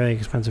about a really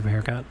expensive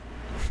haircut.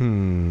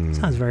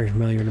 Sounds very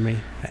familiar to me.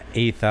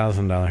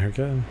 $8,000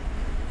 haircut.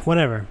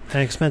 Whatever,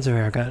 an expensive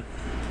haircut.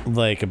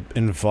 Like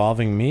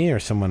involving me or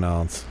someone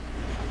else?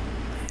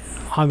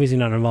 Obviously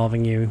not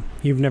involving you.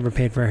 You've never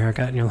paid for a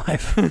haircut in your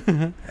life.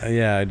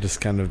 Yeah, I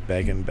just kind of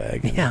beg and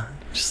beg. Yeah,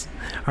 just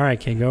all right,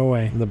 kid, go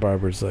away. The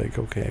barber's like,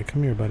 okay,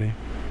 come here, buddy.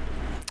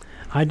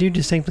 I do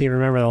distinctly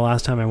remember the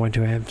last time I went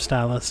to a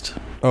stylist.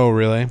 Oh,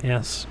 really?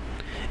 Yes,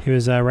 it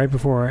was right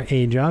before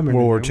a job interview.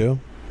 World War II?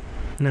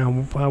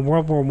 No,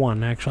 World War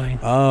I, actually.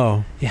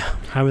 Oh. Yeah,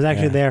 I was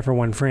actually there for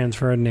when Franz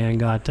Ferdinand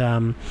got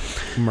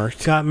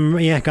murked. Got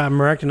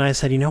murked, and I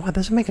said, you know what,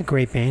 this would make a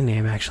great band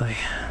name, actually.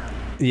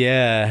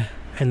 Yeah.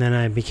 And then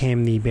I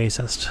became the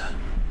bassist.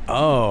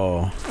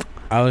 Oh.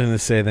 I was going to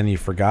say then you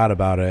forgot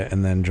about it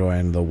and then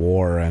joined the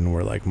war and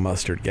were like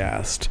mustard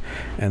gassed.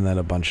 And then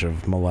a bunch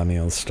of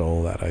millennials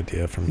stole that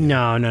idea from you.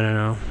 No.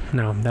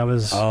 That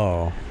was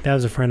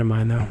a friend of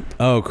mine, though.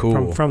 Oh,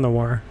 cool. From the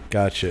war.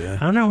 Gotcha.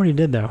 I don't know what he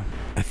did, though.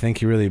 I think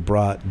he really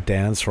brought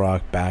dance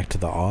rock back to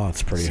the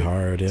aughts pretty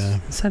hard, yeah.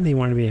 He said he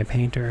wanted to be a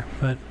painter,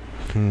 but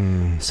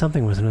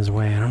something was in his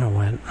way. I don't know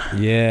what.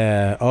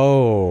 Yeah.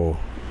 Oh.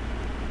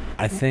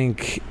 I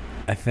think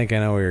I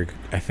know where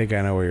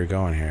you're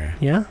going here.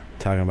 Yeah?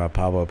 Talking about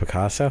Pablo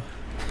Picasso?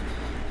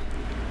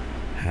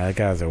 That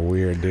guy's a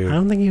weird dude. I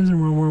don't think he was in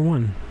World War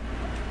I.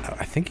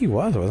 I think he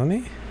was, wasn't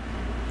he?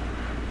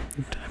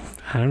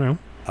 I don't know.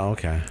 Oh,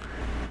 okay.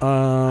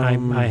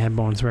 I had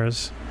bone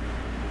spurs.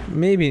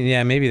 Maybe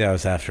that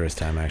was after his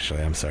time,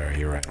 actually. I'm sorry,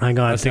 you're right. I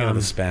was thinking of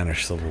the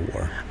Spanish Civil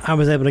War. I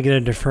was able to get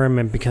a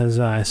deferment because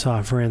I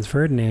saw Franz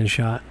Ferdinand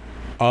shot.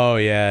 Oh,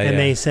 yeah, and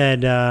they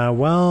said, it's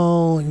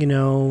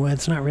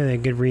not really a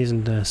good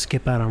reason to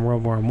skip out on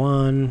World War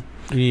I.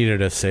 You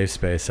needed a safe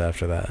space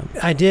after that.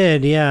 I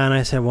did, yeah. And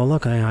I said, well,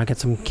 look, I got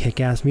some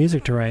kick-ass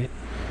music to write.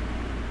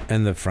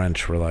 And the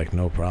French were like,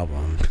 no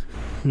problem.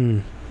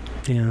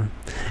 Yeah.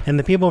 And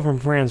the people from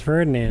Franz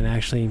Ferdinand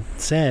actually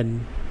said,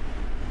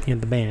 the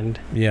band,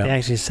 they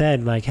actually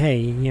said, like,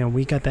 hey,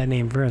 we got that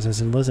name first. I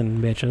said,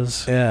 listen,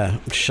 bitches. Yeah,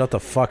 shut the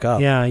fuck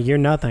up. Yeah, you're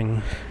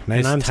nothing.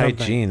 Nice and I'm tight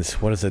something. jeans.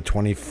 What is it,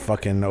 20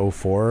 fucking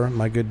 04,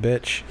 my good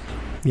bitch?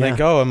 Yeah. Like,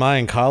 oh, am I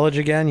in college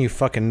again? You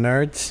fucking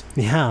nerds.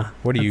 Yeah.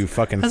 What are you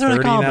fucking That's 30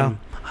 what I called now? them.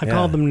 I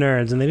called them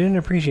nerds, and they didn't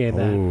appreciate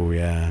that. Oh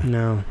yeah.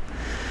 No.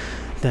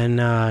 Then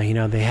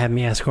they had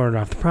me escorted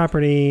off the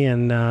property,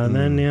 and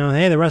then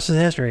hey, the rest is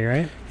history,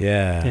 right?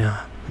 Yeah.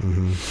 Yeah.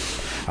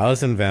 I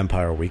was in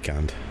Vampire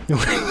Weekend.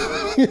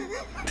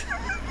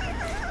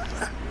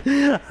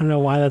 I don't know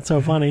why that's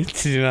so funny.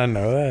 Did you not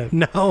know that?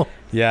 No.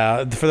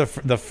 Yeah, for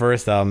the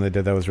first album they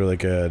did that was really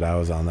good. I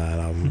was on that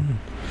album.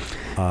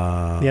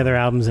 The other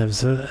albums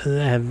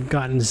have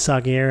gotten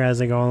suckier as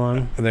they go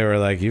along. They were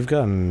like, "You've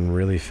gotten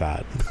really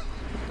fat,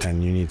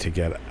 and you need to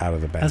get out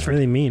of the band." That's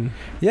really mean.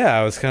 Yeah,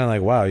 I was kind of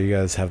like, "Wow, you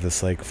guys have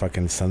this like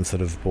fucking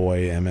sensitive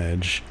boy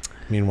image."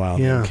 Meanwhile,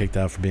 I'm getting kicked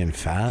out for being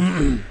fat,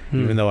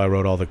 even though I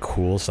wrote all the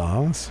cool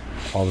songs,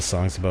 all the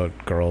songs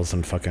about girls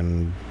and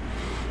fucking.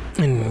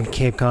 In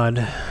Cape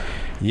Cod.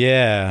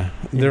 Yeah.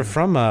 They're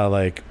from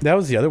like, that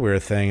was the other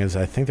weird thing is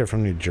I think they're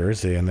from New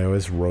Jersey, and they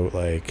always wrote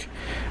like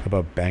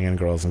about banging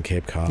girls in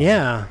Cape Cod.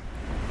 Yeah.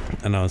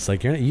 And I was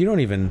like, you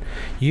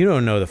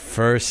don't know the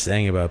first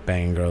thing about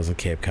banging girls in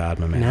Cape Cod,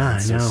 my man. Nah,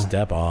 So no.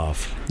 step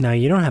off. No,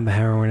 you don't have a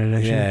heroin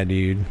addiction. Yeah,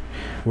 dude.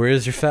 Where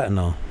is your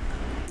fentanyl?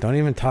 Don't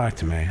even talk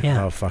to me.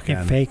 Yeah. Oh, fucking.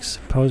 You fakes,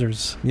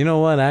 posers. You know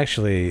what?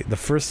 Actually, the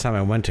first time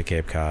I went to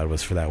Cape Cod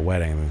was for that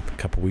wedding a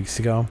couple weeks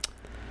ago.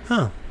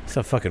 Huh. It's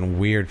a fucking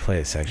weird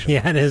place, actually.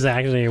 Yeah, it is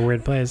actually a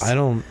weird place.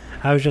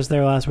 I was just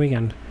there last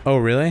weekend. Oh,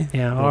 really?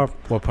 Yeah,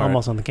 what part?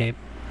 Almost on the Cape.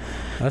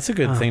 That's a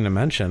good thing to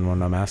mention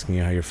when I'm asking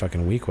you how your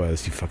fucking week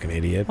was, you fucking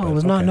idiot. Oh, it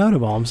was not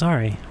notable. I'm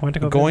sorry. I went to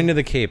go Going to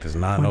the Cape is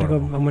not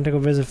notable. I went to go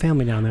visit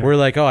family down there. We're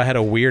like, oh, I had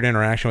a weird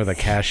interaction with a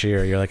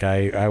cashier. You're like,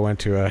 I went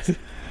to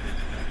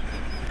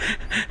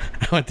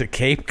I went to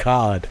Cape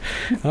Cod.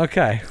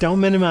 Okay. Don't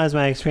minimize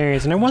my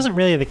experience. And it wasn't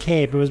really the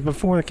Cape. It was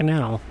before the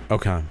canal.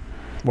 Okay.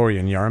 What were you,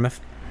 in Yarmouth?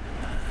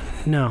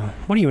 No.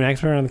 What are you, an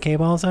expert on the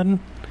Cape all of a sudden?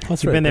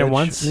 That's You've right, been there bitch.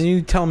 once?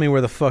 You tell me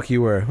where the fuck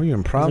you were. Were you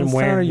in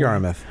Provincetown or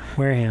Yarmouth?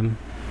 Wareham.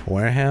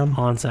 Wareham?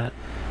 Onset.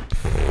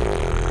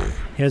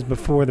 It was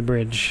before the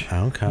bridge.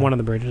 Okay. One of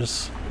the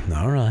bridges.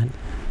 All right.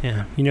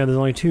 Yeah. You know, there's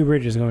only 2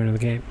 bridges going to the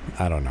Cape.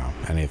 I don't know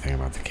anything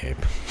about the Cape.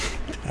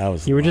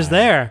 You were just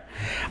there.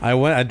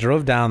 I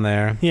drove down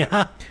there.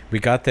 Yeah. We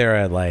got there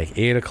at like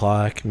 8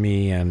 o'clock,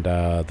 me and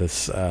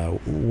this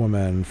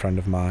woman friend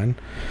of mine.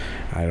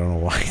 I don't know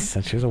why I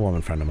said she was a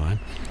woman friend of mine.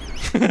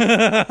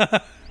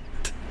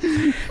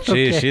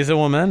 She's a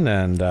woman,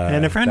 and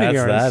a friend of that's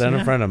yours. that, and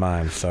Yeah. a friend of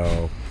mine.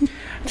 So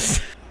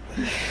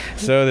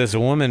this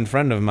woman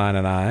friend of mine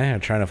and I are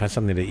trying to find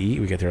something to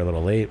eat. We get there a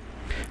little late.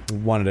 We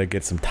wanted to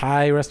get some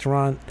Thai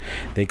restaurant.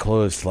 They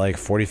closed like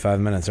 45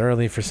 minutes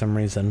early for some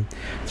reason.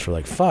 So we're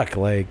like, fuck,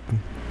 like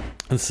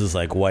this is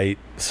like white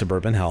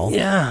suburban hell.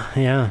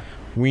 Yeah.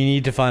 We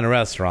need to find a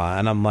restaurant.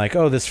 And I'm like,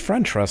 oh, this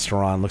French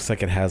restaurant looks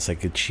like it has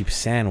like a cheap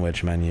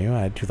sandwich menu.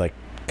 I do like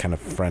kind of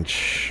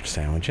French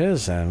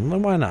sandwiches,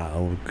 and why not?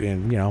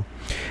 And,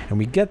 and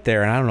we get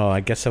there, and I don't know, I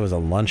guess it was a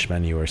lunch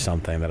menu or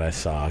something that I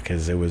saw,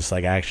 because it was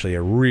like actually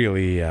a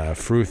really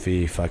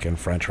fruity fucking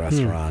French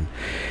restaurant.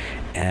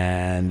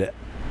 And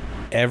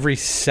every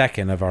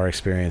second of our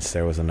experience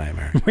there was a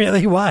nightmare.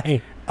 Really?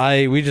 Why?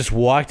 We just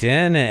walked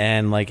in,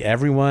 and like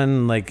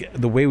everyone, like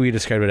the way we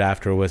described it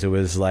after was, it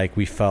was like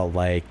we felt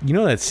like, you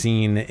know that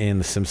scene in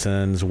The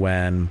Simpsons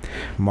when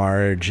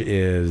Marge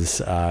is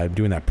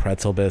doing that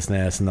pretzel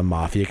business and the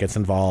mafia gets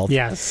involved?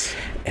 Yes.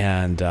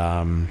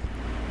 And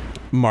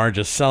Marge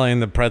is selling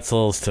the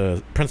pretzels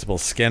to Principal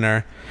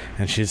Skinner,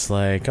 and she's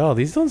like, oh,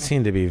 these don't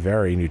seem to be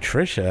very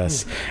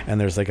nutritious. And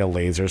there's like a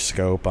laser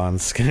scope on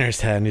Skinner's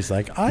head, and he's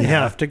like, I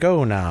have to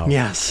go now.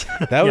 Yes.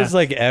 That was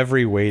like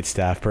every wait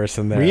staff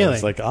person there. Really?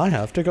 Was like, I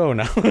have to go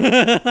now.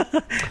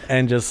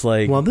 And just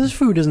like, well, this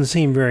food doesn't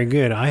seem very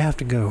good. I have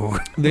to go.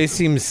 they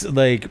seem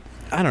like,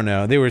 I don't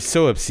know, they were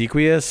so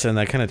obsequious, and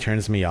that kind of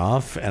turns me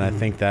off. And I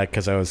think that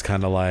because I was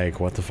kind of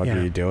like, what the fuck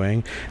are you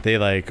doing? They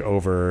like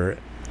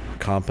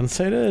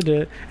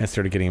overcompensated and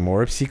started getting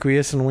more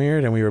obsequious and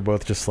weird, and we were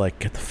both just like,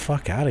 get the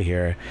fuck out of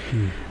here.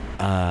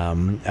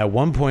 At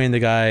one point the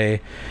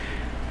guy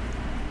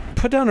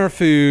put down our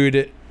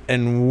food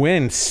and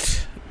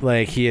winced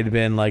like he had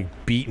been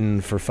like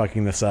beaten for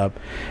fucking this up,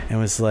 and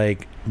was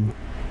like,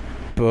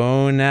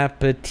 bon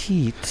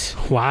appetit.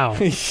 Wow.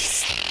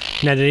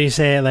 Now, did he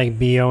say it like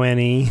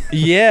B-O-N-E?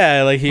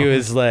 Yeah, like he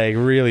was like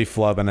really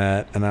flubbing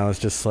it, and I was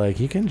just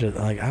like, you can just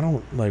like, I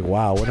don't like,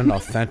 wow, what an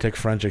authentic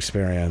French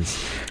experience.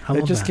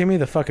 Like, just give me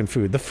the fucking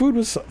food. The food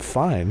was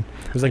fine.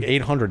 It was like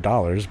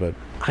 $800, but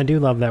I do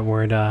love that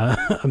word,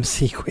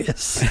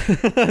 obsequious.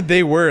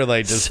 they were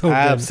like just So good.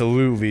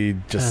 absolutely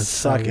just That's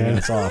so sucking good.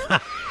 us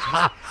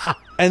off.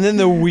 And then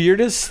the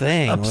weirdest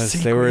thing was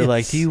they were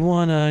like, do you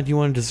want a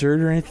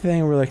dessert or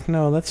anything? And we're like,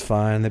 no, that's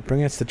fine. They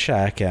bring us the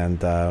check,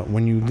 and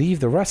when you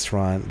leave the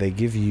restaurant, they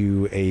give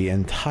you a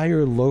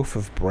entire loaf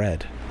of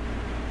bread.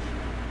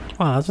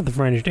 Wow, that's what the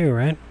French do,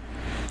 right?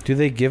 Do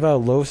they give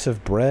out loaves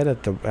of bread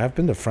at the? I've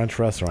been to French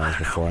restaurants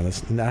before,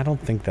 and I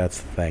don't think that's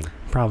the thing.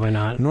 Probably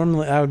not.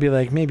 Normally, I would be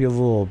like maybe a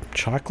little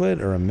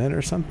chocolate or a mint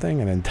or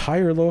something. An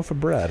entire loaf of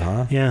bread,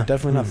 huh? Yeah.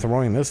 Definitely not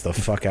throwing this the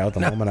fuck out the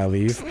moment I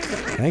leave.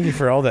 Thank you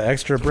for all the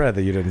extra bread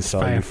that you didn't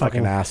sell, Probably you a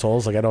fucking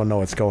assholes. Like, I don't know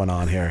what's going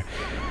on here.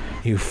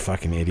 You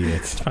fucking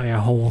idiots. Probably a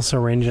whole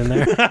syringe in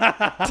there.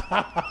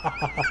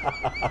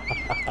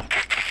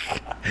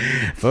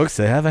 Folks,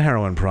 they have a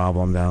heroin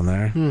problem down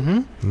there.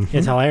 Mm-hmm.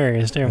 It's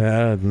hilarious, too.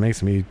 Yeah, it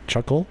makes me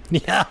chuckle.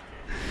 Yeah.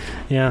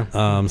 Yeah.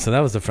 So that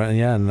was the friend.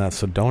 Yeah, and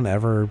so don't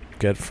ever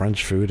get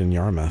French food in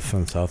Yarmouth,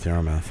 in South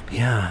Yarmouth.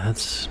 Yeah,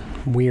 that's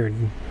weird.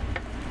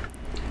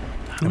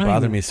 It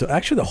bothered me. So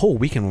actually, the whole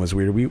weekend was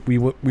weird. We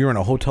were in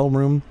a hotel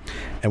room,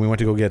 and we went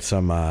to go get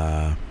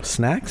some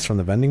snacks from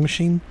the vending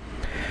machine.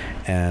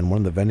 And one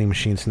of the vending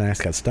machine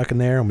snacks got stuck in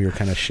there, and we were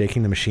kind of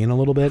shaking the machine a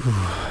little bit.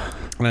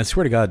 And I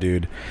swear to God,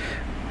 dude,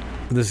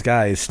 this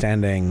guy is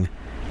standing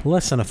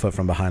less than a foot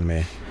from behind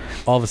me.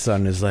 All of a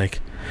sudden, is like,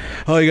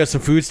 "Oh, you got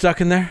some food stuck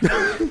in there?"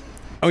 And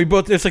we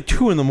both. It's like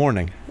 2 a.m,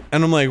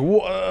 and I'm like,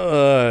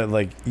 "What?"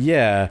 Like,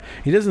 yeah.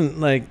 He doesn't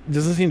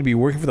seem to be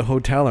working for the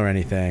hotel or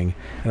anything.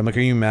 And I'm like,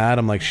 "Are you mad?"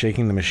 I'm like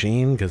shaking the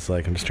machine because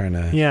like I'm just trying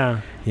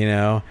to, you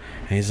know.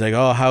 And he's like,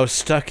 "Oh, how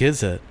stuck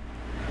is it?"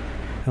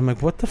 I'm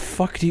like, "What the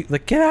fuck do you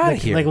like? Get out of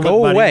here! Like,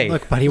 Go buddy, away!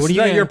 Look, buddy, what are you?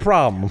 Not your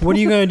problem. What are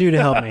you gonna do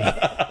to help me?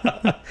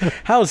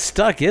 How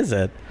stuck is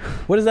it?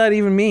 What does that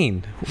even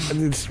mean?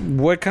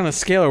 What kind of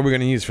scale are we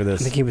going to use for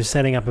this? I think he was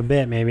setting up a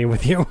bit, maybe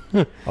with you.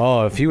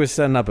 Oh, if he was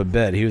setting up a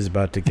bit, he was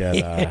about to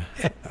get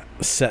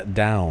set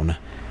down,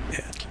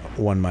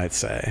 one might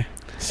say.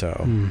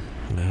 So,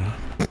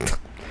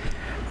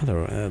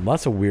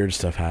 lots of weird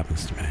stuff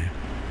happens to me.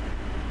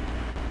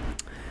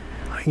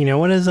 You know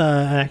what is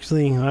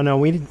actually? Oh no,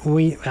 we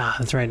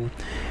that's right.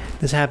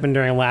 This happened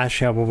during last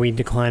show, but we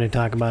declined to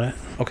talk about it.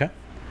 Okay.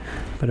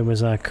 But it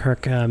was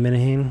Kirk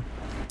Minihane,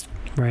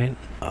 right?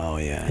 Oh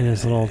yeah. And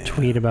his little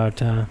tweet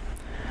about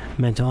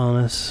mental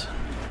illness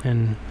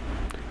and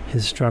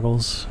his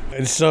struggles.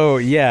 So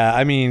yeah,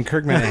 I mean,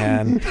 Kirk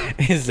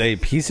Minihane is a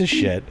piece of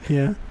shit.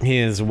 Yeah. He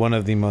is one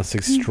of the most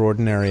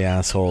extraordinary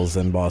assholes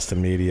in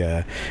Boston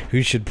media,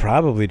 who should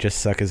probably just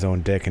suck his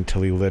own dick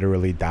until he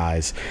literally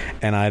dies.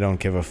 And I don't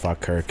give a fuck,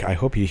 Kirk. I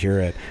hope you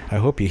hear it. I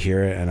hope you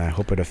hear it, and I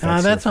hope it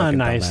affects. That's your not fucking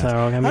nice, dumbass.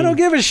 though. I mean, I don't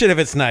give a shit if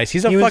it's nice.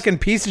 He's a fucking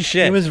piece of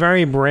shit. He was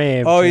very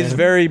brave. Oh, he's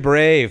very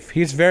brave.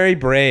 He's very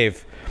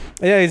brave.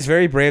 Yeah, he's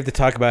very brave to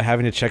talk about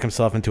having to check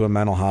himself into a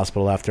mental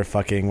hospital after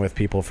fucking with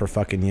people for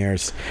fucking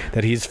years.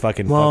 That he's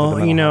fucking.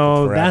 Well, you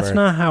know, that's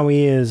not how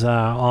he is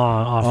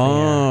off the air.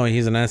 Oh,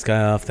 he's a nice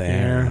guy off the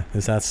air.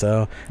 Is that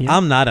so? Yeah.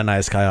 I'm not a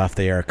nice guy off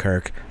the air,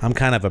 Kirk. I'm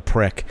kind of a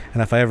prick.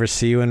 And if I ever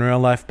see you in real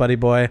life, buddy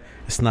boy,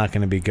 it's not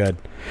going to be good.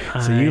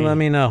 So you let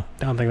me know.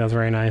 Don't think that's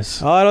very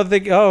nice. Oh, I don't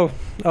think. Oh,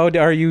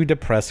 are you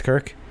depressed,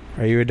 Kirk?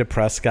 Are you a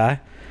depressed guy?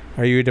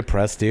 Are you a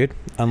depressed dude?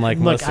 Unlike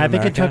most of I think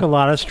America? it took a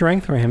lot of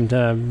strength for him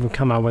to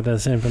come up with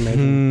this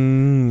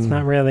information. It's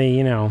not really,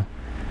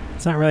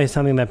 it's not really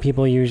something that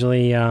people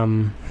usually,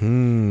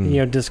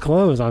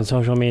 disclose on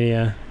social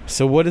media.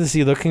 So what is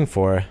he looking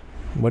for?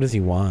 What does he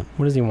want?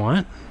 What does he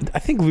want? I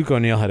think Luke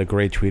O'Neill had a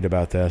great tweet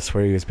about this,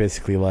 where he was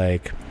basically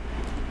like,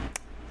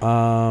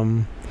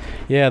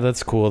 yeah,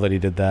 that's cool that he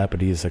did that,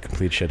 but he's a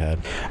complete shithead.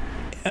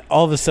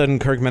 All of a sudden,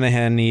 Kirk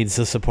Minihane needs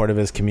the support of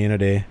his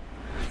community,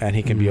 and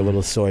he can be a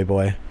little soy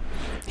boy.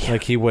 Yeah.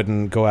 Like, he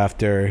wouldn't go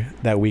after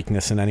that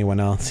weakness in anyone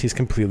else. He's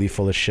completely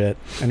full of shit,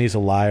 and he's a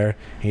liar.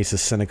 He's a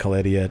cynical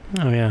idiot.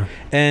 Oh, yeah.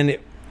 And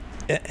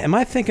am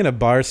I thinking of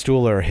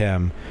Barstool or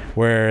him,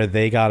 where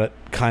they got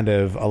kind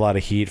of a lot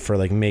of heat for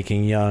like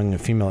making young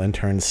female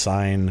interns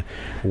sign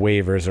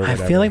waivers or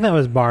whatever? I feel like that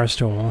was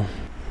Barstool.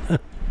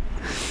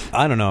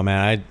 I don't know,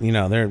 man.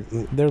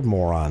 They're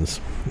morons.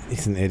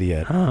 He's an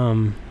idiot.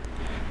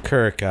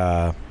 Kirk,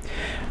 I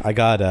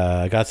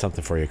got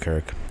something for you,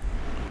 Kirk.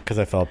 Because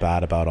I felt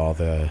bad about all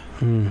the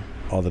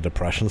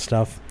depression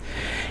stuff.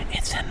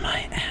 It's in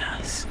my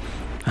ass.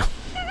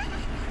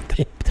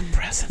 the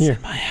present's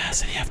in my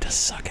ass, and you have to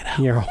suck it out.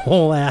 Your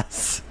whole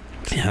ass.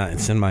 Yeah,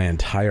 it's in my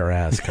entire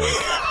ass, Kirk.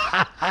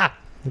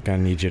 I'm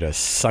gonna need you to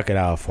suck it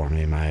out for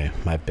me,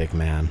 my big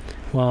man.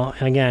 Well,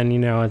 again,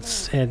 I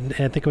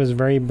think it was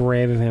very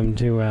brave of him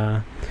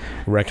to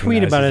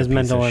tweet about his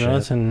mental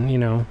illness, and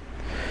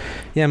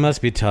Yeah, it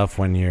must be tough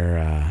when you're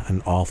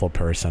an awful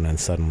person and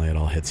suddenly it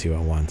all hits you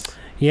at once.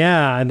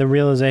 Yeah, the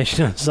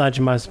realization of such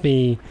must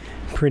be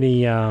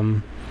pretty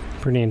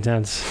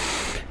intense.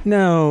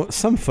 No,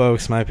 some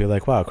folks might be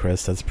like, "Wow,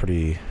 Chris, that's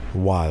pretty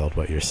wild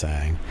what you're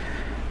saying."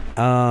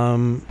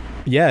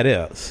 Yeah, it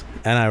is,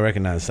 and I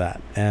recognize that.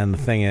 And the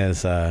thing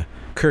is,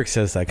 Kirk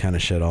says that kind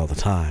of shit all the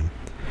time,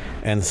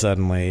 and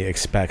suddenly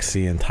expects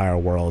the entire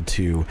world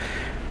to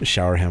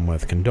shower him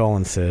with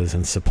condolences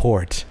and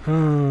support.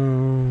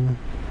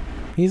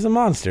 He's a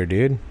monster,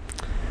 dude.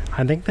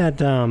 I think that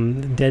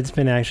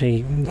Deadspin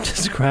actually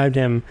described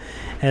him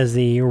as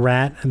the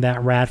rat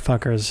that rat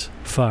fuckers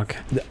fuck.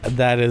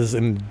 That is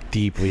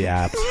deeply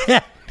apt.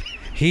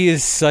 He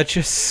is such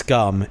a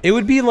scum. It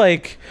would be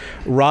like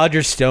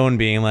Roger Stone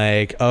being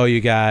like, "Oh, you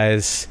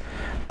guys,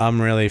 I'm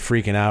really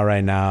freaking out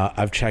right now.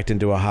 I've checked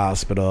into a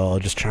hospital,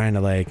 just trying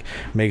to like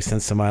make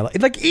sense of my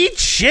life. Like, eat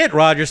shit,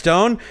 Roger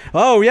Stone.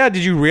 Oh yeah,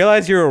 did you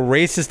realize you're a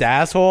racist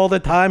asshole all the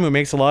time who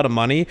makes a lot of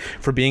money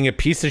for being a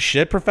piece of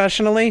shit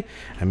professionally?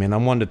 I mean,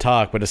 I'm one to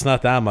talk, but it's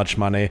not that much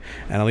money,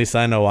 and at least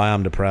I know why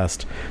I'm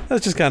depressed.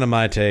 That's just kind of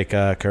my take,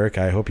 Kirk.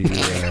 I hope you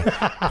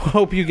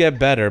hope you get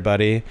better,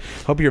 buddy.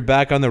 Hope you're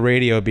back on the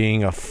radio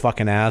being a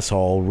fucking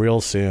asshole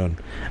real soon.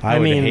 I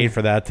would hate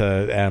for that to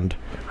end.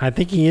 I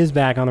think he is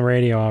back on the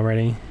radio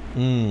already.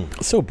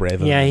 So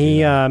brave. Yeah,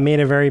 he made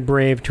a very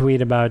brave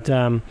tweet about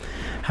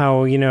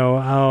how,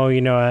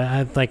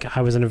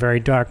 I was in a very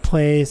dark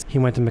place. He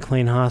went to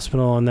McLean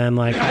Hospital and then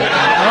like...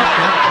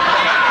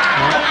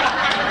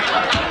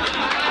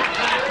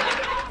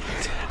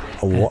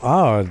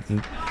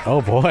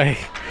 Oh boy.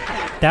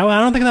 I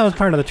don't think that was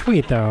part of the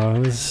tweet, though. It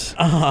was...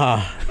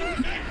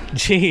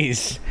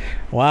 Jeez.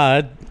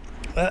 Wow.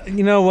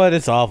 You know what?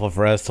 It's awful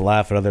for us to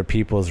laugh at other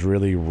people's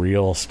really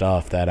real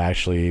stuff that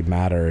actually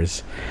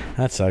matters.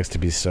 That sucks to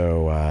be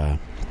so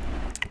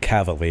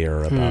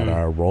cavalier about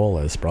our role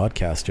as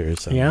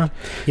broadcasters. And yeah?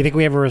 You think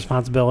we have a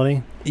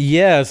responsibility?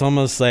 Yeah, it's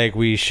almost like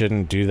we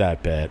shouldn't do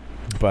that bit.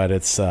 But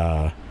it's...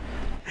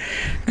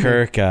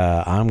 Kirk,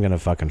 I'm going to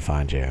fucking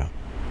find you.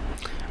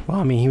 Well,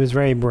 I mean, he was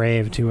very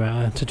brave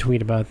to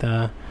tweet about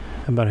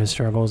his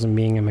struggles and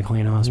being in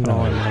McLean Hospital.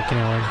 No,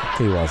 and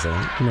he wasn't.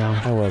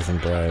 No, I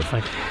wasn't brave.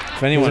 Like,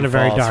 if anyone in a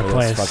very falls dark for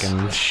place. this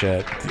fucking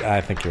shit,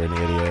 I think you're an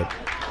idiot.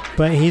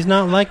 But he's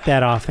not like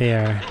that off the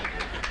air.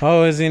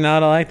 Oh, is he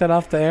not like that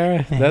off the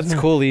air? Yeah, That's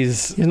cool.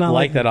 He's not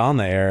like that on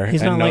the air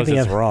he's and not knows like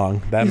it's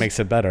wrong. That makes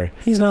it better.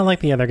 He's not like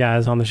the other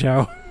guys on the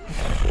show.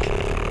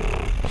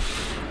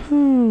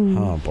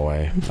 Oh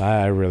boy,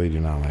 I really do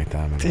not like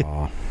them at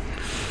all.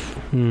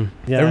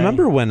 Yeah, I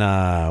remember when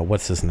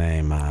what's his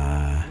name,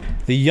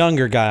 the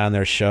younger guy on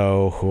their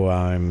show who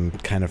I'm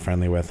kind of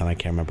friendly with, and I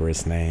can't remember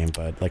his name,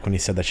 but like when he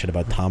said that shit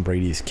about Tom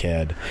Brady's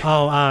kid.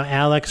 Oh,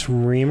 Alex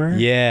Reamer.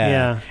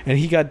 Yeah, and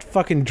he got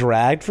fucking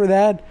dragged for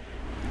that.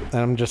 And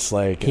I'm just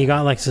like, he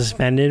got like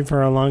suspended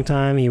for a long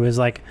time. He was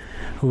like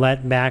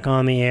let back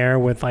on the air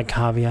with like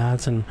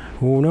caveats and,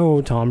 oh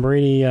no, Tom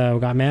Brady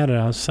got mad at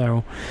us.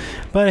 So,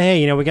 but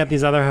hey, we got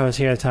these other hosts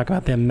here to talk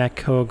about the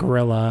Metco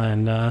Gorilla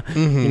and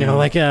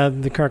like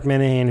the Kirk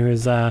Minahan,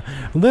 who's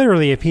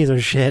literally a piece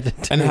of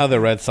shit. And how the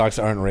Red Sox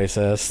aren't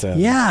racist.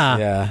 And,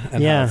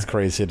 and how it's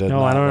crazy to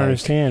I don't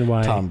understand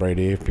why Tom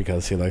Brady,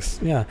 because he likes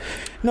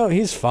no,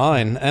 he's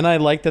fine. And I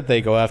like that they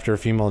go after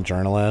female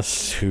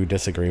journalists who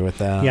disagree with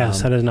them.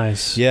 Yes, that is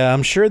nice. Yeah,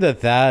 I'm sure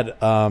that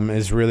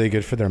is really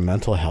good for their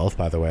mental health,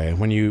 by the way,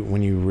 when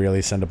you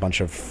really send a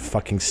bunch of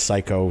fucking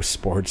psycho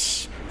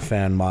sports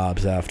fan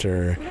mobs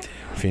after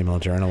female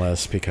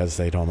journalists because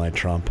they don't like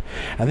Trump.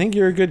 I think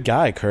you're a good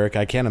guy, Kirk.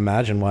 I can't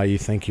imagine why you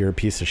think you're a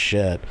piece of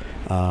shit.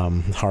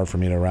 Hard for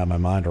me to wrap my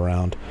mind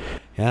around.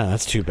 Yeah,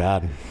 that's too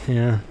bad.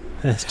 Yeah,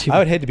 that's too bad. I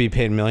would hate to be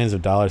paid millions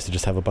of dollars to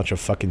just have a bunch of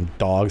fucking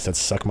dogs that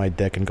suck my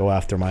dick and go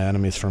after my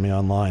enemies for me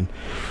online.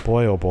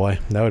 Boy, oh boy,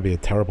 that would be a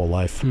terrible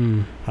life.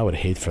 I would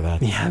hate for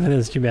that. Yeah, that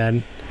is too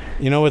bad.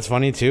 You know what's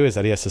funny too is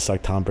that he has to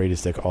suck Tom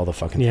Brady's dick all the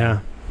fucking time.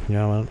 Yeah. You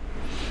know what?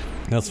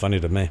 That's funny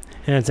to me.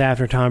 And it's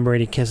after Tom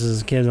Brady kisses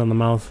his kids on the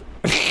mouth.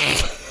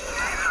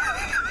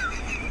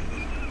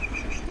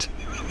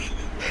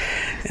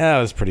 Yeah,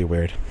 that was pretty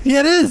weird. Yeah,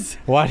 it is.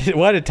 Why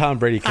did Tom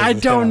Brady kiss I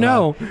his don't kid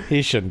know.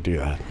 He shouldn't do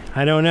that.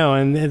 I don't know.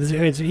 And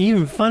it's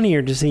even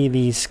funnier to see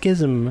the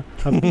schism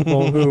of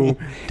people who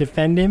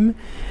defend him.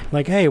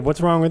 Like, hey, what's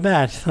wrong with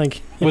that?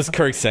 Like, was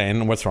Kirk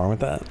saying, what's wrong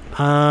with that?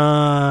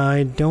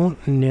 I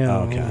don't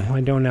know. Okay. I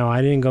don't know.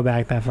 I didn't go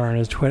back that far on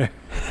his Twitter.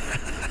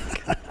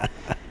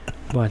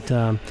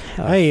 But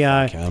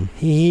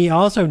he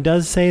also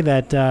does say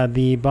that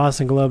the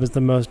Boston Globe is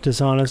the most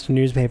dishonest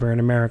newspaper in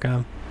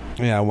America.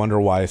 Yeah, I wonder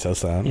why he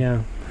says that.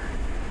 Yeah.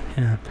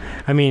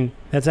 I mean,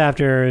 that's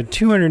after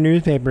 200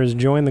 newspapers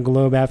joined the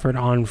Globe effort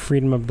on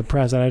freedom of the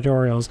press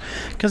editorials.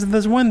 Because if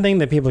there's one thing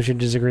that people should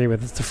disagree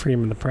with, it's the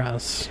freedom of the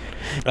press.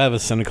 I have a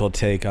cynical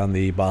take on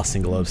the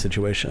Boston Globe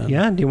situation.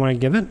 Yeah? Do you want to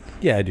give it?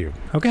 Yeah, I do.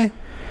 Okay.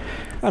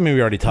 I mean,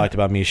 we already talked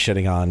about me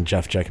shitting on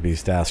Jeff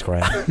Jacoby's desk,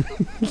 right?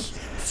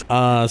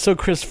 So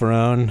Chris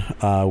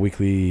Ferrone,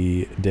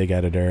 weekly dig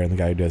editor, and the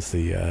guy who does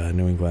the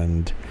New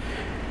England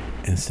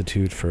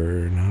Institute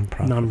for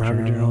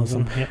Nonprofit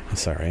Journalism. Yeah.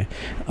 Sorry.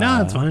 No,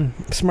 that's fine.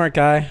 Smart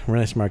guy.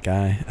 Really smart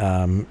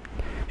guy.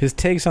 His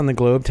takes on the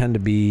Globe tend to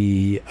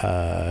be...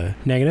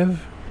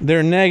 negative?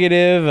 They're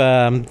negative.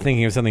 I'm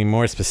thinking of something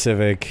more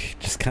specific.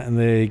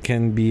 They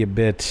can be a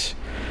bit...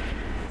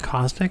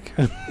 Caustic?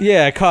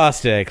 Yeah,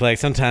 caustic. Like,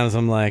 sometimes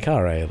I'm like,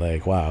 all right,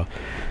 like, wow.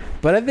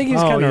 But I think he's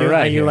kind of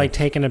right. Are you like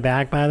taken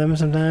aback by them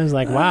sometimes?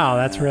 Like, wow,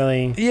 that's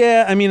really...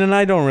 Yeah, I mean, and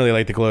I don't really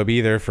like the Globe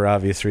either for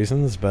obvious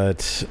reasons,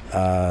 but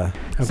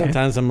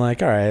sometimes I'm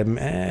like, all right,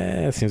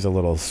 it seems a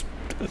little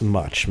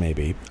much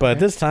maybe. But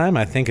this time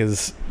I think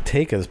his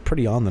take is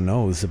pretty on the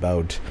nose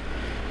about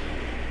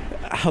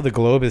how the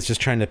Globe is just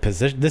trying to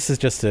position... This is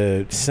just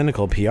a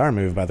cynical PR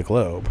move by the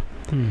Globe.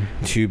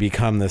 to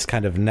become this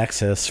kind of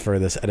nexus for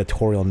this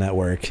editorial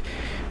network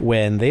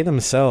when they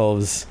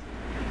themselves,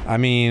 I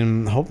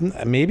mean,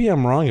 maybe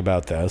I'm wrong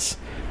about this,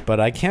 but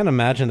I can't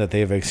imagine that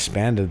they've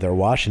expanded their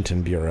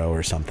Washington bureau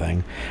or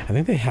something. I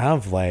think they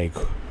have like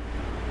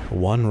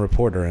one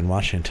reporter in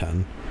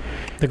Washington.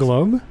 The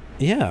Globe?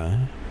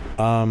 Yeah.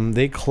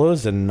 They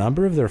closed a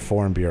number of their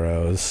foreign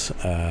bureaus.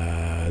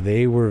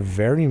 They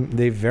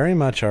very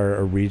much are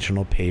a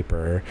regional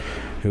paper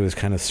who is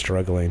kind of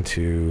struggling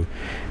to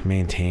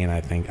maintain,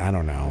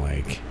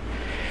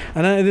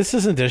 and this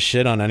isn't just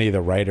shit on any of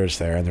the writers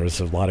there, and there's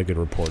a lot of good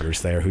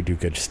reporters there who do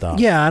good stuff.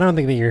 Yeah, I don't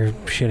think that you're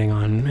shitting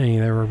on any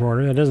of the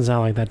reporters. It doesn't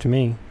sound like that to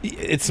me.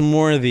 It's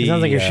more the... It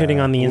sounds like you're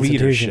shitting on the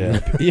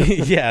institution.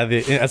 Yeah,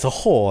 as a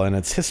whole and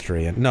its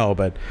history.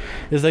 But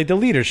it's like the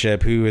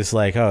leadership who is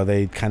like, oh,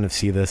 they kind of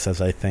see this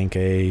as, I think,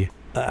 it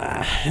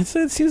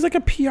seems like a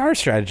PR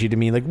strategy to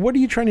me. Like, what are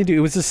you trying to do?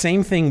 It was the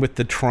same thing with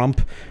the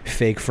Trump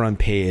fake front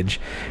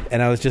page,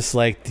 and I was just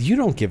like, you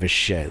don't give a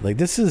shit. Like,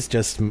 this is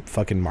just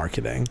fucking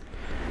marketing.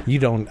 I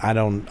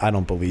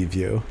don't believe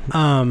you.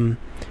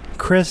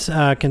 Chris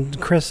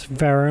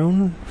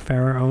Farrone.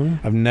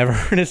 I've never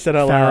heard it said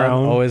out loud.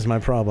 Always my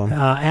problem.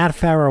 At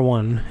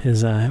Farrah1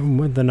 is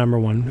the number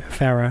one.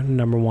 Farrah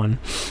number one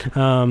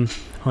on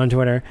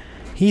Twitter.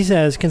 He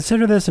says,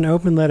 consider this an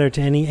open letter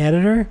to any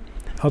editor,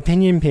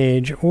 opinion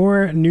page,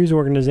 or news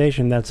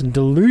organization that's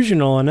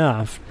delusional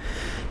enough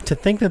to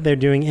think that they're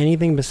doing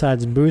anything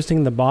besides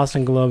boosting the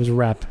Boston Globe's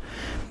rep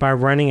by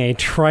running a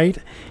trite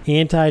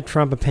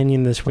anti-Trump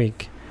opinion this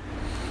week.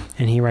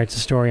 And he writes a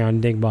story on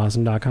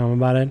digboston.com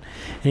about it.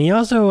 And he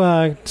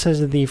also says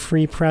that the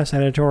Free Press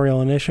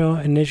editorial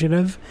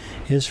initiative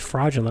is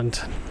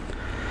fraudulent.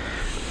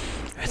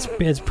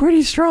 It's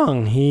pretty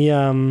strong.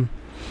 I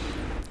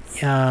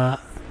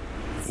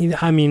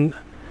mean,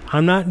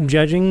 I'm not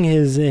judging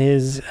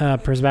his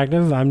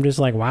perspective. I'm just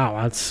like,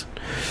 wow, that's...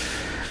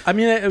 I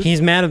mean,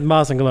 he's mad at the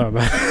Boston Globe.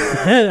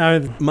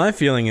 My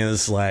feeling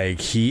is like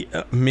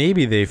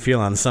maybe they feel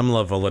on some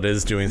level it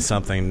is doing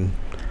something,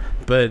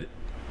 but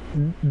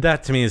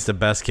that to me is the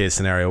best case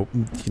scenario.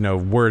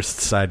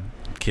 Worst side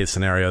case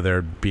scenario,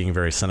 they're being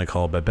very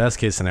cynical, but best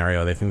case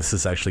scenario, they think this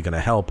is actually going to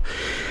help.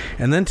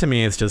 And then to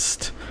me, it's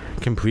just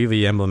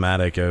completely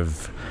emblematic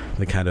of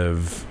the kind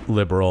of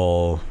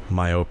liberal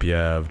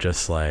myopia of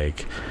just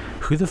like,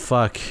 who the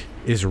fuck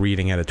is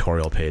reading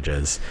editorial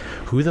pages?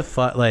 Who the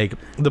fuck, like,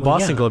 the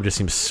Boston Globe just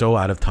seems so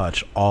out of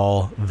touch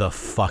all the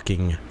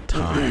fucking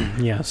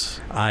time.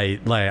 Yes.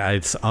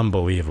 It's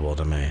unbelievable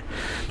to me.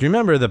 Do you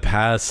remember the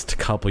past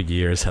couple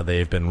years how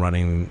they've been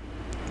running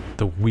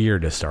the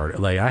weirdest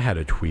art? Like, I had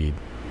a tweet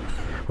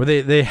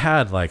where they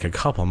had like a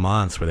couple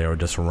months where they were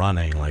just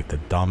running like the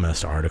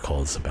dumbest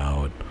articles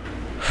about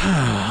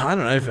I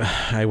don't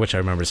know which I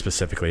remember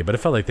specifically, but it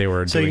felt like they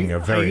were doing a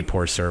very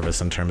poor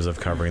service in terms of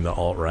covering the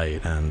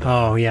alt-right. And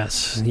oh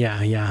yes,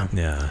 yeah.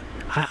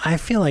 I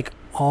feel like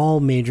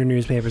all major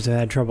newspapers have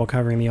had trouble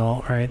covering the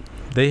alt-right.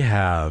 They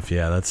have,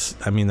 yeah.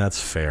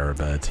 That's fair,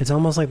 but it's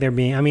almost like they're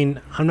being. I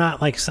mean, I'm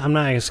not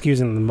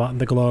excusing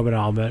the Globe at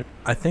all, but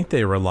I think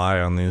they rely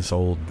on these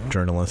old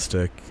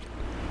journalistic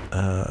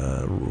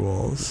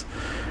rules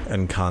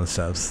and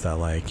concepts that,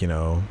 like,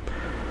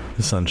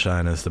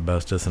 sunshine is the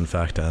best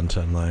disinfectant,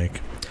 and like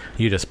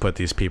you just put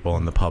these people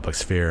in the public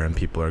sphere and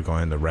people are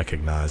going to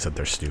recognize that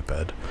they're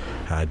stupid.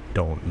 I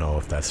don't know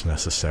if that's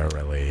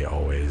necessarily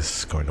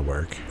always going to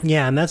work.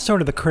 Yeah, and that's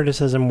sort of the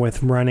criticism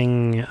with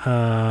running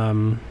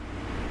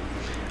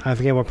I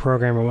forget what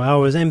program it was. Oh,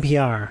 it was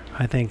NPR,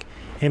 I think.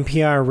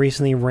 NPR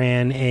recently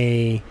ran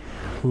a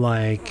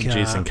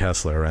Jason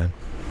Kessler, right?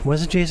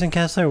 Was it Jason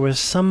Kessler? It was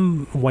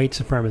some white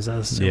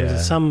supremacist. Yeah. It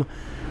was some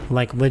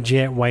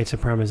legit white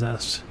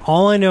supremacist.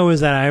 All I know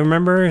is that I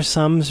remember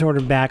some sort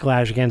of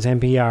backlash against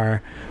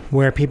NPR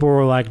where people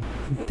were like,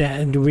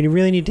 do we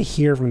really need to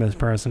hear from this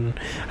person?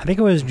 I think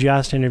it was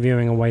just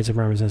interviewing a white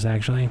supremacist,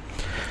 actually,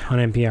 on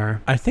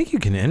NPR. I think you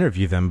can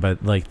interview them,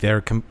 but like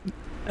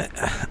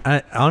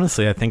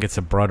honestly, I think it's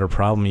a broader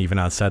problem even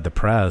outside the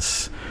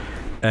press,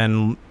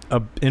 and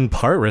in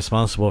part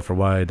responsible for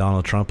why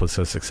Donald Trump was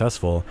so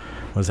successful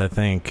was, I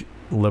think,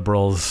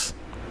 liberals.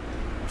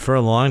 For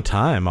a long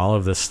time, all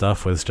of this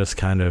stuff was just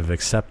kind of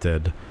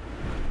accepted,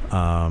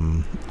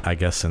 I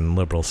guess, in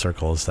liberal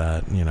circles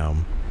that,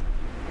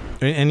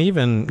 and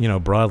even,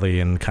 broadly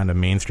in kind of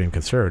mainstream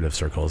conservative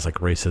circles, like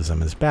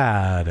racism is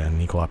bad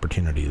and equal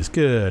opportunity is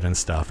good and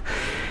stuff.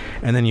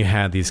 And then you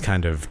had these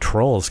kind of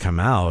trolls come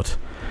out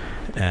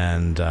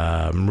and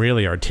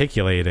really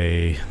articulate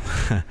a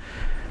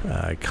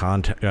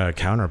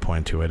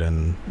counterpoint to it,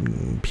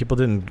 and people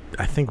didn't,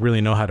 I think,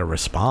 really know how to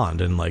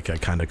respond in like a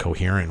kind of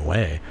coherent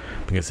way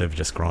because they've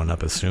just grown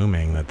up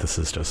assuming that this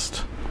is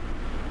just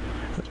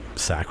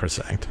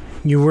sacrosanct.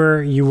 You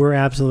were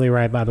absolutely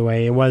right, by the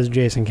way. It was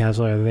Jason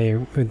Kessler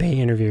they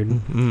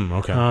interviewed.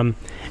 Okay.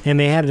 And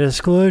they had a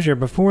disclosure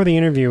before the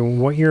interview.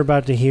 What you're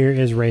about to hear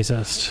is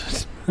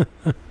racist.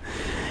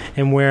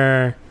 And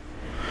where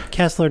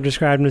Kessler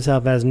described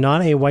himself as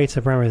not a white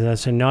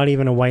supremacist and not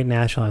even a white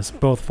nationalist.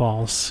 Both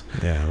false.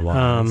 Yeah,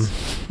 lies.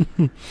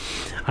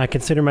 I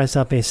consider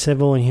myself a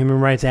civil and human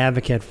rights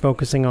advocate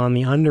focusing on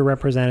the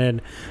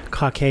underrepresented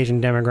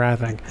Caucasian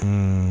demographic.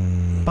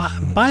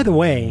 By the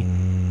way,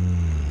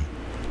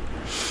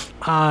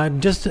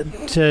 just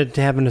to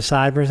have an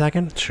aside for a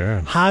second. Sure.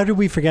 How did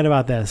we forget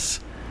about this?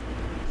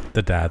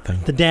 The dad thing.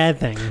 The dad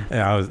thing.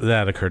 Yeah,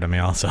 that occurred to me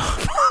also.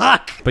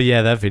 Fuck. But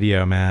yeah, that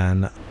video,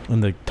 man,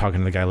 when they're talking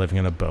to the guy living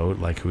in a boat,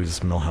 like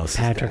who's Milhouse's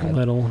Patrick dad.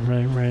 Little,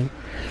 right.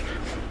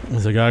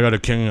 He's like, I got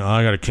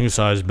a king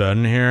size bed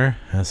in here.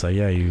 And it's like,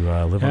 yeah, you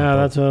live on a boat.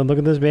 That's look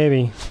at this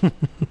baby.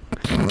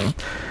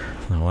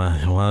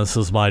 Well, this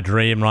is my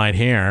dream right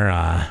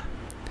here.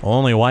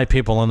 Only white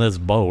people in this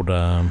boat.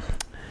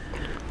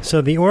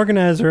 So the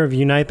organizer of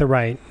Unite the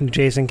Right,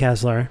 Jason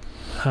Kessler,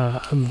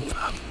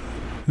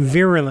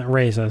 virulent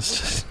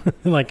racist,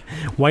 like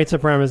white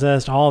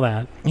supremacist, all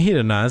that. He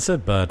denies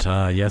it, but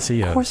yes,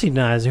 he is. Of course he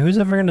denies it. Who's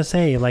ever going to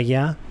say, like,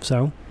 yeah,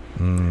 so?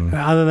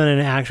 Other than an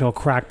actual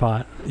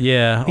crackpot.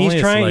 Yeah, he's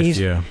trying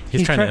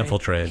to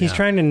infiltrate. He's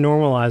trying to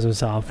normalize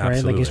himself, right?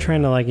 Absolutely. Like he's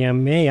trying to, like,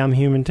 hey, I'm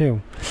human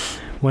too.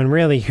 When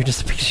really you're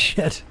just a piece of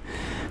shit.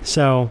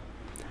 So,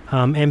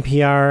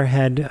 NPR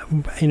had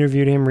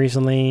interviewed him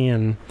recently,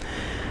 and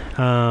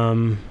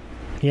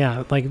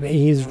yeah, like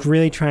he's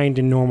really trying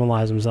to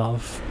normalize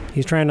himself.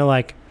 He's trying to,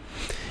 like,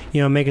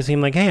 make it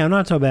seem like, hey, I'm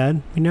not so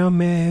bad.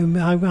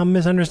 I'm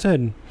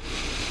misunderstood.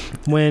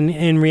 When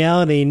in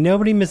reality,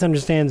 nobody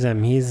misunderstands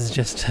him. He's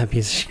just a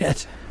piece of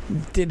shit.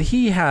 Did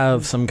he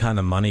have some kind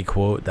of money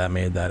quote that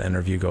made that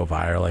interview go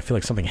viral? I feel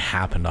like something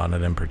happened on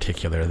it in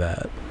particular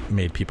that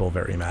made people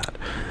very mad.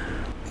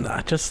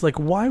 Just like,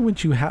 why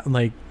would you have,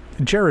 like,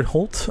 Jared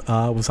Holt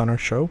was on our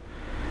show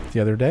the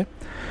other day,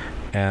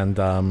 and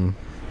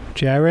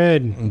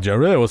Jared,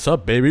 what's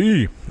up,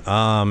 baby?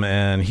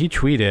 And he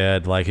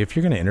tweeted, like, if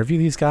you're going to interview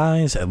these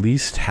guys, at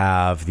least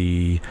have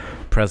the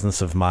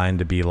presence of mind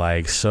to be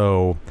like,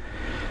 so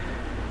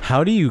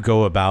how do you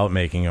go about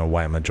making a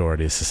white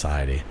majority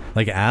society?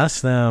 Like,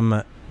 ask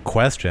them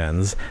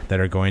questions that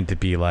are going to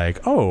be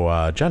like,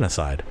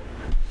 genocide.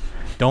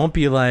 Don't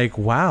be like,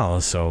 wow,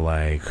 so,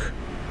 like,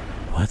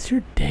 what's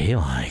your day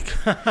like?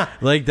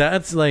 Like,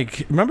 that's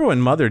like, remember when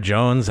Mother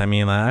Jones, I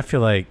mean, I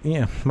feel like,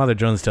 yeah, Mother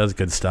Jones does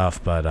good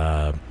stuff, but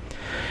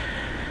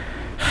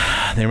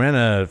they ran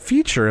a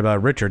feature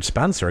about Richard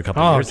Spencer a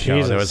couple years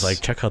ago. That was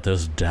like, check out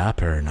this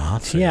dapper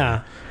Nazi.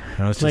 Yeah.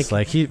 And it was just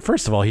like,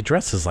 first of all, he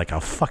dresses like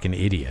a fucking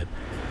idiot.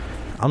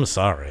 I'm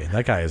sorry.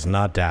 That guy is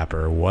not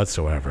dapper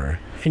whatsoever.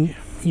 And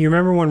you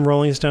remember when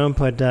Rolling Stone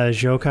put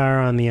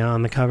Dzhokhar on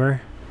the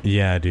cover?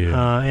 Yeah, dude.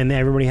 And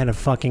everybody had a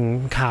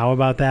fucking cow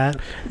about that.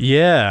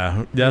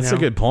 Yeah, that's a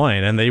good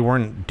point. And they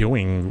weren't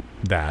doing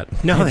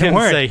that. No, they didn't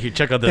weren't. Say,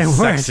 check out this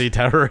sexy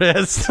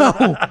terrorist.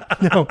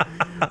 No.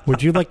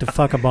 Would you like to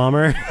fuck a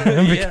bomber?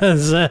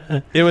 Because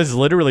it was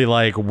literally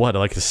like a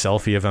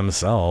selfie of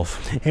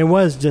himself. It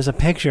was just a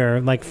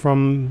picture, like,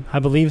 from, I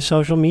believe,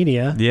 social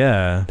media.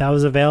 Yeah, that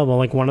was available.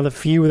 Like one of the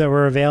few that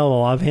were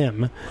available of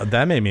him.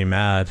 That made me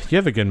mad. You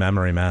have a good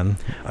memory, man.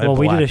 Well,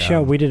 we did a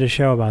show. We did a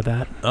show about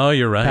that. Oh,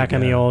 you're right. Back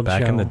in the old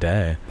back show. in the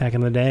day. Back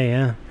in the day,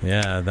 yeah.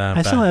 Yeah,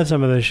 I still have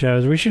some of those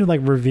shows. We should,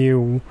 like,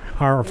 review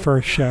our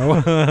first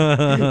show.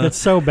 It's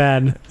so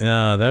bad.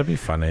 Yeah, that'd be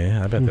funny.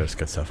 I bet there's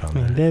good stuff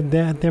on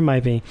there. There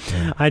might be.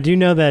 Yeah. I do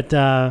know that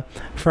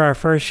for our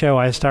first show,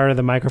 I started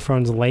the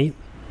microphones late.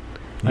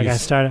 Like, I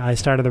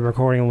started the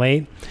recording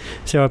late,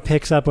 so it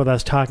picks up with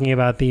us talking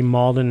about the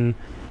Malden.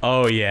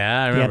 Oh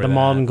yeah, I remember the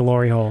Malden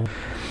glory hole.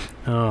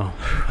 Oh,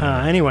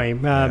 anyway.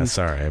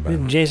 Sorry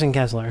about Jason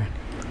Kessler.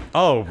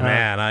 Oh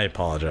man, I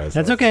apologize.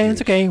 That's okay.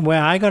 It's okay.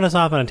 Well, I got us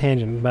off on a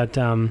tangent, but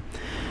on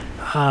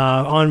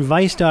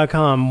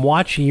Vice.com,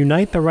 watch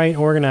Unite the Right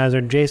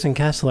organizer Jason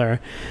Kessler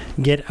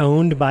get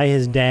owned by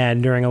his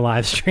dad during a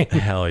live stream.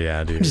 Hell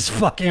yeah, dude! Which is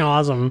fucking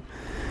awesome.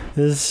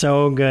 This is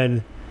so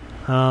good.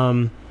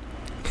 So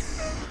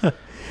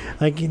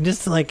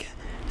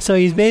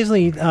he's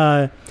basically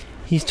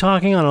he's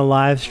talking on a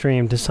live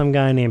stream to some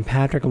guy named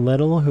Patrick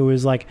Little, who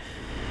is like,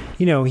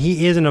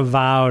 he is an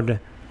avowed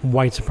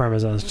white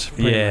supremacist.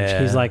 Pretty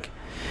much. He's like,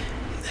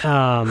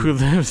 who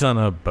lives on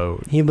a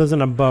boat. He lives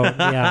on a boat,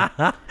 yeah.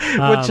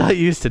 Which I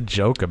used to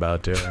joke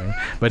about doing,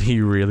 but he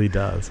really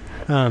does.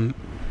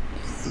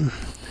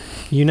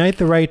 Unite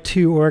the Right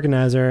 2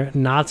 organizer,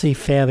 Nazi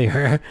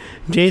failure.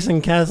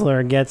 Jason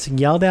Kessler gets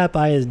yelled at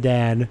by his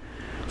dad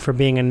for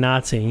being a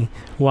Nazi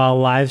while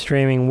live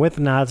streaming with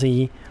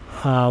Nazi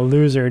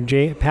loser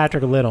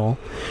Patrick Little,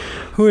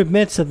 who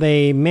admits that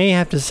they may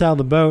have to sell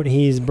the boat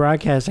he's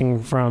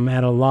broadcasting from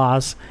at a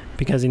loss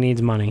because he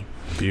needs money.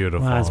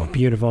 Beautiful. Wow, that's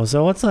beautiful.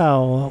 So let's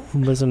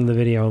listen to the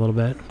video a little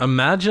bit.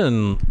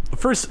 Imagine,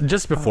 first,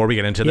 just before we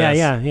get into this.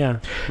 Yeah.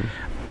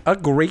 A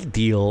great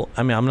deal.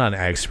 I mean, I'm not an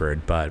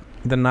expert, but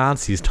the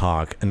Nazis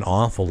talk an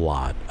awful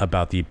lot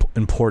about the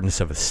importance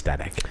of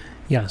aesthetic.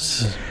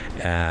 Yes.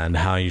 And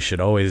how you should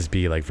always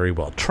be like very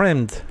well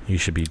trimmed. You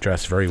should be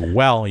dressed very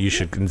well. You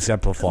should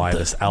exemplify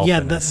this outfit. Yeah,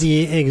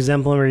 the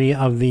exemplary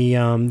of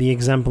the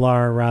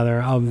exemplar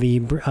rather of the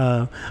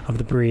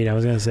breed. I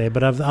was gonna say,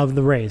 but of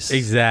the race.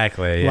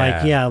 Exactly.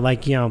 Yeah.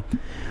 Like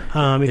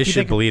if it you should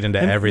think, bleed into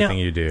everything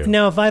you do.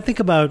 Now, if I think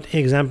about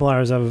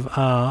exemplars of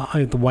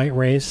the white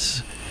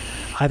race,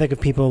 I think of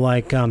people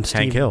like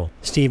Hank Hill,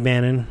 Steve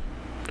Bannon,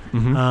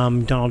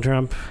 Donald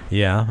Trump.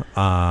 Yeah.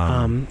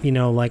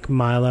 Like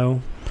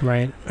Milo,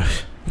 right?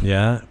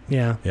 Yeah.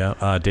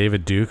 Yeah.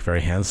 David Duke,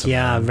 very handsome.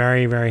 Yeah, man.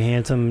 very, very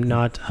handsome.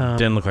 Not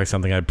didn't look like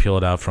something I'd peel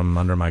it out from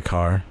under my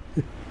car.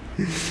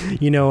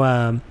 Did you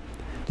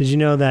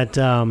know that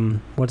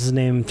what's his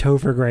name,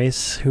 Topher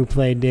Grace, who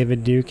played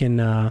David Duke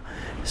in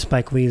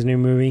Spike Lee's new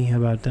movie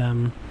about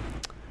the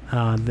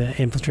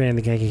infiltrating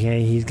the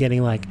KKK? He's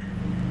getting like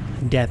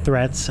death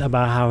threats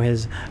about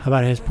his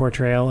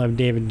portrayal of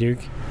David Duke,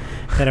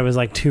 that it was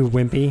like too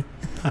wimpy.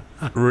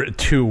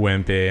 Too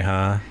wimpy,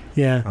 huh?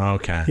 Yeah.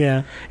 Okay.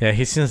 Yeah. Yeah,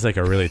 he seems like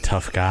a really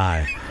tough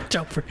guy.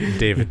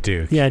 David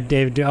Duke. Yeah,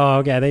 David Duke. Oh,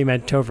 okay. I thought you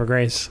meant Topher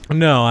Grace.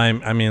 No,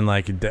 I mean,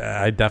 like,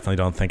 I definitely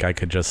don't think I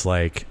could just,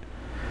 like,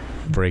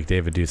 break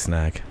David Duke's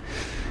neck.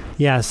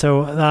 Yeah,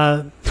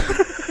 so...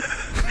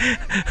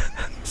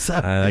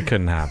 that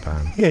couldn't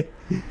happen.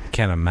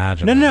 Can't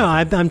imagine. No.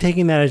 I'm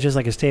taking that as just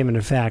like a statement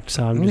of fact.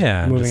 So I'm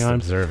just moving on.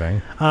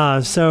 Observing.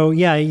 So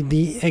yeah,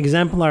 the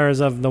exemplars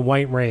of the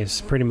white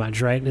race, pretty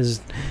much, right?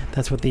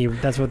 That's what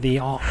the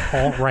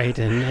alt-right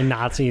and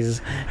Nazis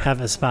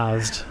have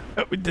espoused.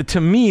 To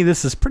me,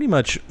 this is pretty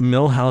much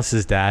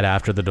Milhouse's dad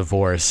after the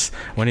divorce,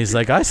 when he's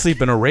like, I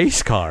sleep in a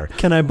race car.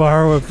 Can I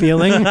borrow a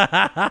feeling?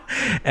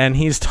 And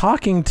he's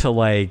talking to,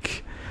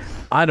 like,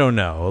 I don't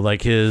know,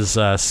 like his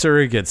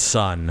surrogate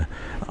son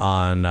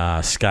on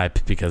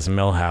Skype, because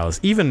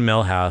even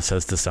Milhouse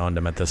has disowned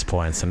him at this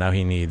point, so now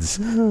he needs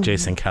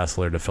Jason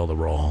Kessler to fill the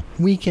role.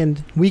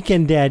 Weekend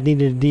Dad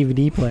needed a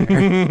DVD player.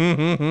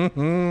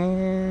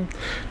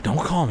 Don't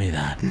call me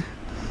that.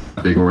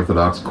 Big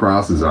Orthodox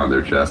crosses on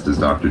their chest, as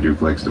Dr.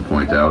 Duke likes to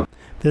point out.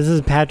 This is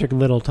Patrick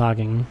Little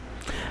talking.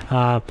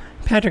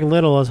 Patrick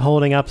Little is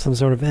holding up some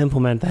sort of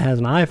implement that has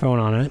an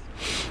iPhone on it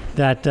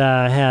that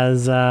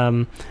has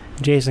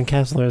Jason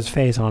Kessler's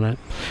face on it.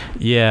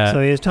 Yeah.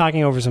 So he was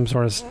talking over some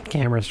sort of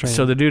camera stream.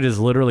 So the dude is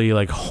literally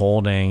like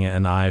holding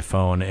an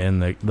iPhone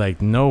in the,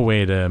 like, no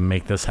way to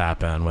make this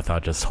happen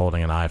without just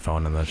holding an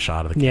iPhone in the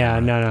shot of the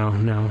camera. Yeah,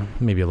 no.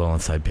 Maybe a little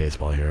inside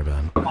baseball here,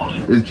 but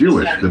is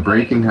Jewish. The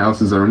breaking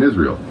houses are in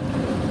Israel.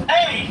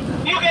 Hey,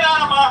 you get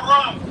out of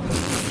my room!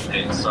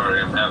 Hey,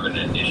 sorry, I'm having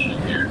an issue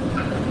here.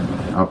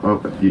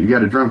 Oh, you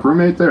got a drunk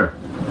roommate there?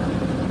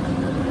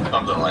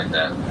 Something like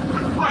that.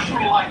 Push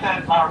me like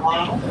that in my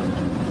room.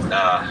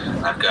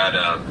 I've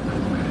got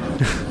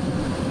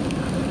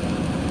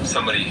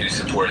somebody who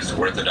supports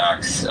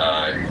Orthodox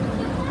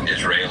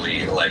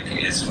Israeli,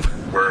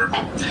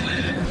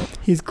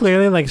 He's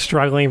clearly like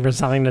struggling for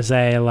something to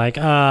say, like,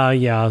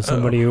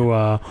 somebody who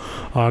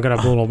got a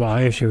little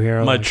issue here.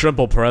 My like,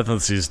 triple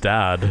parentheses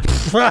dad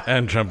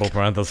and triple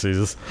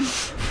parentheses.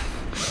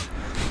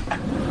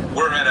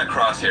 We're at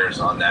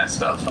crosshairs on that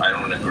stuff. I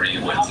don't agree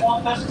with.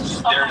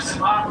 There's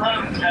my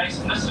room,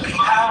 Jason. This is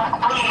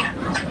my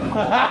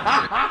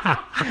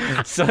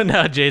room. So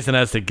now Jason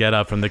has to get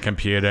up from the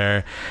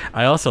computer.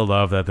 I also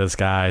love that this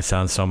guy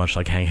sounds so much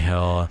like Hank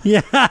Hill.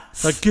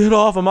 Yes. Like, get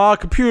off of my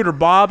computer,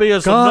 Bobby.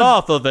 It's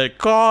enough of it.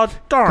 God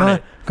darn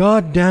it.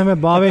 God damn it,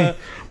 Bobby.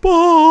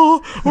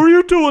 Are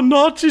you doing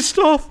Nazi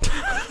stuff?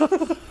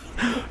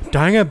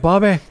 Dang it,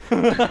 Bobby.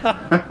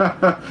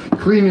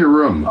 Clean your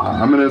room.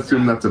 I'm going to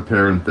assume that's a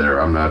parent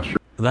there. I'm not sure.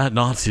 That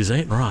Nazis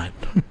ain't right.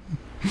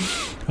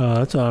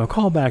 That's a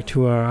callback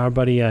to our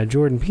buddy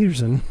Jordan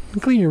Peterson.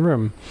 Clean your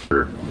room.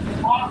 Sure.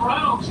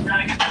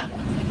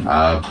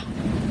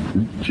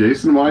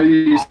 Jason, why are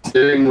you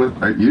staying with...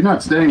 You're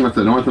not staying with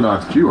an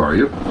Orthodox Jew, are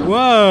you?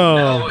 Whoa.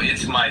 No,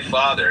 it's my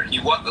father.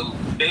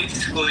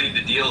 Basically,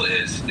 the deal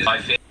is my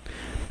family...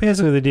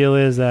 Basically, the deal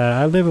is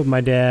that I live with my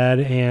dad,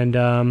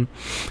 and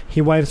he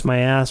wipes my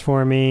ass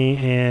for me,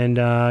 and,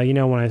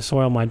 when I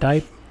soil my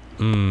diaper,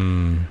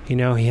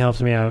 he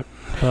helps me out.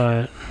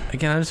 But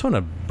again, I just want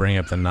to bring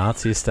up the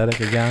Nazi aesthetic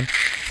again.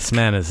 This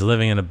man is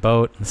living in a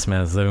boat. This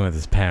man is living with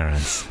his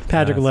parents.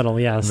 Patrick Little,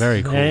 yes.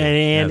 Very cool.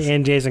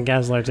 And Jason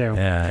Kessler, too.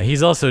 Yeah,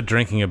 he's also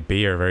drinking a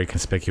beer very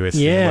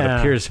conspicuously in what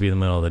appears to be the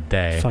middle of the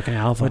day. Fucking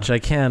alpha. Which I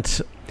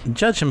can't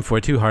judge him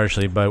for too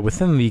harshly, but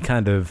within the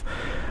kind of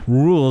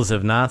rules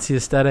of Nazi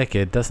aesthetic,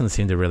 it doesn't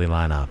seem to really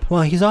line up.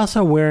 Well, he's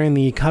also wearing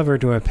the cover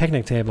to a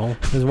picnic table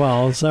as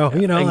well, so,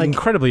 like...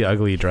 Incredibly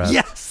ugly dress.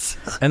 Yes!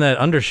 And that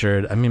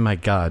undershirt, I mean, my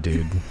God,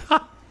 dude.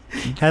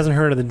 Hasn't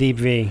heard of the Deep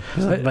V,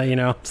 but,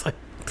 it's like...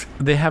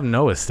 They have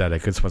no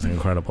aesthetic. It's what's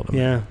incredible to me.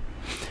 Yeah.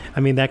 I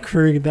mean, that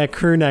crew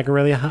neck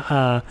really,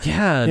 Yeah,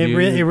 it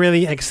dude.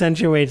 really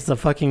accentuates the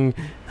fucking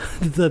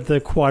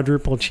the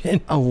quadruple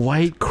chin. A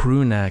white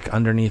crew neck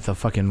underneath a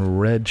fucking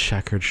red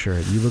checkered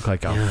shirt. You look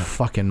like a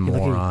fucking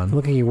moron.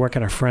 Look at you work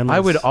at a Friendly's. I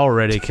would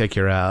already kick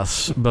your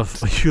ass,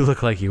 but you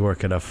look like you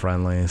work at a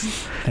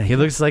Friendly's. He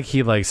looks like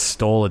he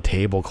stole a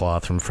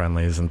tablecloth from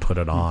Friendly's and put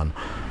it on.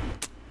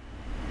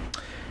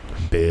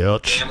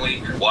 Bitch.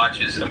 Family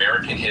watches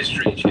American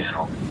History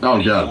Channel.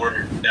 Oh, God.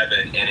 Order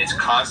 7, and it's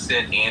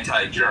constant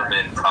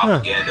anti-German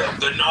propaganda.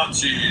 The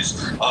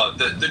Nazis,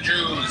 the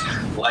Jews,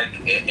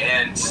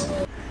 and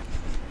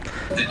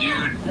the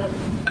dude.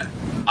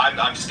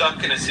 I'm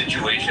stuck in a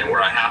situation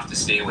where I have to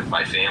stay with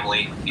my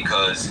family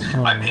because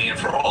I'm paying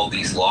for all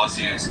these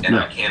lawsuits, and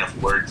I can't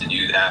afford to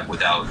do that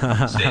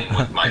without staying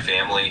with my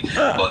family.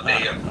 But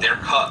they're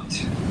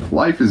cucked.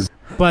 Life is.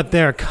 But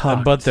they're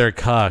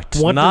cucked.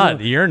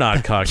 You're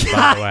not cucked,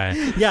 by the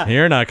way. Yeah.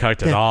 You're not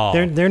cucked at all.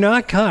 They're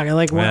not cucked.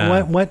 Like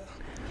what?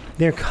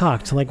 They're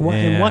cucked. Like what?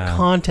 In what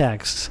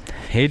context?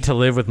 Hate to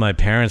live with my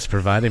parents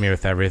providing me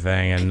with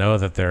everything and know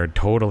that they're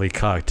totally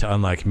cucked,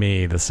 unlike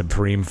me, the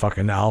supreme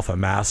fucking alpha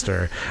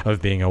master of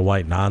being a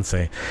white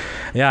Nazi.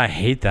 Yeah, I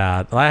hate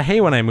that. I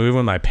hate when I move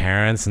with my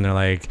parents and they're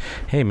like,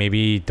 hey,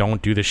 maybe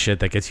don't do the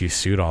shit that gets you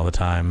sued all the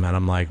time. And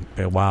I'm like,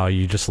 wow,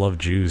 you just love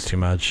Jews too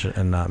much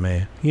and not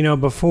me. You know,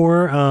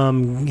 before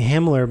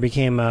Himmler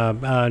became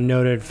a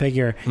noted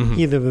figure,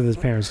 he lived with his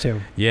parents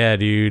too. Yeah,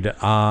 dude. It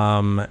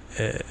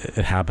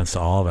happens to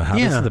all of us. It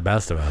happens to the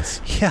best of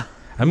us. Yeah.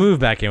 I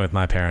moved back in with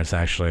my parents,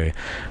 actually. It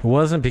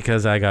wasn't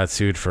because I got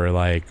sued for,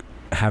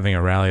 having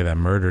a rally that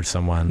murdered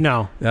someone.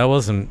 No. That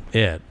wasn't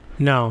it.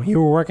 No,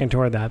 you were working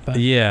toward that. But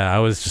yeah, I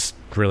was just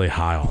really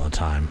high all the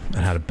time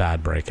and had a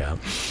bad breakup.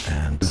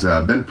 And It's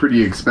been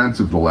pretty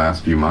expensive the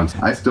last few months.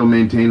 I still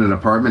maintain an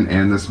apartment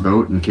and this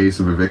boat in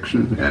case of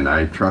eviction, and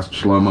I trust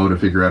Shlomo to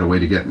figure out a way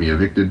to get me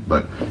evicted,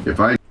 but if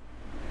I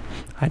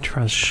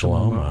trust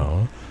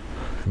Shlomo,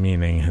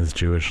 meaning his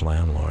Jewish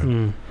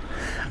landlord.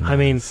 Nice. I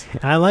mean,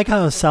 I like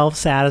how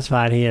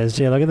self-satisfied he is,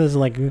 too. Look at this,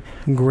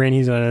 grin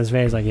he's on his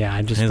face. Like, yeah,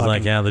 I just He's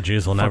like, yeah, the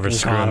Jews will never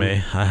screw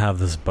me. I have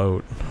this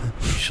boat.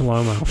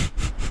 Shlomo.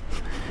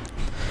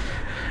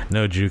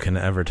 No Jew can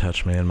ever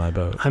touch me in my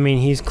boat. I mean,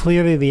 he's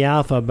clearly the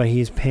alpha, but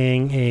he's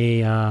paying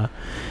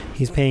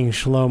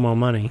Shlomo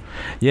money.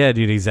 Yeah,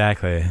 dude,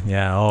 exactly.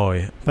 Yeah,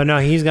 yeah. But no,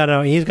 he's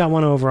got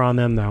one over on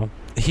them, though.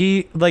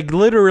 He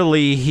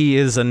literally he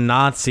is a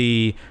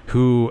Nazi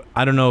who,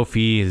 I don't know if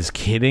he is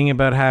kidding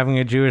about having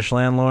a Jewish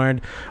landlord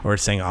or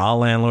saying all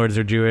landlords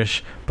are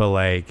Jewish,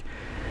 but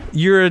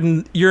you're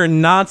a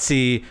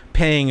Nazi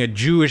paying a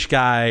Jewish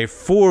guy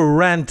for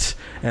rent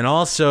and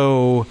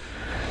also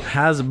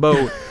has a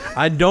boat.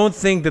 I don't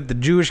think that the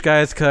Jewish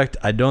guy is cucked.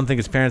 I don't think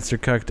his parents are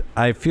cucked.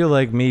 I feel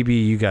like maybe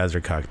you guys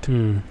are cucked.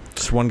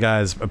 Just one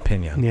guy's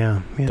opinion.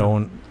 Yeah.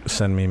 Don't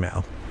send me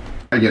mail.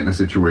 I get in a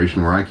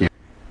situation where I can't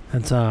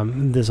That's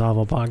This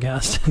Awful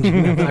Podcast.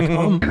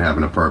 and have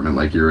an apartment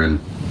like you're in.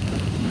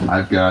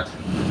 I've got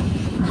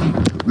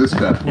this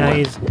bed. Now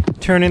he's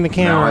turning the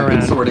camera Now I've around.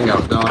 been sorting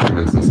out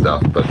documents and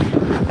stuff, but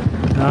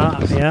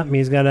yeah,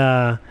 he's got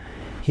a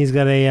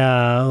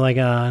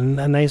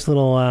nice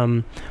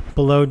little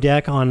below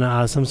deck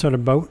on some sort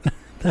of boat.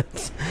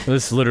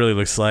 This literally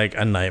looks like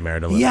a nightmare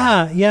to live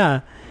in.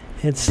 Yeah.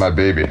 It's my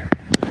baby.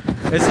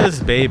 It's his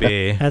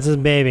baby. That's his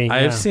baby.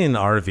 I've seen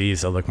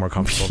RVs that look more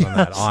comfortable than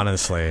that,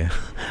 honestly.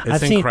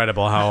 It's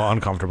incredible how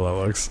uncomfortable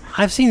it looks.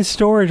 I've seen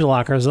storage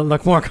lockers that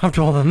look more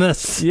comfortable than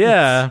this.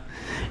 Yeah.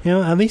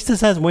 At least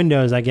this has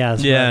windows, I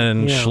guess. Yeah, but,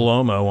 and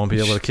Shlomo won't be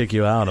able to kick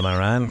you out, am I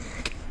right?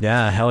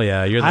 Yeah, hell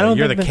yeah.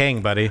 You're the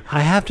king, buddy. I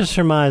have to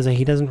surmise that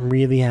he doesn't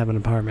really have an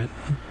apartment.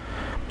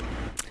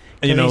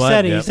 You know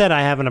what? He said,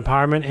 I have an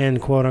apartment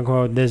and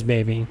quote-unquote this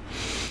baby.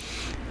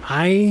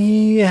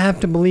 I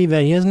have to believe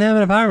that he doesn't have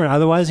an apartment.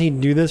 Otherwise,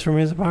 he'd do this from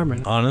his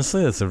apartment.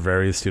 Honestly, that's a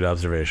very astute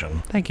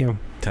observation. Thank you.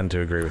 Tend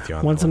to agree with you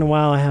on Once that in a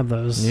while, I have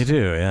those. You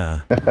do, yeah.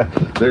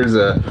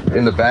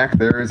 In the back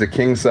there is a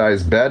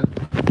king-size bed.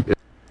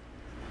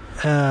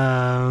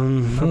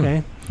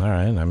 Okay. All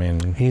right, I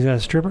mean... He's got a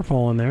stripper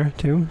pole in there,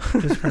 too,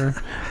 just for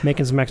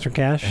making some extra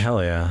cash.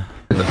 Hell yeah.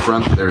 In the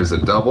front, there's a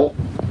double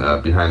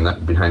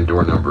behind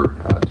door number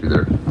 2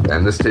 there.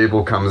 And this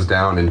table comes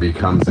down and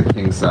becomes a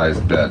king-size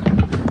bed.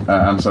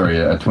 I'm sorry,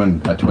 a twin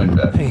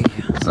bed.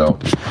 So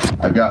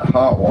I've got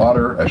hot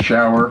water, a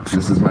shower.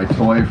 This is my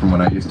toy from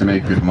when I used to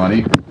make good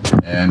money.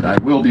 And I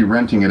will be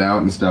renting it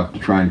out and stuff to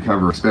try and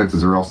cover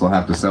expenses, or else I'll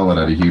have to sell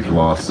it at a huge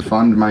loss.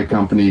 Fund my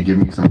company, give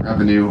me some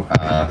revenue.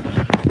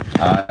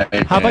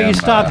 How about you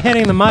stop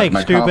hitting the mic,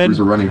 my stupid? My coffers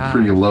are running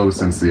pretty low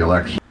since the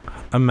election.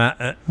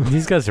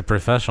 These guys are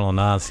professional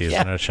Nazis,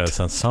 and our show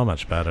sounds so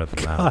much better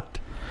than that.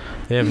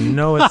 They have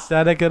no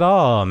aesthetic at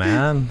all,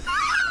 man.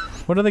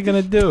 What are they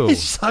going to do? They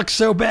suck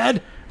so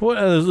bad.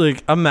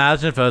 Like,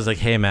 imagine if I was like,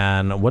 hey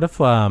man, what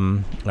if all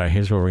right,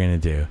 here's what we're gonna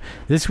do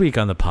this week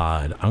on the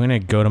pod. I'm gonna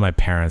go to my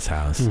parents'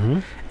 house,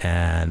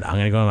 and I'm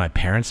gonna go to my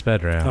parents'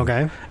 bedroom.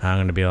 Okay. And I'm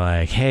gonna be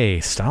like, hey,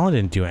 Stalin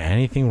didn't do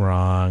anything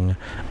wrong.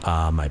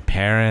 My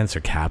parents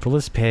are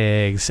capitalist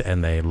pigs,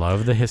 and they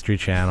love the History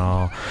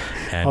Channel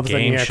and All of a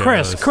sudden, game yeah,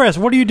 shows. Chris,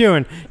 what are you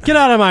doing? Get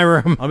out of my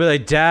room. I'll be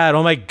like, Dad,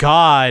 oh my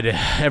God,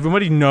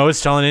 everybody knows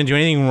Stalin didn't do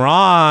anything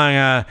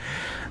wrong.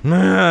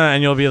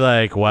 And you'll be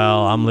like,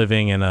 well, I'm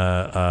living in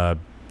a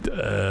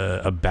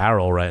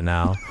barrel right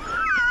now.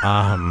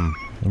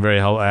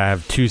 I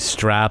have 2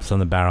 straps on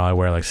the barrel. I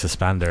wear like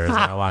suspenders. And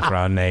I walk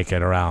around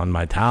naked around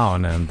my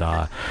town, and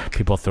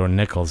people throw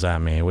nickels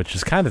at me, which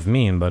is kind of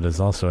mean, but is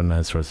also a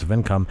nice source of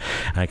income.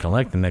 And I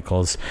collect the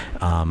nickels.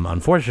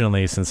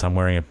 Unfortunately, since I'm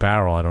wearing a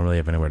barrel, I don't really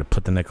have anywhere to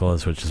put the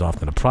nickels, which is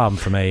often a problem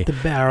for me. The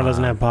barrel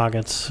doesn't have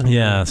pockets.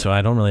 Yeah, so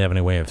I don't really have any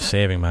way of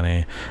saving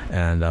money,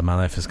 and my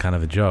life is kind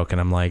of a joke.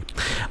 And I'm like,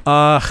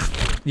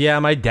 yeah,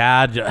 my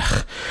dad,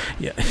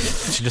 yeah,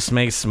 she just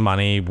makes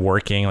money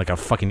working like a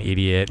fucking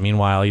idiot.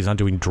 Meanwhile, he's not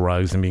doing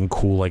drugs and being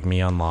cool like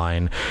me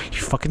online. He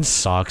fucking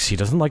sucks. He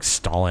doesn't like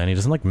Stalin. He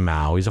doesn't like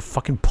Mao. He's a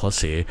fucking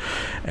pussy.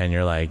 And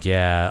you're like,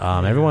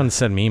 yeah, everyone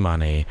send me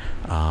money.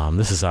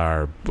 This is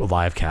our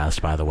live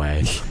cast, by the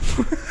way.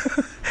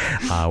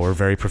 We're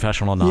very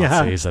professional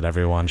Nazis that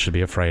everyone should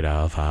be afraid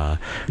of.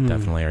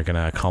 Definitely are going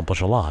to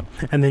accomplish a lot.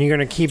 And then you're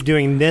going to keep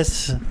doing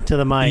this to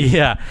the mic.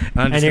 Yeah.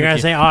 And you're going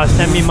to say, oh,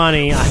 send me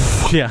money.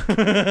 Yeah.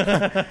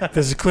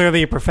 This is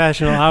clearly a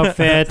professional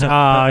outfit. You're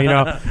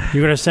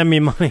going to send me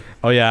money.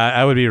 Oh,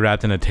 yeah. I would be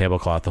wrapped in a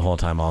tablecloth the whole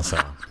time also.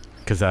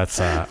 Because that's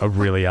a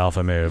really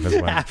alpha move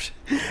as well.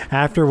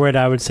 Afterward,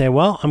 I would say,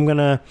 well, I'm going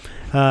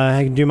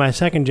to do my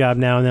second job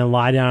now and then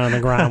lie down on the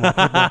ground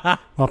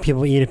while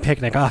people eat a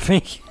picnic off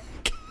me.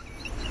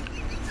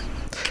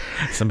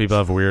 Some people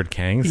have weird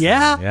kinks.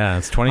 Yeah. Yeah,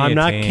 it's 2018.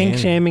 I'm not kink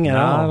shaming at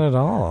all. Not at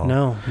all.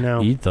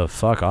 No. Eat the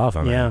fuck off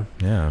of me. Yeah.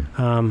 Yeah.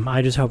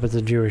 I just hope it's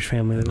a Jewish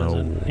family that does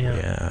it.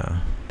 Yeah.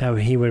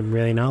 He would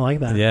really not like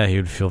that. Yeah, he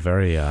would feel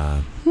very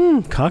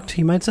cucked,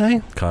 you might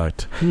say.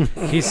 Cucked.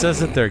 He says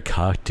that they're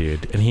cucked,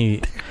 dude. And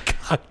he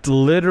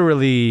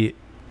literally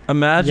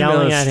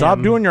imagine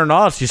stop doing your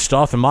Nazi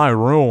stuff in my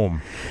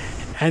room.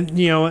 And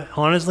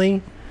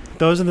honestly,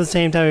 those are the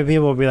same type of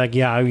people who will be like,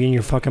 yeah, I'm in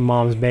your fucking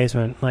mom's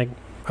basement. Like,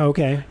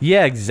 okay.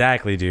 Yeah,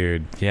 exactly,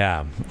 dude.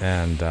 Yeah.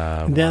 And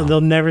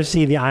they'll never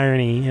see the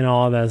irony in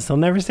all of this. They'll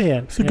never see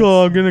it. It's like,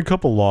 I'm getting a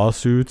couple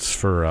lawsuits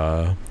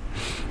for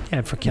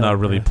for killing. Not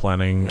really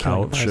planning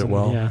out shit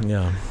well.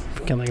 Yeah.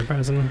 For killing a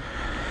president.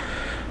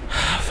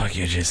 Fuck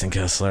you, Jason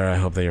Kessler. I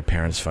hope that your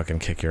parents fucking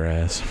kick your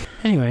ass.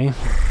 Anyway.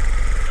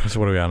 So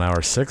what are we on,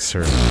 hour 6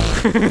 or?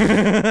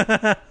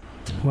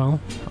 Well.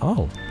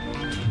 Oh.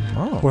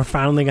 We're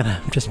finally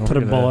gonna just put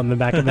a bullet in the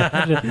back of the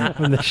head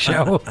of the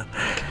show.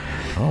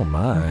 Oh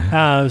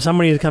my!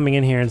 Somebody is coming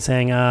in here and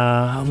saying,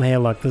 "Hey,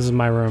 look, this is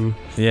my room."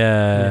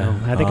 Yeah,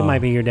 I think it might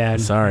be your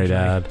dad. Sorry,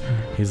 Dad.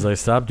 He's like,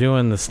 "Stop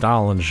doing the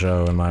Stalin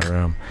show in my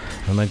room."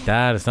 I'm like,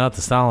 "Dad, it's not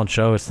the Stalin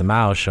show; it's the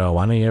Mao show.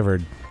 Why don't you ever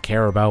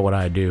care about what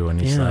I do?"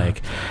 And he's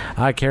like,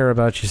 "I care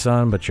about you,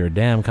 son, but you're a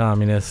damn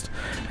communist,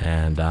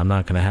 and I'm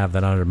not gonna have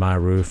that under my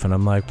roof." And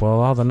I'm like, "Well,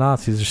 all the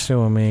Nazis are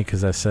suing me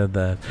because I said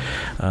that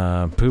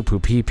poo poo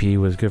pee pee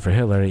was good for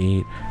Hitler to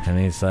eat." And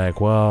he's like,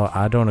 "Well,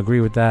 I don't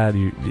agree with that.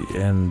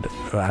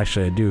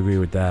 Actually, I do agree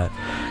with that.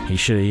 He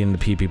should have eaten the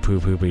pee pee poo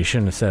poo, but he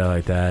shouldn't have said it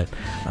like that.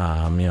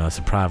 It's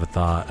a private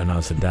thought." And I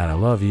said, "Dad, I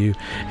love you."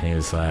 And he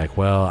was like,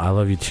 "Well, I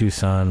love you too,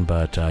 son,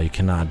 but you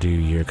cannot do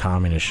your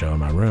communist show in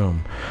my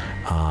room."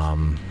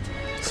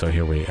 So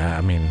here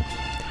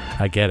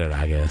I get it,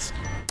 I guess.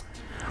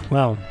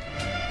 Well,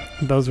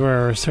 those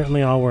were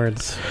certainly all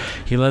words.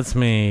 He lets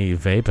me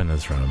vape in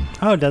his room.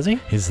 Oh, does he?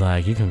 He's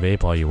like, you can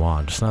vape all you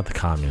want, just not the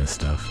communist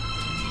stuff.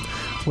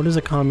 What is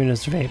a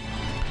communist vape?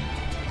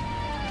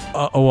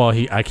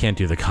 I can't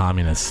do the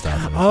communist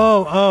stuff.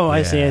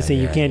 I see.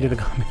 You can't do the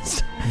communist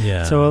stuff.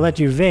 Yeah. So we'll let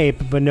you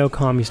vape, but no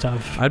commie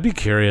stuff. I'd be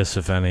curious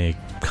if any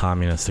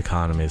communist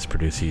economies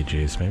produce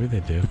EGs. Maybe they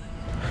do.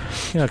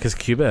 Because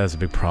Cuba has a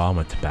big problem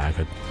with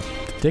tobacco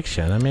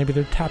addiction, and maybe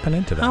they're tapping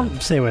into that. I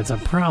don't say it's a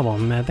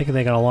problem. I think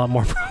they got a lot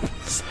more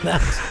problems than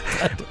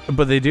that.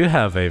 But they do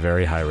have a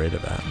very high rate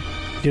of that.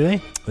 Do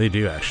they? They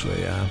do,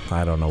 actually, yeah.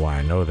 I don't know why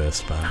I know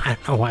this, but... I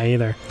don't know why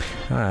either.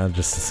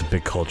 It's a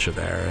big culture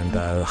there,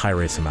 and high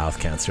rates of mouth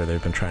cancer.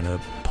 They've been trying to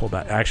pull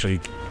back.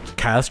 Actually,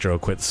 Castro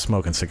quit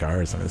smoking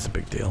cigars, and it's a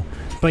big deal.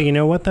 But you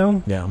know what,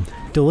 though? Yeah.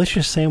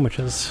 Delicious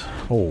sandwiches.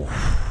 Oh.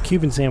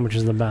 Cuban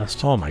sandwiches are the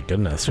best. Oh, my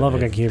goodness. Love a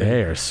good Cuban.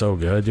 They are so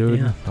good, dude.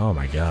 Yeah. Oh,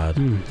 my God.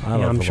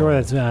 I'm sure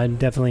that's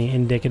definitely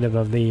indicative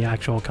of the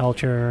actual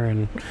culture,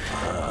 and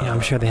I'm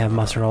sure they have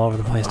mustard all over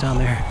the place down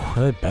there.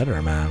 Well, they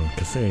better, man,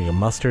 because they got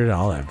mustard,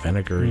 all that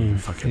vinegary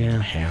fucking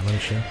ham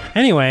and shit.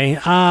 Anyway,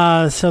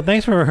 so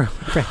thanks for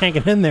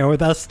hanging in there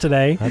with us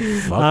today.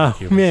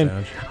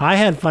 Sandwich. I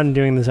had fun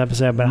doing this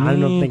episode, but I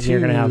don't think you're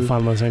going to have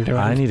fun listening to it.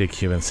 I need a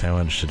Cuban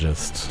sandwich to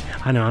just...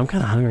 I know, I'm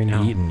kind of hungry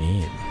now. Eat and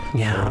eat.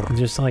 Yeah,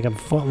 just like a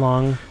foot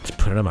long. Just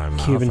put it in my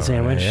mouth. Cuban already,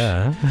 sandwich.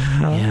 Yeah.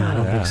 Yeah, I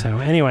don't think so.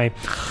 Anyway,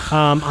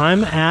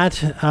 I'm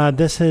at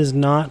This Is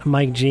Not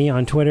Mike G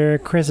on Twitter.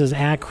 Chris is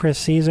at Chris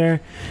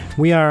Caesar.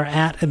 We are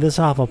at This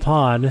Awful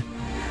Pod.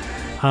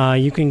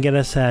 You can get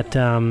us at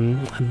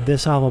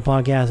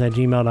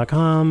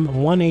thisawfulpodcast@gmail.com,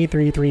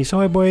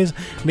 1-833-SOY-BOYS.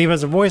 Leave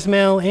us a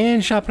voicemail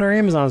and shop at our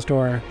Amazon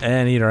store.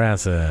 And eat our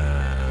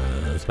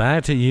asses.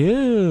 Back to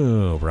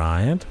you,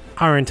 Bryant.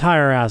 Our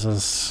entire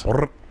asses.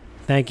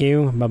 Thank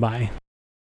you. Bye-bye.